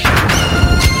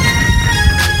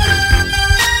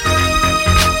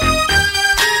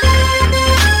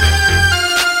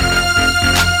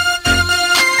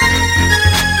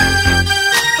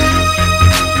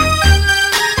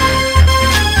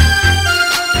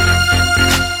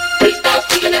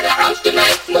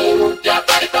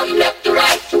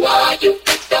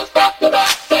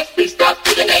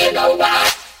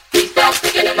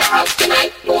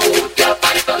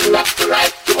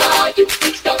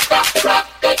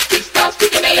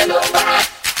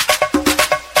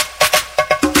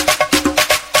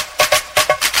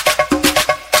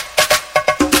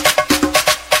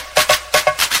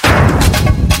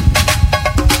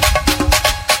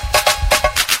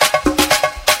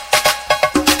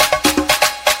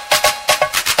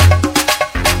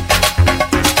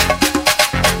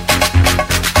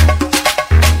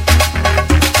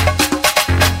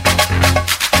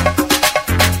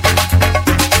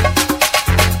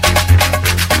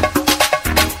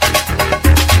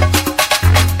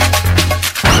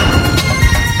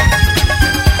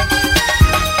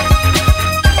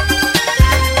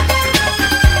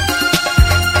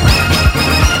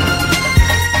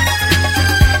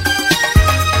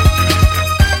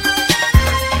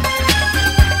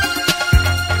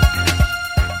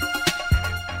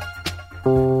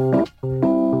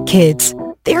 Kids,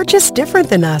 they're just different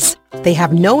than us. They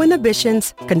have no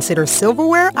inhibitions, consider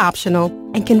silverware optional,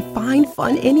 and can find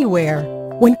fun anywhere.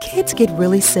 When kids get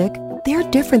really sick, they're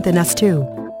different than us too.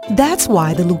 That's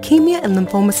why the Leukemia and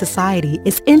Lymphoma Society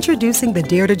is introducing the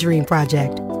Dare to Dream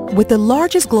Project. With the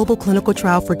largest global clinical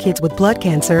trial for kids with blood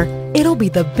cancer, it'll be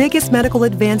the biggest medical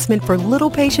advancement for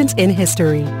little patients in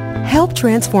history. Help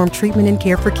transform treatment and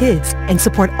care for kids and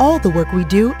support all the work we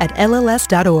do at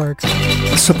LLS.org.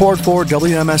 Support for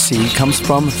WMSE comes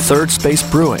from Third Space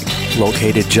Brewing,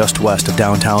 located just west of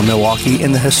downtown Milwaukee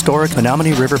in the historic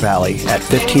Menominee River Valley at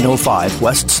 1505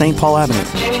 West St. Paul Avenue.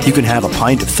 You can have a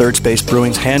pint of Third Space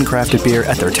Brewing's handcrafted beer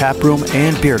at their tap room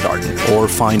and beer garden, or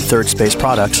find Third Space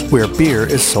products where beer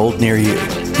is sold near you.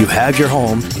 You have your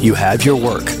home, you have your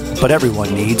work, but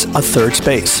everyone needs a third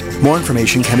space. More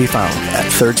information can be found at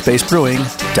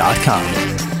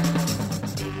thirdSpaceBrewing.com.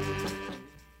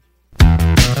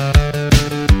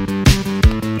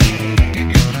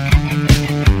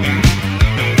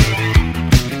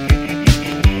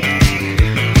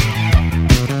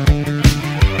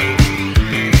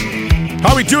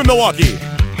 How we doing, Milwaukee?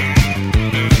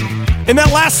 In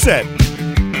that last set,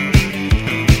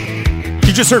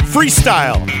 you just heard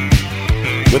Freestyle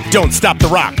with Don't Stop the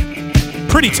Rock.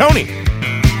 Pretty Tony.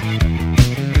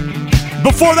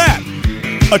 Before that,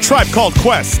 A Tribe Called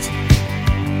Quest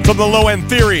from the Low End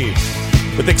Theory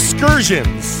with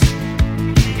Excursions.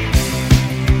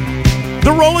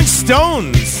 The Rolling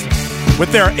Stones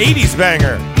with their 80s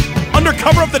banger, Under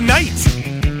Cover of the Night.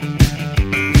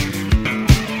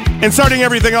 And starting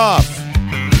everything off,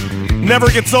 Never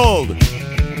Gets Old,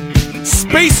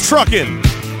 Space Truckin'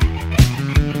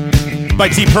 by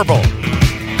Deep Purple.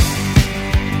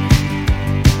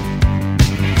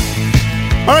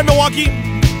 All right, Milwaukee.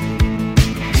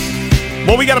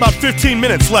 Well, we got about 15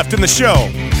 minutes left in the show,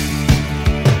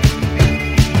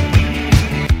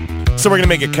 so we're going to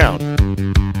make it count.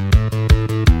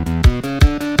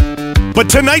 But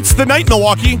tonight's the night,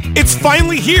 Milwaukee. It's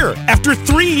finally here. After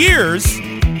 3 years,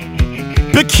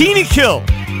 Bikini Kill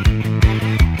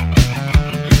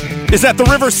is at the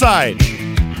Riverside.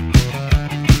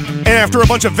 And after a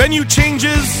bunch of venue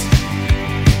changes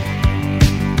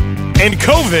and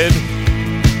COVID,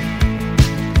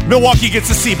 Milwaukee gets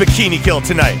to see Bikini Kill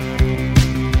tonight.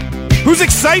 Who's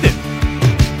excited?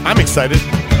 I'm excited.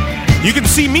 You can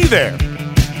see me there.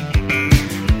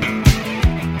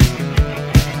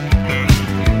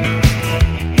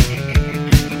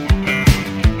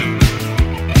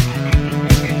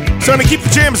 So I'm going to keep the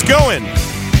jams going.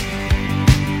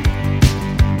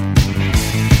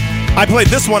 I played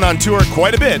this one on tour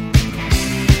quite a bit.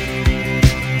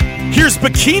 Here's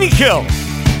Bikini Kill.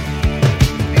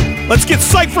 Let's get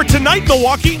psyched for tonight,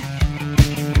 Milwaukee.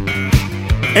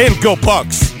 And go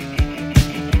Bucks.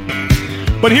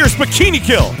 But here's Bikini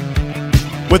Kill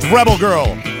with Rebel Girl.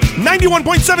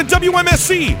 91.7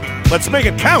 WMSE. Let's make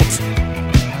it count.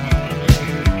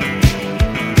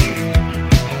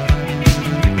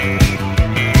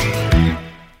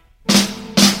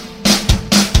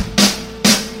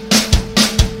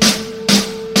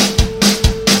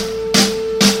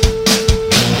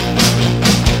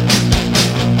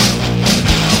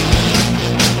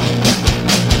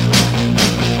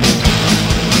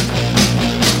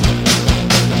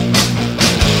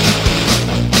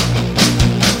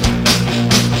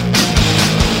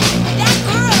 That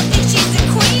girl thinks she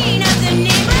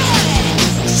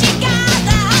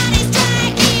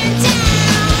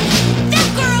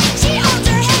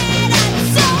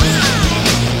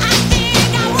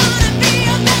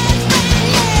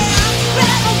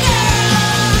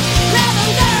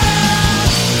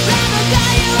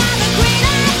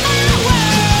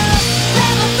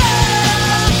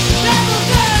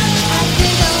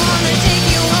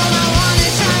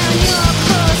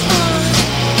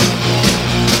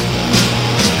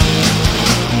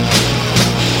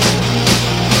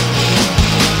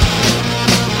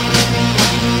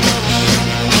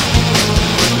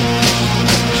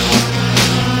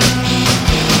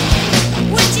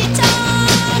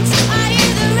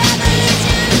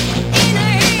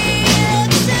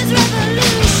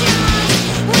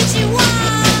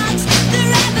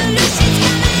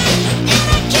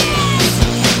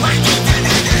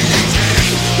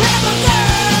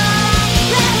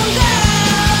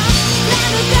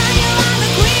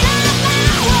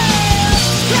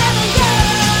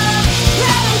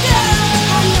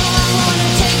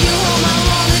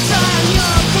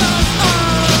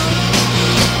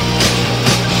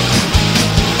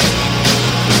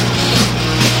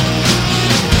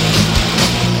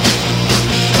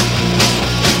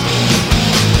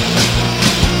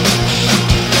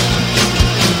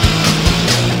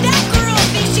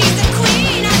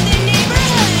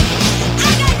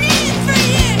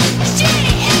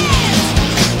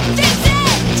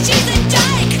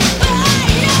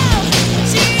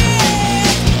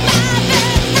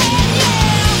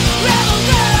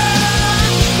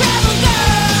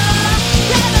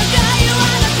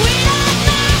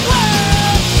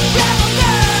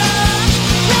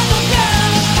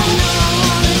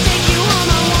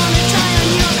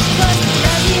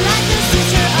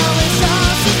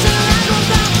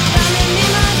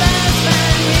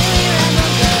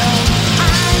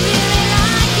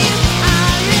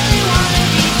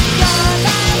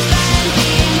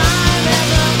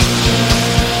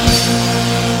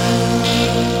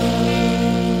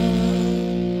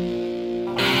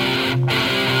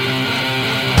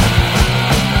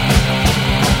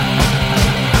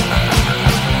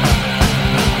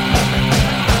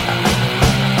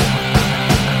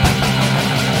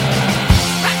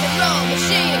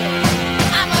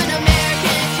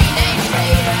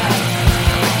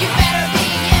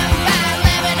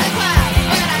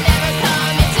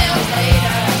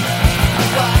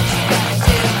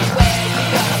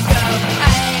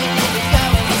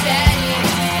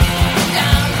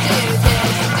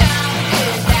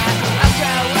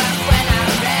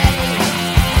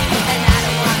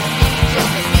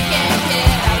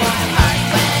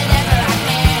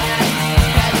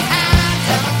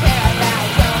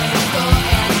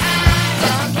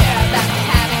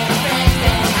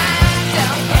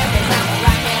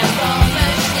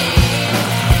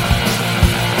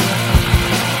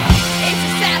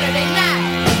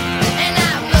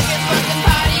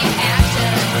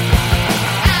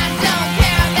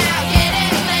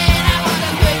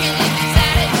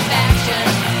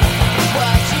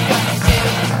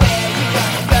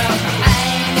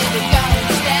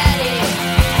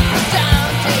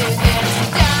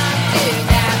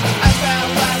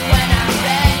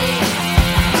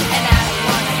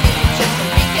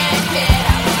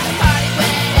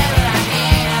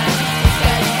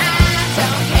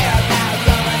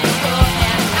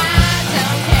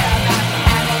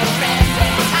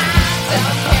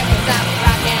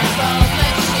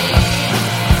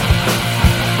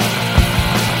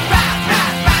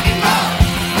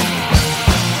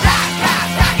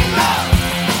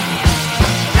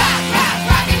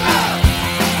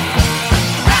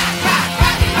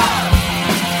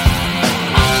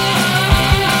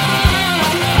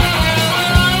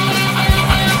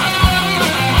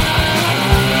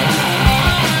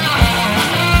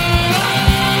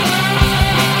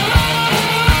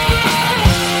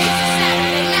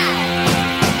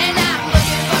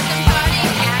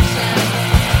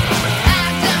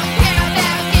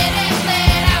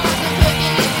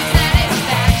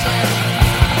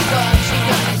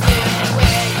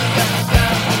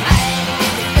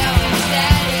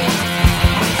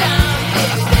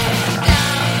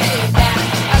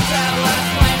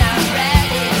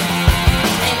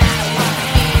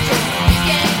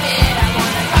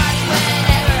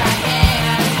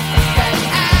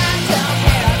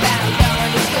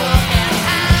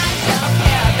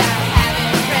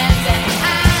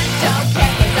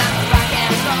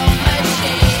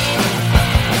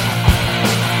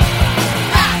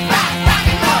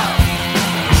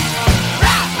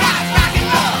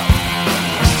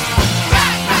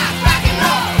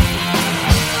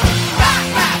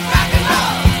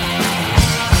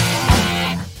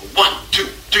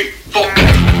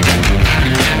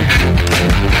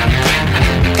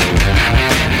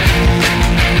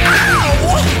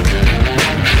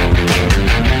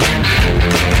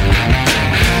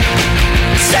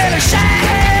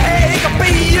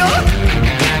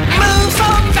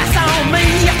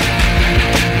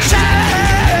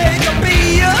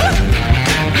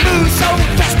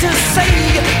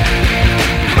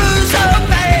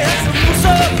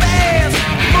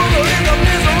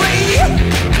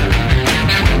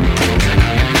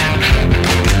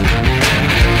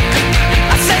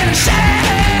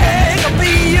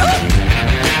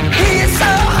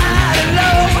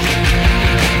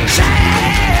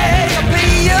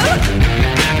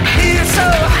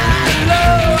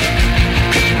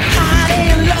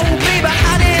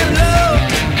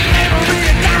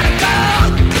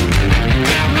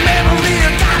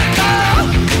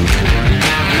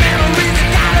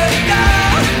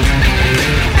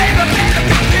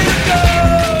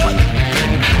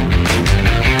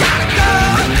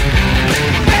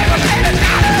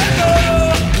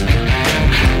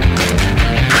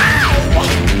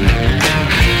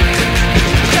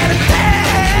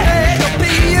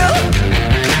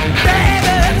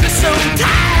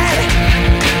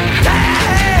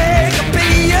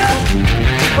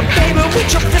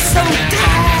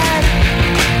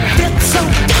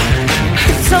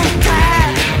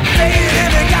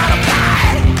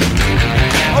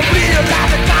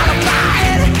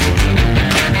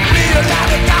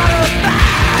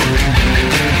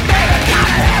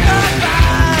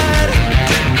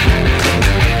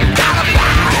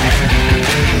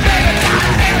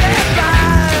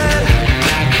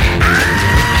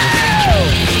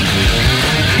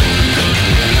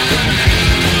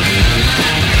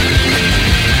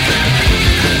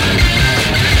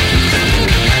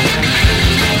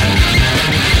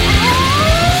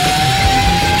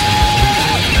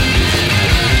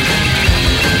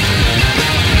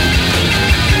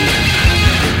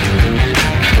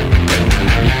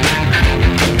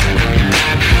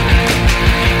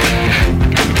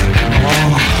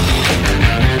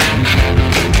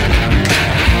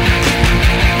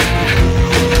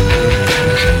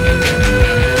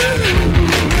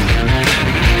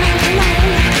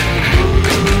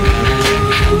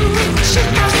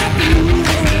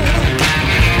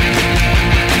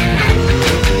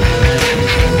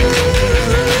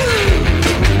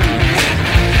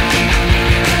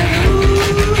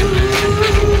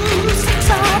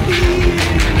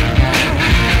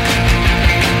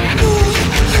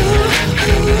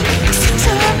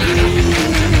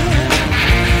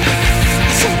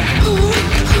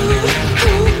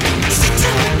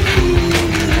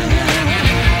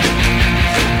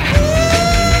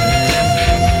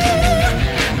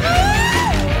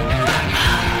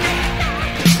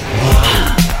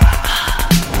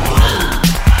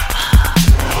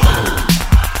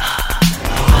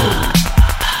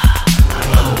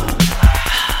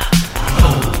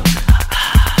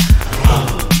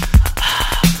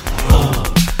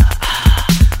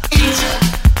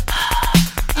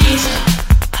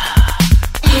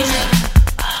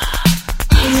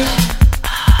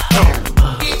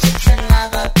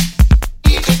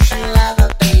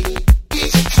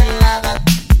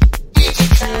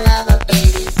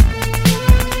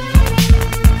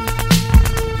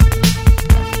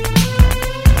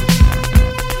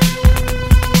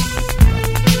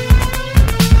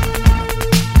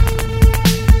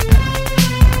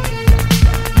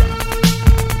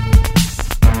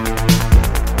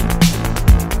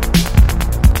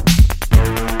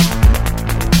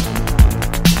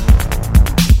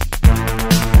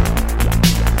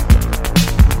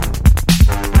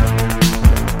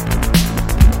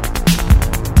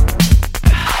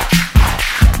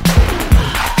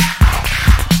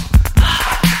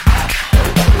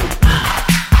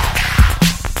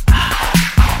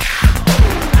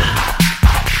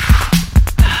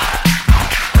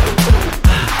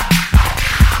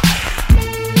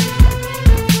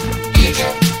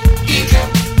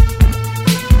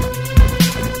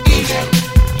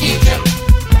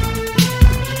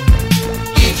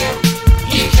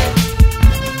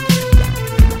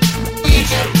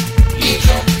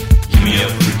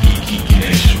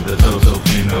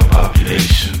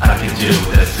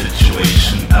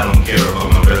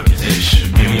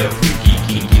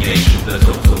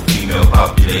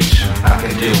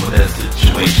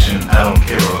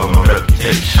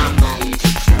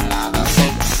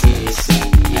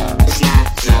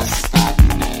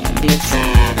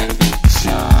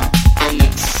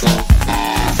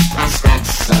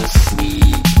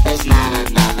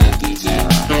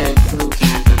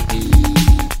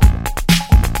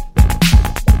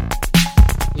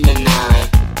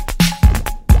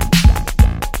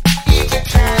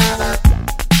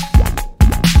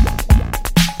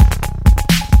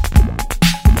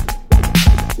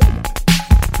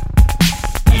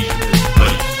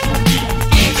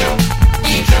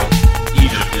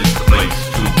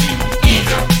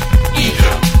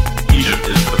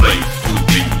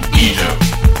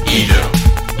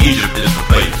Egypt